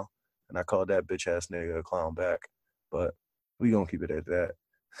clown, and I called that bitch ass nigga a clown back. But we gonna keep it at that.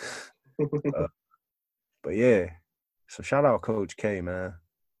 But yeah, so shout out Coach K, man.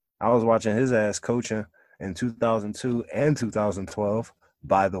 I was watching his ass coaching in 2002 and 2012,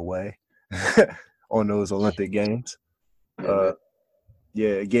 by the way, on those Olympic Games.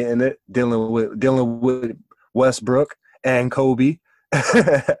 Yeah, getting it, dealing with Westbrook and Kobe,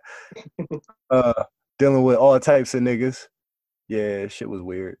 dealing with all types of niggas. Yeah, shit was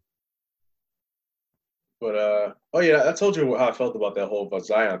weird. But oh yeah, I told you how I felt about that whole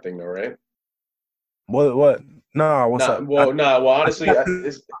Zion thing, though, right? What? Nah, what's up? Well, honestly, I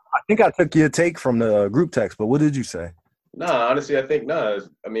think I took your take from the group text, but what did you say? Honestly, I think I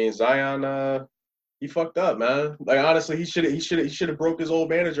mean, Zion, he fucked up, man. Like, honestly, he should have broke his old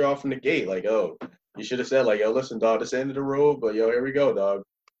manager off from the gate. Like, oh, he should have said, like, yo, listen, dog, this is the end of the road, but yo, here we go, dog.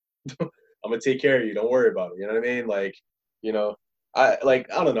 I'm gonna take care of you. Don't worry about it. You know what I mean? Like, I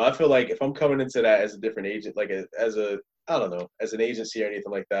don't know. I feel like if I'm coming into that as a different agent, like as an agency or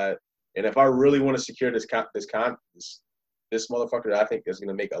anything like that, and if I really want to secure this motherfucker that I think is going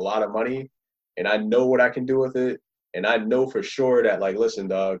to make a lot of money, and I know what I can do with it, and I know for sure that, like, listen,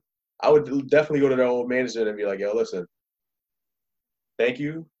 dog, I would definitely go to their old manager and be like, yo, listen, thank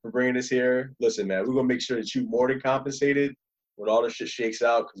you for bringing this here. Listen, man, we're going to make sure that you more than compensated when all this shit shakes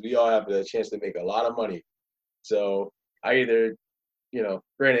out, because we all have the chance to make a lot of money. So I either,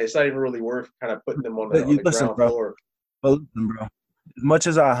 granted, it's not even really worth kind of putting them on the ground floor. But listen, bro. As much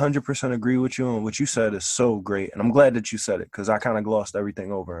as I 100% agree with you, and what you said is so great, and I'm glad that you said it because I kind of glossed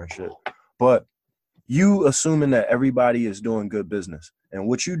everything over and shit. But you assuming that everybody is doing good business, and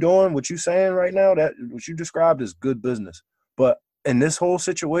what you saying right now, that what you described is good business. But in this whole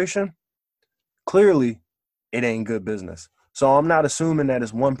situation, clearly, it ain't good business. So I'm not assuming that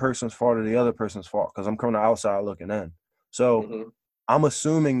it's one person's fault or the other person's fault because I'm coming outside looking in. So I'm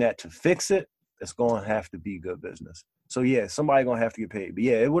assuming that to fix it, it's going to have to be good business. So, yeah, somebody going to have to get paid. But,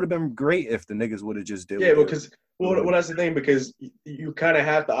 yeah, it would have been great if the niggas would have just did it. Yeah, because that's the thing, because you kind of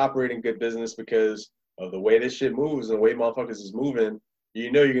have to operate in good business because of the way this shit moves and the way motherfuckers is moving.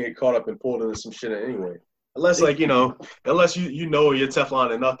 You're going to get caught up and pulled into some shit anyway. Unless, like, unless you know you're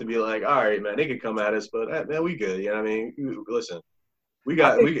Teflon enough to be like, all right, man, they could come at us, but, man, we good. You know what I mean? Listen, we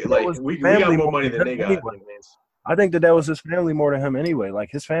got more money than they got. Anyway. I think that was his family more than him anyway. Like,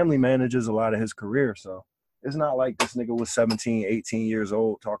 his family manages a lot of his career, so. It's not like this nigga was 17, 18 years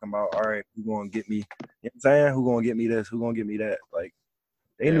old talking about, all right, who going to get me? You know what I'm saying? Who going to get me this? Who going to get me that? Like,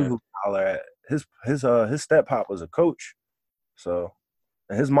 they knew who to holler at. His step pop was a coach. So,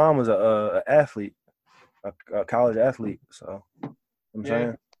 and his mom was a athlete, a college athlete. So, I'm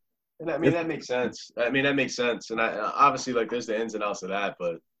saying. And I mean, that makes sense. And obviously, like, there's the ins and outs of that,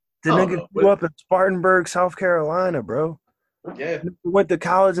 but. The nigga grew up in Spartanburg, South Carolina, bro. Yeah, went to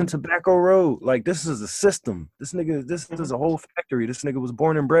college in Tobacco Road. Like, this is a system. This is a whole factory. This nigga was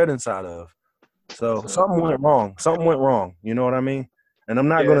born and bred inside of. So something went wrong. You know what I mean? And I'm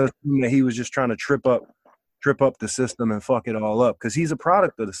not gonna assume that he was just trying to trip up the system and fuck it all up because he's a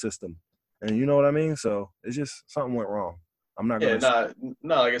product of the system. And you know what I mean? So it's just something went wrong. I'm not gonna.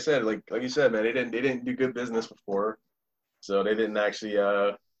 No. Like I said, like you said, man, they didn't do good business before, so they didn't actually.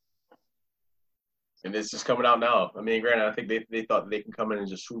 And it's just coming out now. I mean, granted, I think they thought they can come in and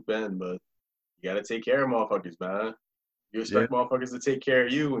just swoop in, but you got to take care of motherfuckers, man. You expect motherfuckers to take care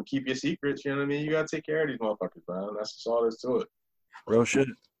of you and keep your secrets, you know what I mean? You got to take care of these motherfuckers, man. That's just all there's to it. Real shit.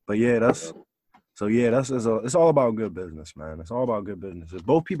 But, yeah, it's all about good business, man. It's all about good business. If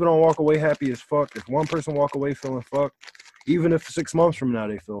both people don't walk away happy as fuck, if one person walk away feeling fucked, even if 6 months from now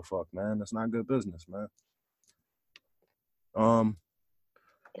they feel fucked, man, that's not good business, man.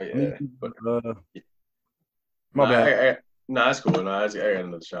 My bad. That's cool. I got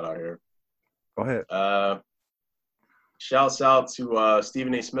another shout out here. Go ahead. Shouts out to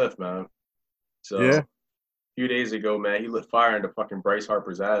Stephen A. Smith, man. So few days ago, man, he lit fire into fucking Bryce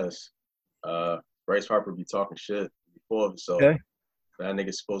Harper's ass. Bryce Harper be talking shit, be full of himself. Okay. That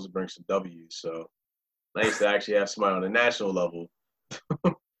nigga's supposed to bring some W's. So nice to actually have somebody on the national level.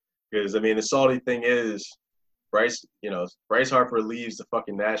 Because I mean, the salty thing is, Bryce Harper leaves the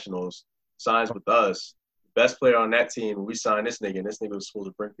fucking Nationals, signs with us. Best player on that team, we signed this nigga, and this nigga was supposed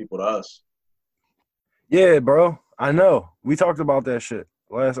to bring people to us. Yeah, bro. I know. We talked about that shit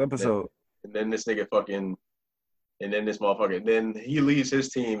last episode. And then this nigga fucking, and then this motherfucker, then he leaves his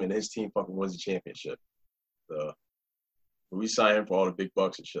team, and his team fucking wins the championship. So we signed him for all the big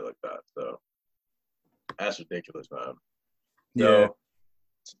bucks and shit like that. So that's ridiculous, man. Yeah. So,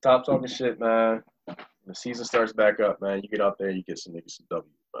 stop talking shit, man. The season starts back up, man. You get out there, you get some niggas some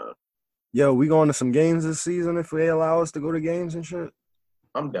W, man. Yo, we going to some games this season if they allow us to go to games and shit?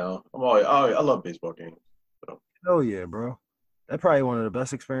 I'm down. I love baseball games. So. Hell yeah, bro. That's probably one of the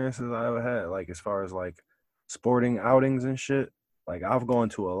best experiences I ever had, like as far as like sporting outings and shit. Like I've gone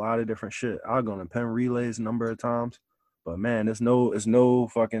to a lot of different shit. I've gone to Penn Relays a number of times. But man, it's no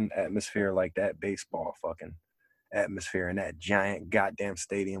fucking atmosphere like that baseball fucking atmosphere in that giant goddamn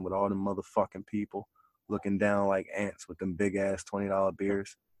stadium with all the motherfucking people looking down like ants with them big ass $20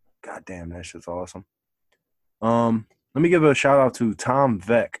 beers. Goddamn, that shit's awesome. Let me give a shout out to Tom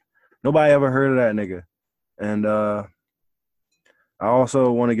Veck. Nobody ever heard of that nigga. And I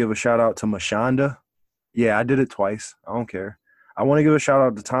also want to give a shout out to Mashonda. Yeah, I did it twice. I don't care. I want to give a shout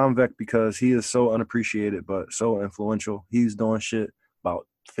out to Tom Veck because he is so unappreciated but so influential. He's doing shit about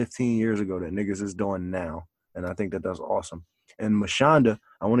 15 years ago that niggas is doing now. And I think that that's awesome. And Mashonda,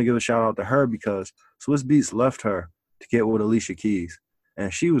 I want to give a shout out to her because Swiss Beats left her to get with Alicia Keys.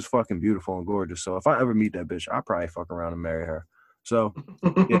 And she was fucking beautiful and gorgeous. So if I ever meet that bitch, I'll probably fuck around and marry her. So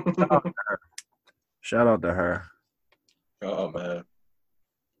yeah, shout out to her. Shout out to her. Oh, man.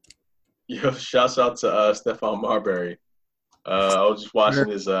 Yo, shouts out to Stephon Marbury. I was just watching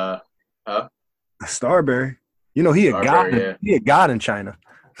his Starberry. You know, he a god. Yeah. He a god in China.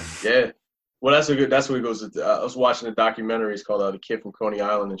 Yeah. Well, that's what he goes. I was watching a documentary. It's called The Kid from Coney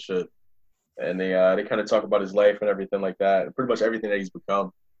Island and shit. And they kind of talk about his life and everything like that, and pretty much everything that he's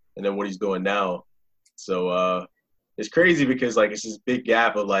become, and then what he's doing now. So it's crazy because like it's this big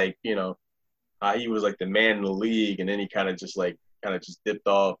gap of like how he was like the man in the league, and then he kind of just dipped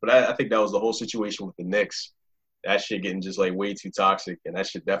off. But I think that was the whole situation with the Knicks. That shit getting just like way too toxic, and that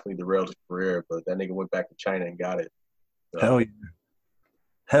shit definitely derailed his career. But that nigga went back to China and got it. So,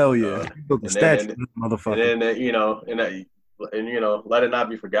 Hell yeah! Built the statue, motherfucker. And then let it not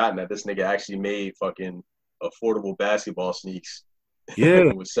be forgotten that this nigga actually made fucking affordable basketball sneaks.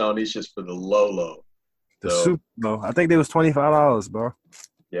 Yeah, was selling these shits for the low. The super low. I think they was $25, bro.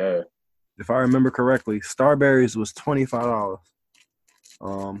 Yeah. If I remember correctly, Starberries was $25.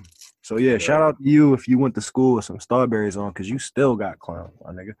 So yeah, shout out to you if you went to school with some Starberries on, because you still got clown,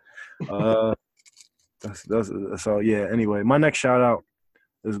 my nigga. So yeah. Anyway, my next shout out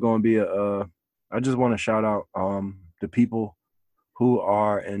is going to be I just want to shout out the people who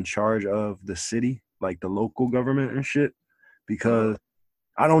are in charge of the city, like the local government and shit, because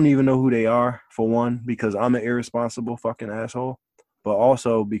I don't even know who they are, for one, because I'm an irresponsible fucking asshole, but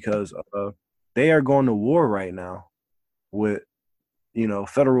also because they are going to war right now with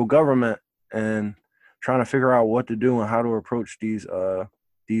federal government and trying to figure out what to do and how to approach these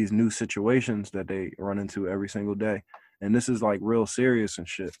new situations that they run into every single day. And this is like real serious and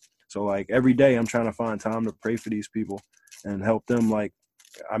shit. So like every day I'm trying to find time to pray for these people and help them. Like,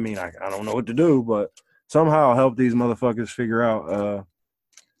 I mean, I don't know what to do, but somehow help these motherfuckers figure out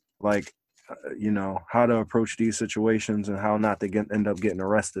how to approach these situations and how not to end up getting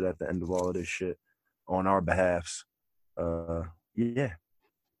arrested at the end of all of this shit on our behalfs. Yeah.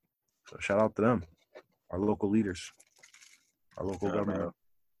 So shout out to them, our local leaders, our local government.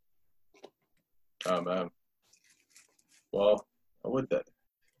 Oh, man. Well, I would that.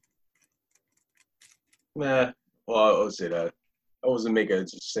 Nah. Well, I would say that. I wasn't making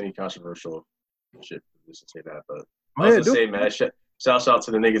it just any controversial shit just to say that, but I was gonna say, man, shouts out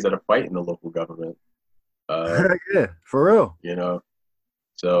to the niggas that are fighting the local government. Yeah, for real.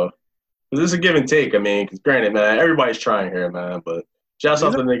 So this is a give and take. I mean, because granted, man, everybody's trying here, man, but shouts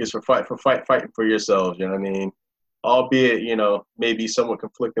out to the niggas for fighting for yourselves. You know what I mean? Albeit, maybe somewhat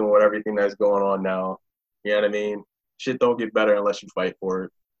conflicting with everything that's going on now. You know what I mean? Shit don't get better unless you fight for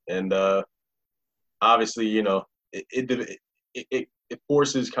it, and obviously, it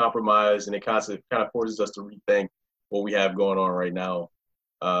forces compromise, and it kind of forces us to rethink what we have going on right now.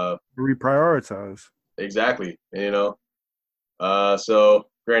 Reprioritize. Exactly. So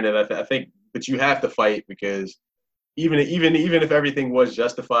granted, I think, but you have to fight because even if everything was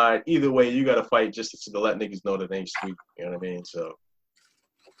justified, either way, you got to fight just to let niggas know that they ain't sweet. You know what I mean? So.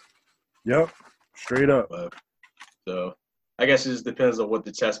 Yep. Straight up. So I guess it just depends on what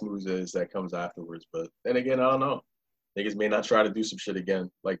the chess moves is that comes afterwards. But then again, I don't know. Niggas may not try to do some shit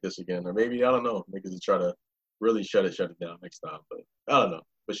again like this again, or maybe I don't know. Niggas will try to really shut it down next time. But I don't know.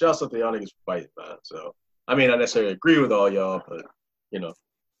 But shout out to y'all niggas for fighting, man. So I may not necessarily agree with all y'all, but you know,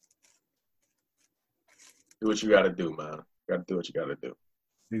 do what you got to do, man. Got to do what you got to do.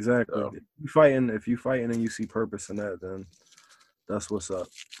 Exactly. So, if you fighting and you see purpose in that, then that's what's up.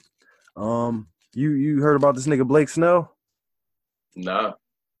 You heard about this nigga Blake Snell? Nah.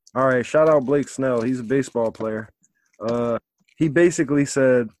 All right, shout out Blake Snell. He's a baseball player. He basically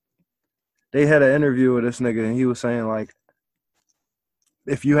said they had an interview with this nigga, and he was saying like,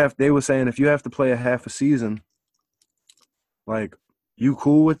 if you have to play a half a season, like, you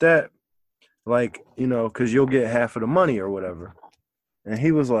cool with that? Like, you know, because you'll get half of the money or whatever. And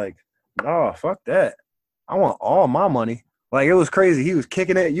he was like, "Oh, fuck that. I want all my money." Like, it was crazy. He was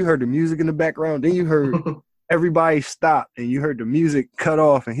kicking it. You heard the music in the background. Then you heard everybody stop, and you heard the music cut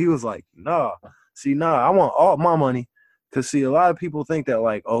off. And he was like, nah, I want all my money. Because, see, a lot of people think that,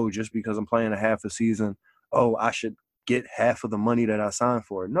 like, oh, just because I'm playing a half a season, oh, I should get half of the money that I signed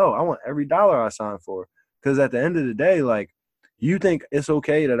for. No, I want every dollar I signed for. Because at the end of the day, like, you think it's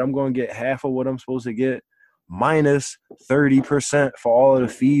okay that I'm going to get half of what I'm supposed to get minus 30% for all of the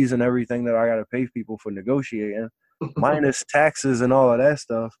fees and everything that I got to pay people for negotiating, minus taxes and all of that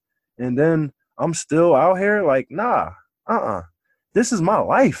stuff. And then I'm still out here like, nah, this is my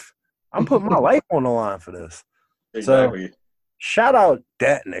life. I'm putting my life on the line for this. Exactly. So, shout out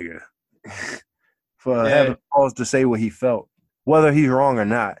that nigga for having balls to say what he felt, whether he's wrong or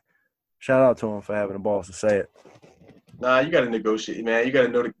not. Shout out to him for having the balls to say it. Nah, you got to negotiate, man. You got to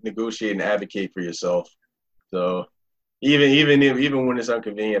know to negotiate and advocate for yourself. So even when it's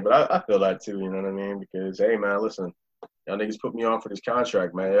inconvenient, but I feel that too. You know what I mean? Because hey, man, listen, y'all niggas put me on for this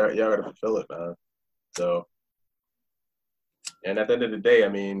contract, man. Y'all got to fulfill it, man. So, and at the end of the day, I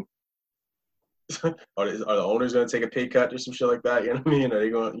mean, are the owners going to take a pay cut or some shit like that? You know what I mean? Are they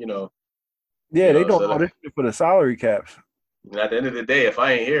going, you know? Yeah, they don't audition for the salary caps. And at the end of the day, if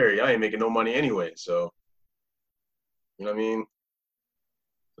I ain't here, y'all ain't making no money anyway. So, you know what I mean?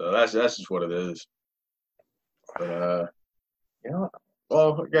 So that's just what it is. But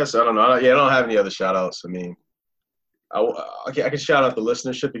well, I guess I don't know. I don't have any other shout outs. I mean, I can shout out the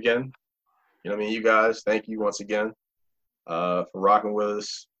listenership again. You know what I mean? You guys, thank you once again for rocking with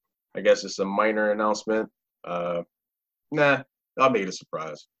us. I guess it's a minor announcement. I'll make it a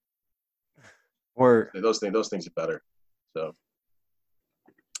surprise. Word. Those things are better. So,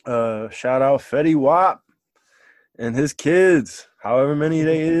 shout out Fetty Wap and his kids, however many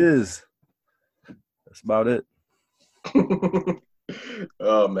they is. That's about it.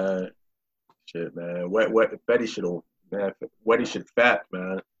 Oh man, shit, man. Fetty should have, man. Wetty should fat,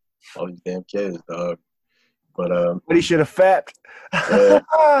 man. All these damn kids, dog. But Wetty should have fat.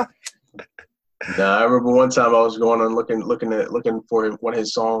 Nah, I remember one time I was going on looking for one of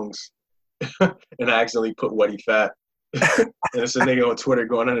his songs, and I accidentally put Wetty Fat, and it's a nigga on Twitter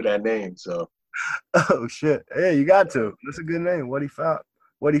going under that name. So. Oh shit! Hey, you got to. That's a good name. Wetty Fat.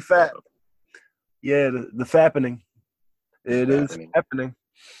 Wetty Fat. Yeah, the fappening. It is happening.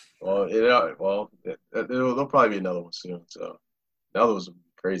 Well, there'll probably be another one soon. So, another was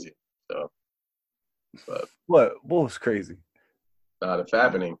crazy. So, but what was crazy? The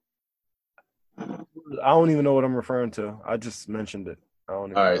fappening. I don't even know what I'm referring to. I just mentioned it. I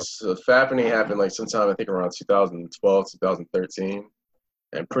don't even know. So fappening happened like sometime I think around 2012, 2013,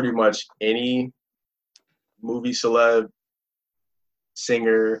 and pretty much any movie celeb,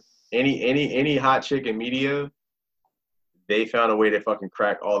 singer, any hot chick in media, they found a way to fucking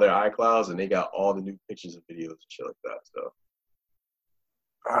crack all their iClouds, and they got all the new pictures and videos and shit like that. So,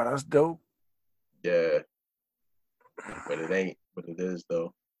 that's dope. Yeah, but it ain't. But it is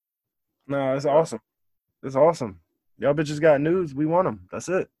though. No, it's awesome. It's awesome. Y'all bitches got news. We want them. That's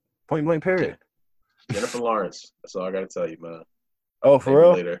it. Point blank. Period. Jennifer Lawrence. That's all I gotta tell you, man. Oh, for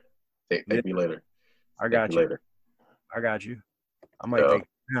real? Later. Thank me later. I got you. Later. I got you. I might take it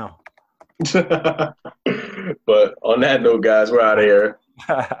now. But on that note, guys, we're out of here.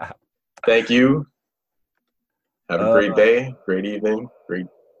 Thank you. Have a great day, great evening, great.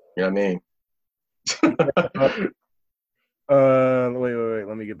 You know what I mean? Wait.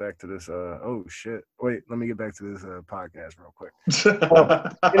 Let me get back to this. Oh shit. Wait, let me get back to this podcast real quick.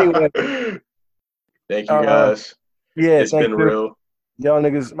 Anyway. Thank you guys. Yeah, it's been real. Y'all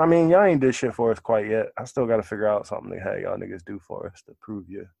niggas, I mean, y'all ain't did shit for us quite yet. I still got to figure out something to have y'all niggas do for us to prove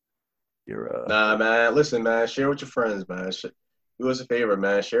your Your Nah, man. Listen, man. Share with your friends, man. Do us a favor,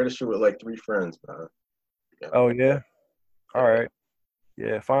 man. Share the shit with like 3 friends, man. Yeah. Oh yeah. All Yeah. right.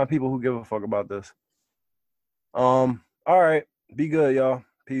 Yeah. Find people who give a fuck about this. All right. Be good, y'all.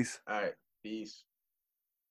 Peace. All right. Peace.